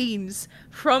multiple scenes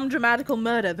from dramatical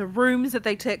murder, the rooms that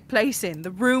they took place in,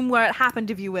 the room where it happened,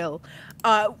 if you will,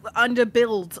 under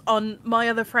builds on my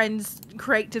other friend's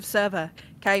creative server,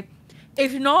 okay?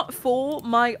 If not for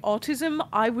my autism,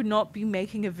 I would not be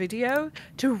making a video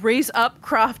to raise up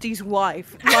Crafty's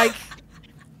wife.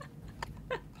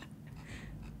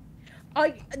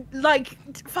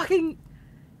 Fucking...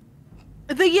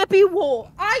 The Yippee War.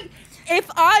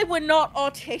 If I were not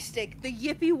autistic, the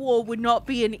Yippee War would not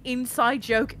be an inside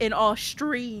joke in our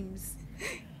streams.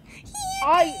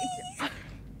 Oh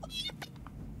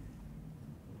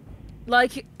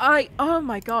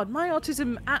my god, my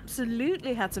autism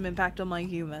absolutely had some impact on my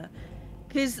humor.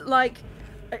 Because,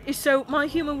 so my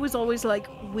humor was always,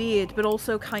 weird, but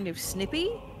also kind of snippy.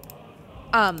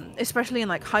 Especially in,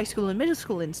 high school and middle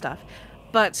school and stuff.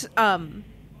 But,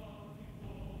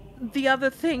 the other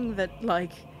thing that, my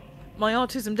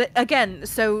autism... Again,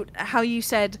 so how you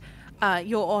said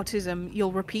your autism,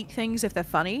 you'll repeat things if they're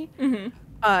funny. Mm-hmm.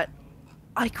 I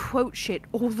quote shit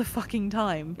all the fucking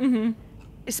time. Mm-hmm.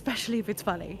 Especially if it's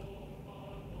funny.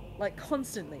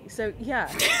 Constantly. So, yeah.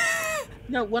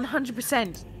 No,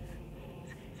 100%.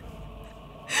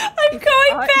 I'm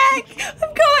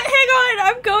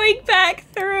going back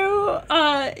through,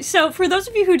 so for those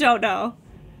of you who don't know,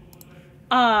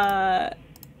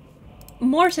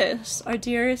 Mortis, our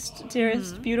dearest,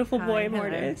 beautiful boy,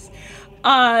 Mortis,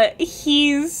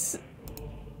 he's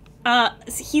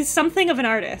something of an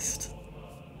artist.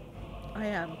 I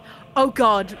am. Oh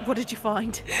god, what did you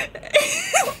find?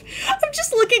 I'm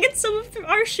just looking at some of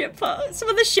our some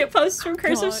of the shitposts from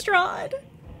Curse of Strahd.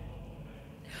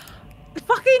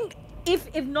 Fucking,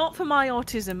 if not for my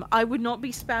autism, I would not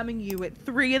be spamming you at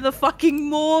 3 in the fucking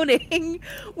morning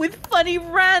with funny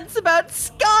rants about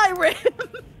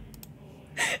Skyrim.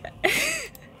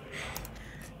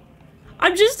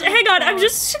 I'm just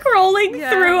scrolling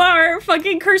through our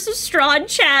fucking Curse of Strahd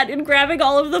chat and grabbing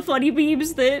all of the funny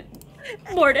memes that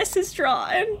Mortis has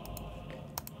drawn.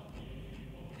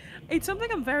 It's something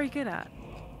I'm very good at.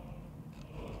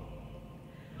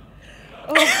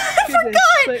 Oh, I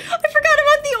forgot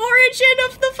about the origin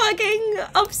of the fucking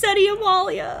upsetty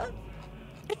Amalia.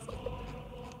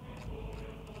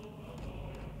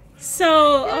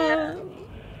 So,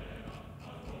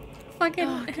 fucking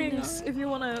Oh, hang goodness. on. If you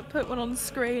want to put one on the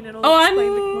screen and Oh, I'll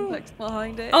explain I'm- the context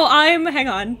behind it. Oh, hang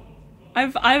on.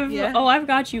 Yeah. Oh, I've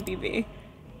got you, BB.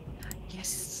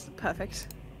 Yes, perfect.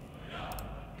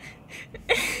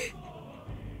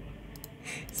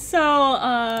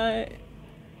 So,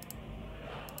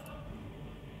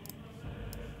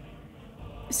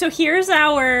 so here's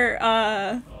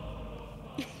our,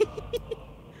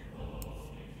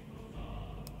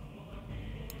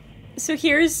 so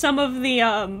here's some of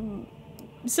the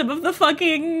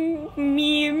fucking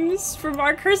memes from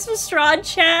our Christmas straw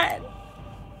chat.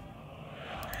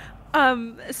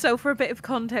 So for a bit of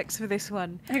context for this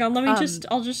one. Hang on,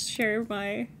 I'll just share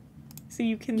my, so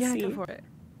you can see. Yeah, go for it.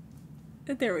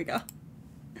 There we go.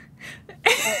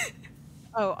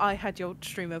 Oh, I had your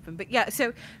stream open, but yeah,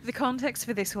 so the context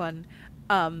for this one,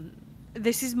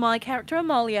 this is my character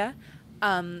Amalia.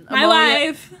 My Amalia-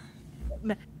 wife!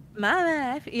 My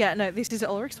wife. Yeah, no, this is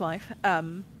Ulrich's wife.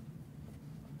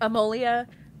 Amalia,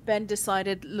 Ben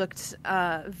decided looked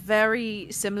very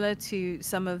similar to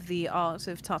some of the art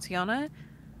of Tatiana.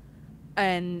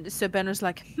 And so Ben was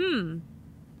like,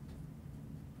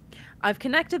 I've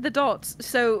connected the dots.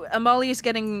 So Amalia's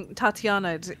getting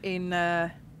Tatiana'd in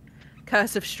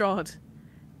Curse of Strahd.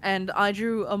 And I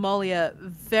drew Amalia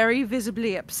very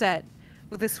visibly upset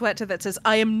with a sweater that says,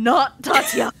 I am not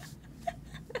Tatiana.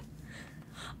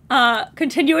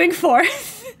 Continuing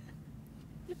forth.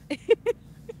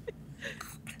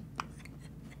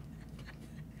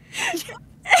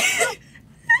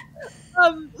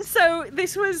 So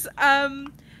this was,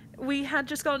 we had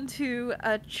just gone to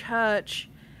a church,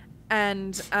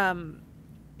 and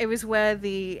it was where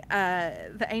the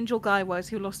angel guy was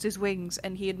who lost his wings,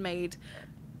 and he had made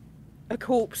a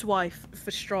corpse wife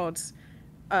for Strahd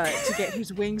to get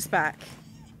his wings back.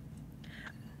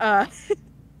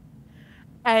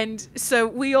 And so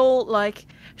we all, like,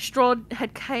 Strahd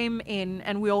had came in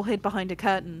and we all hid behind a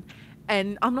curtain,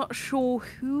 and I'm not sure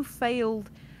who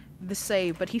failed the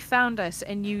save, but he found us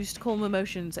and used calm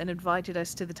emotions and invited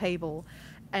us to the table.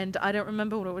 And I don't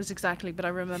remember what it was exactly, but I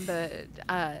remember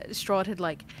Strahd had,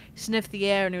 like, sniffed the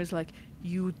air and it was like,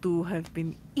 you two have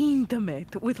been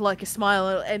intimate, with, like, a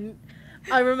smile, and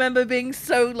I remember being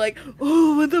so, like,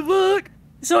 oh, what the fuck?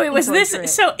 So it was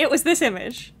this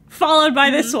image, followed by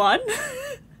this one.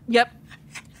 Yep.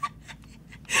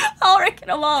 Ulrich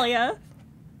and Amalia.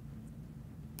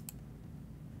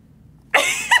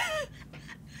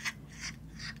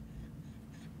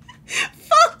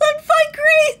 Followed by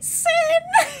Grayson.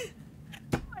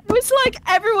 It was like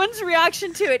everyone's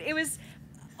reaction to it. It was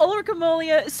Ulrich,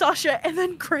 Amalia, Sasha, and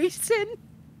then Grayson.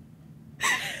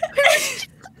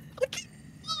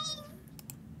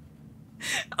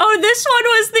 Oh, this one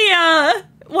was the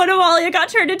when Amalia got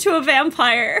turned into a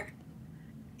vampire.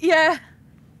 Yeah.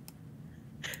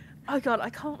 Oh god,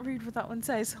 I can't read what that one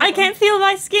says. I can't feel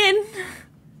my skin.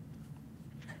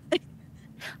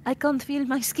 I can't feel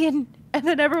my skin. And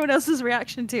then everyone else's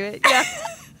reaction to it. Yeah.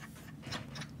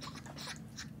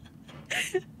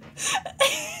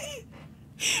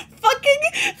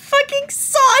 Fucking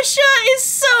Sasha is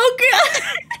so good.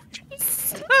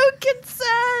 So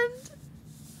concerned.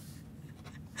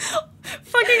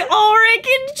 Fucking Ulrich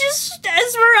and just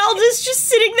Esmeralda's just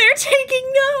sitting there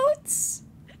taking notes.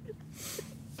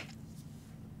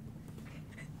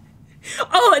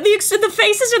 Oh, the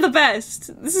faces are the best.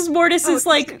 This is Mortis's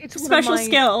it's special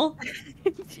skill.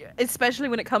 Especially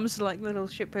when it comes to like little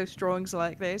shitpost drawings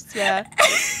like this. Yeah.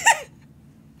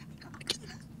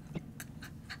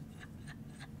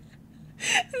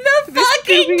 The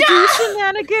fucking dog.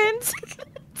 Shenanigans.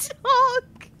 Dog.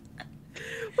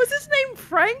 Was his name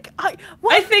Frank? I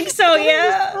think so,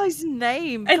 yeah. What was this guy's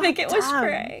name? I think it was damn.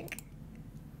 Frank.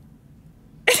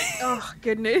 Oh,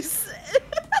 goodness.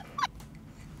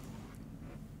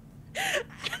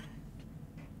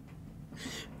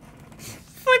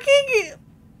 Fucking...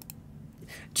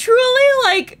 Truly,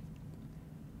 like...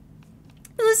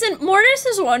 Listen, Mortis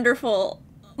is wonderful.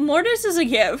 Mortis is a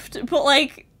gift, but,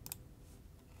 like...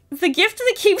 The gift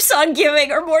that keeps on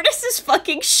giving are Mortis's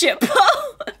fucking shitpo.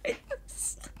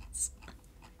 It's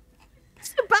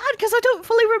so bad because I don't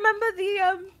fully remember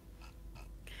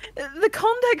the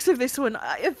context of this one.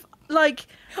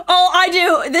 Oh, I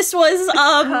do. This was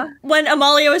when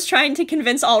Amalia was trying to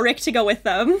convince Ulrich to go with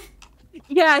them.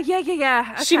 Yeah.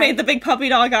 Okay. She made the big puppy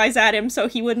dog eyes at him so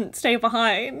he wouldn't stay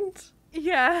behind.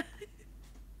 Yeah.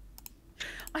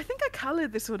 I think I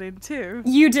coloured this one in too.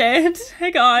 You did.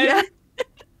 Hang on. Yeah.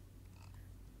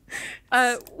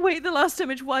 Wait, the last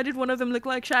image, why did one of them look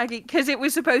like Shaggy? Because it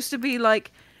was supposed to be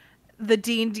like the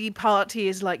D&D party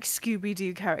is like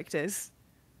Scooby-Doo characters.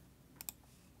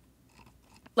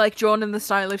 Like drawn in the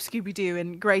style of Scooby-Doo,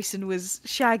 and Grayson was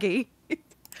Shaggy.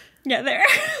 Yeah, there.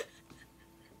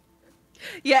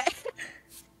 Yeah.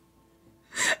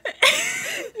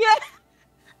 Yeah.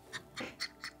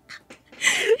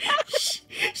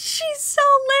 She's so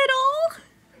little.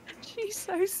 She's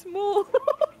so small.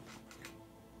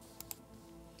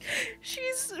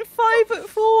 She's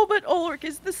 5'4", but Ulrich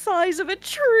is the size of a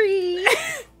tree.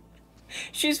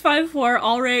 She's 5'4",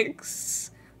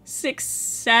 Ulrich's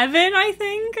 6'7", I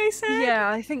think I said. Yeah,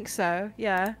 I think so.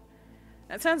 Yeah.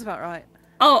 That sounds about right.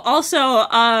 Oh, also,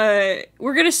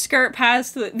 we're gonna skirt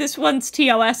past this one's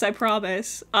TOS, I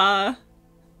promise.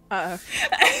 Uh-oh.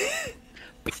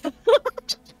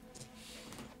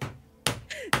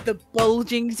 The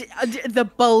bulging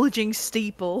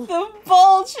steeple. The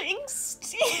bulging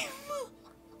steeple.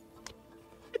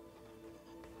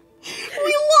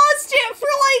 We lost it for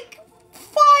like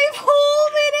 5 whole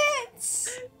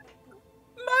minutes.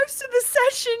 Most of the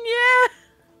session, yeah.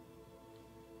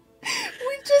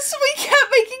 We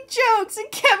kept making jokes and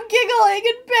kept giggling,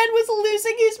 and Ben was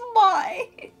losing his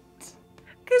mind.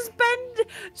 Because Ben,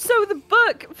 so the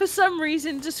book for some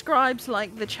reason describes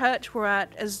like the church we're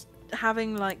at as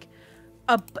having like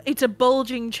it's a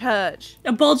bulging church.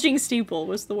 A bulging steeple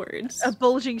was the words. A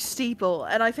bulging steeple,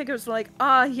 and I think it was like,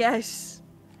 ah, yes.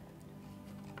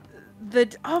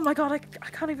 Oh my god, I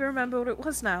can't even remember what it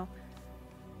was now.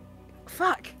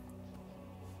 Fuck.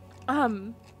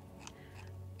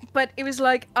 But it was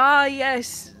like, ah,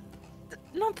 yes.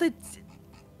 Not the...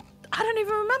 I don't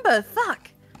even remember. Fuck.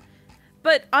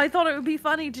 But I thought it would be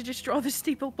funny to just draw the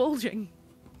steeple bulging.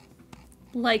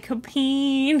 Like a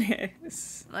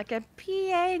penis. Like a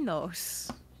pianos.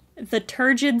 The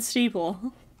turgid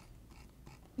steeple.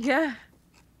 Yeah.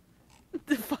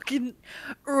 The fucking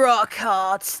rock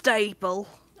hard staple.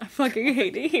 I fucking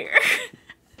hate it here.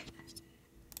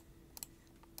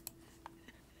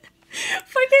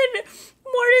 Fucking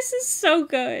Mortis is so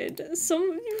good.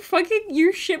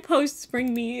 Your shit posts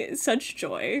bring me such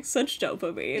joy, such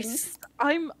dopamine.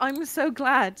 I'm so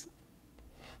glad.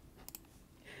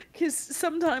 Because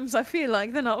sometimes I feel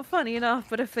like they're not funny enough,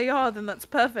 but if they are, then that's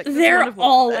perfect. That's They're wonderful.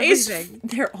 always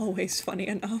Everything. funny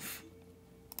enough.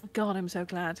 God, I'm so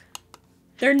glad.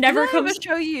 There never Did I comes ever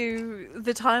show you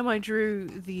the time I drew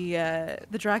the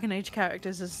Dragon Age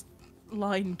characters as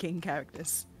Lion King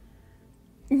characters?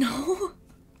 No.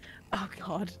 Oh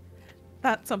god.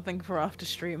 That's something for after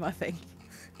stream, I think.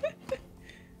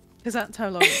 Because that's how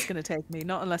long it's going to take me,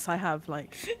 not unless I have,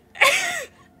 like...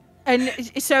 And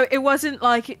so it wasn't,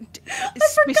 like,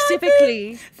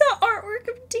 specifically... The artwork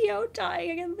of Dio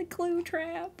dying in the glue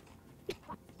trap.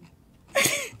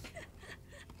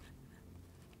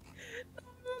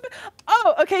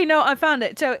 Oh, okay, no, I found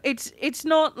it. So it's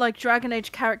not, like, Dragon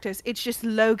Age characters, it's just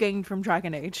Logan from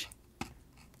Dragon Age.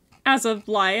 As a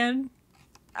lion?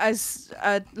 As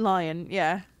a lion,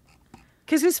 yeah.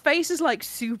 Because his face is, like,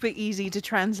 super easy to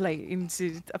translate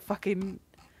into a fucking...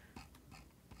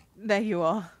 There you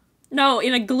are. No,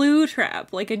 in a glue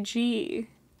trap, like a G.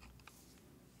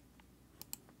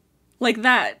 Like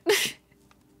that.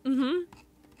 Mm-hmm.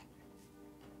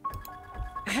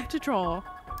 I have to draw.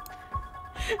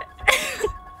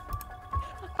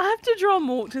 I have to draw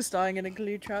Mortis dying in a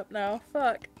glue trap now.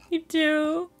 Fuck. You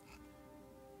do.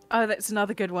 Oh, that's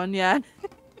another good one, yeah.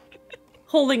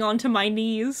 Holding on to my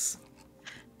knees.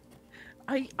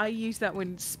 I use that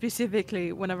one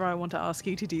specifically whenever I want to ask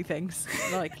you to do things.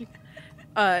 Like,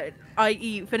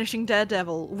 i.e. finishing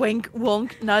Daredevil. Wink,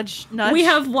 wonk, nudge, nudge. We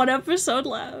have 1 episode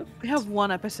left. We have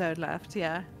 1 episode left,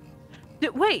 yeah.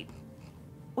 Wait.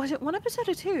 Was it 1 episode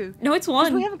or 2? No, it's 1.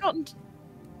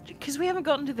 Because we haven't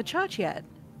gotten to the church yet.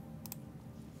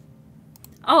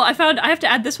 Oh, I have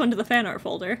to add this one to the fan art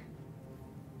folder.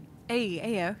 Hey,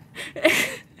 ayo.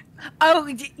 Oh,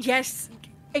 yes.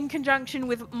 In conjunction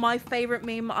with my favorite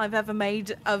meme I've ever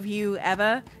made of you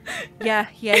ever. Yeah.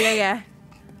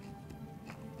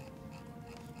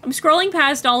 I'm scrolling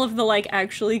past all of the, like,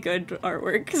 actually good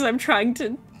artwork because I'm trying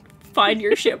to find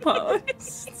your shit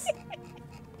posts.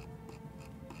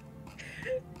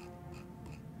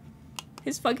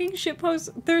 His fucking shit posts.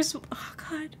 There's... Oh,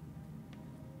 God.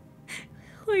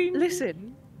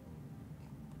 Listen.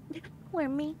 For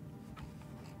me.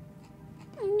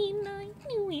 I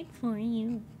knew it for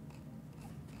you.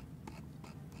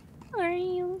 Are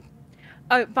you?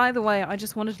 Oh, by the way, I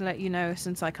just wanted to let you know,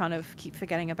 since I kind of keep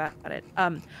forgetting about it.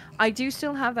 I do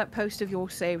still have that post of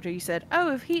yours saved where you said,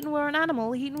 oh, if Heaton were an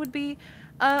animal, Heaton would be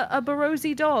a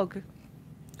Barozzi dog.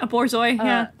 A borzoi,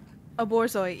 yeah. A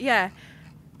borzoi, yeah.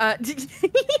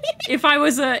 If I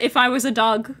was a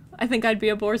dog, I think I'd be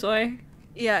a borzoi.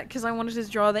 Yeah, because I wanted to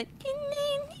draw that.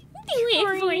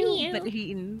 bit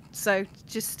Heaton. So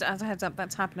just as a heads up,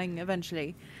 that's happening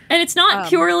eventually. And it's not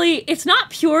purely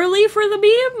for the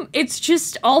meme. It's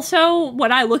just also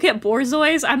when I look at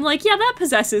Borzois, I'm like, yeah, that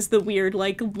possesses the weird,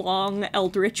 like, long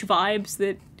eldritch vibes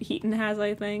that Heaton has,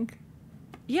 I think.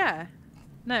 Yeah.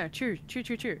 No, true.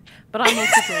 But I'm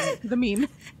also doing the meme.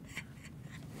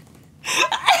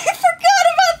 I forgot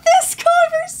about this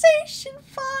conversation,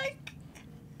 fuck.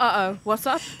 Uh-oh, what's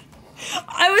up?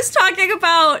 I was talking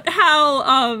about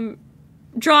how,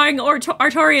 drawing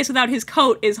Artorias without his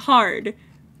coat is hard.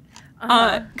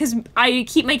 Because I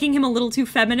keep making him a little too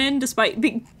feminine,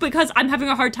 because I'm having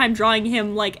a hard time drawing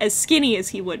him, like, as skinny as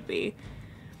he would be.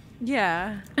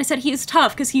 Yeah. I said he's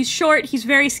tough, because he's short, he's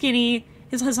very skinny,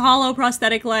 his hollow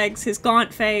prosthetic legs, his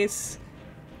gaunt face.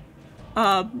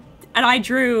 And I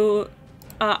drew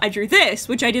this,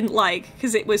 which I didn't like,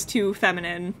 because it was too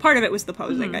feminine. Part of it was the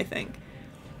posing, I think.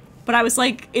 But I was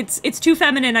like, it's too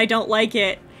feminine, I don't like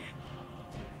it.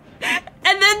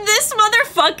 And then this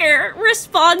motherfucker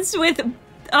responds with,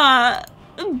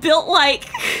 built like...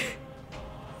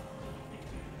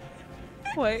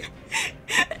 Wait.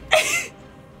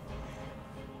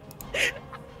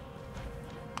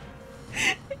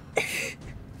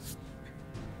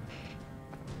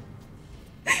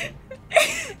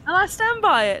 And I stand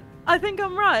by it. I think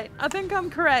I'm right. I think I'm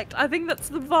correct. I think that's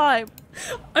the vibe.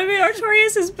 I mean,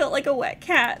 Artorias is built like a wet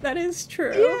cat. That is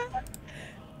true. Yeah.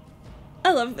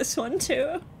 I love this one,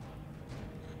 too.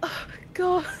 Oh,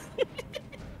 God.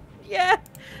 Yeah.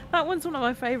 That one's one of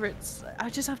my favorites.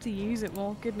 I just have to use it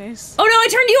more. Goodness. Oh, no, I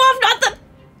turned you off, not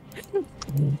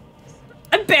the...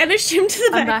 I banished him to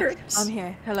the I'm back back. rooms. I'm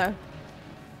here. Hello.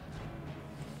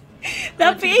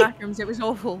 That being... back rooms. It was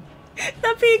awful.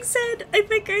 That being said, I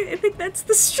think that's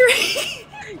the stream.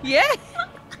 Yeah.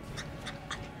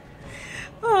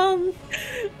 Oh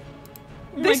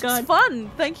This was fun.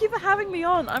 Thank you for having me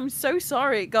on. I'm so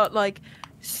sorry it got, like,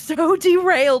 so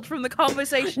derailed from the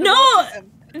conversation. No,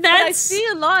 But that's... I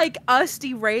feel like us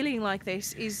derailing like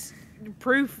this is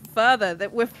proof further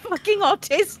that we're fucking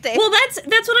autistic. Well,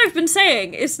 that's what I've been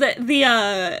saying, is that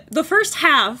the first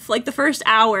half, like the first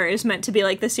hour, is meant to be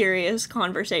like the serious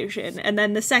conversation, and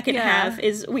then the second half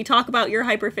is we talk about your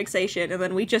hyperfixation, and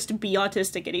then we just be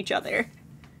autistic at each other.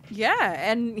 Yeah,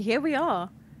 and here we are.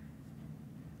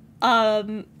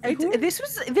 This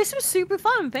was super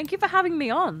fun. Thank you for having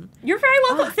me on. You're very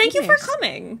welcome. Oh, Thank you for goodness.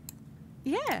 coming.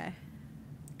 Yeah.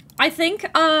 I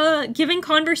think, given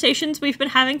conversations we've been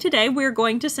having today, we're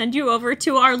going to send you over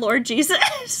to our Lord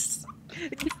Jesus.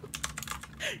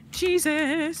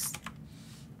 Jesus.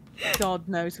 God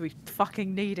knows we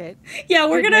fucking need it. Yeah,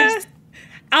 we're Goodness.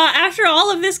 gonna, after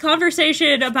all of this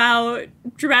conversation about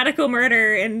Dramatico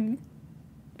murder and,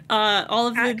 all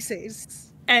of the... Axes.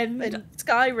 And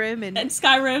Skyrim and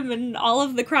Skyrim and all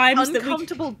of the crimes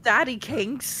uncomfortable daddy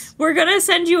kinks. We're gonna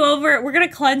send you over. We're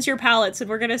gonna cleanse your palates, and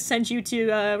we're gonna send you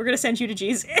to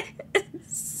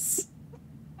Jesus.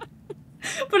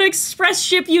 But express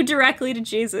ship you directly to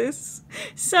Jesus.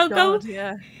 So God,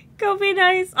 go be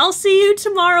nice. I'll see you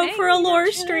tomorrow Thank for a lore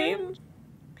you. stream.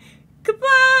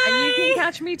 Goodbye. And you can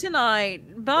catch me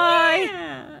tonight. Bye.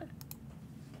 Yeah.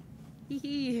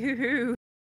 Hee-hee-hoo-hoo.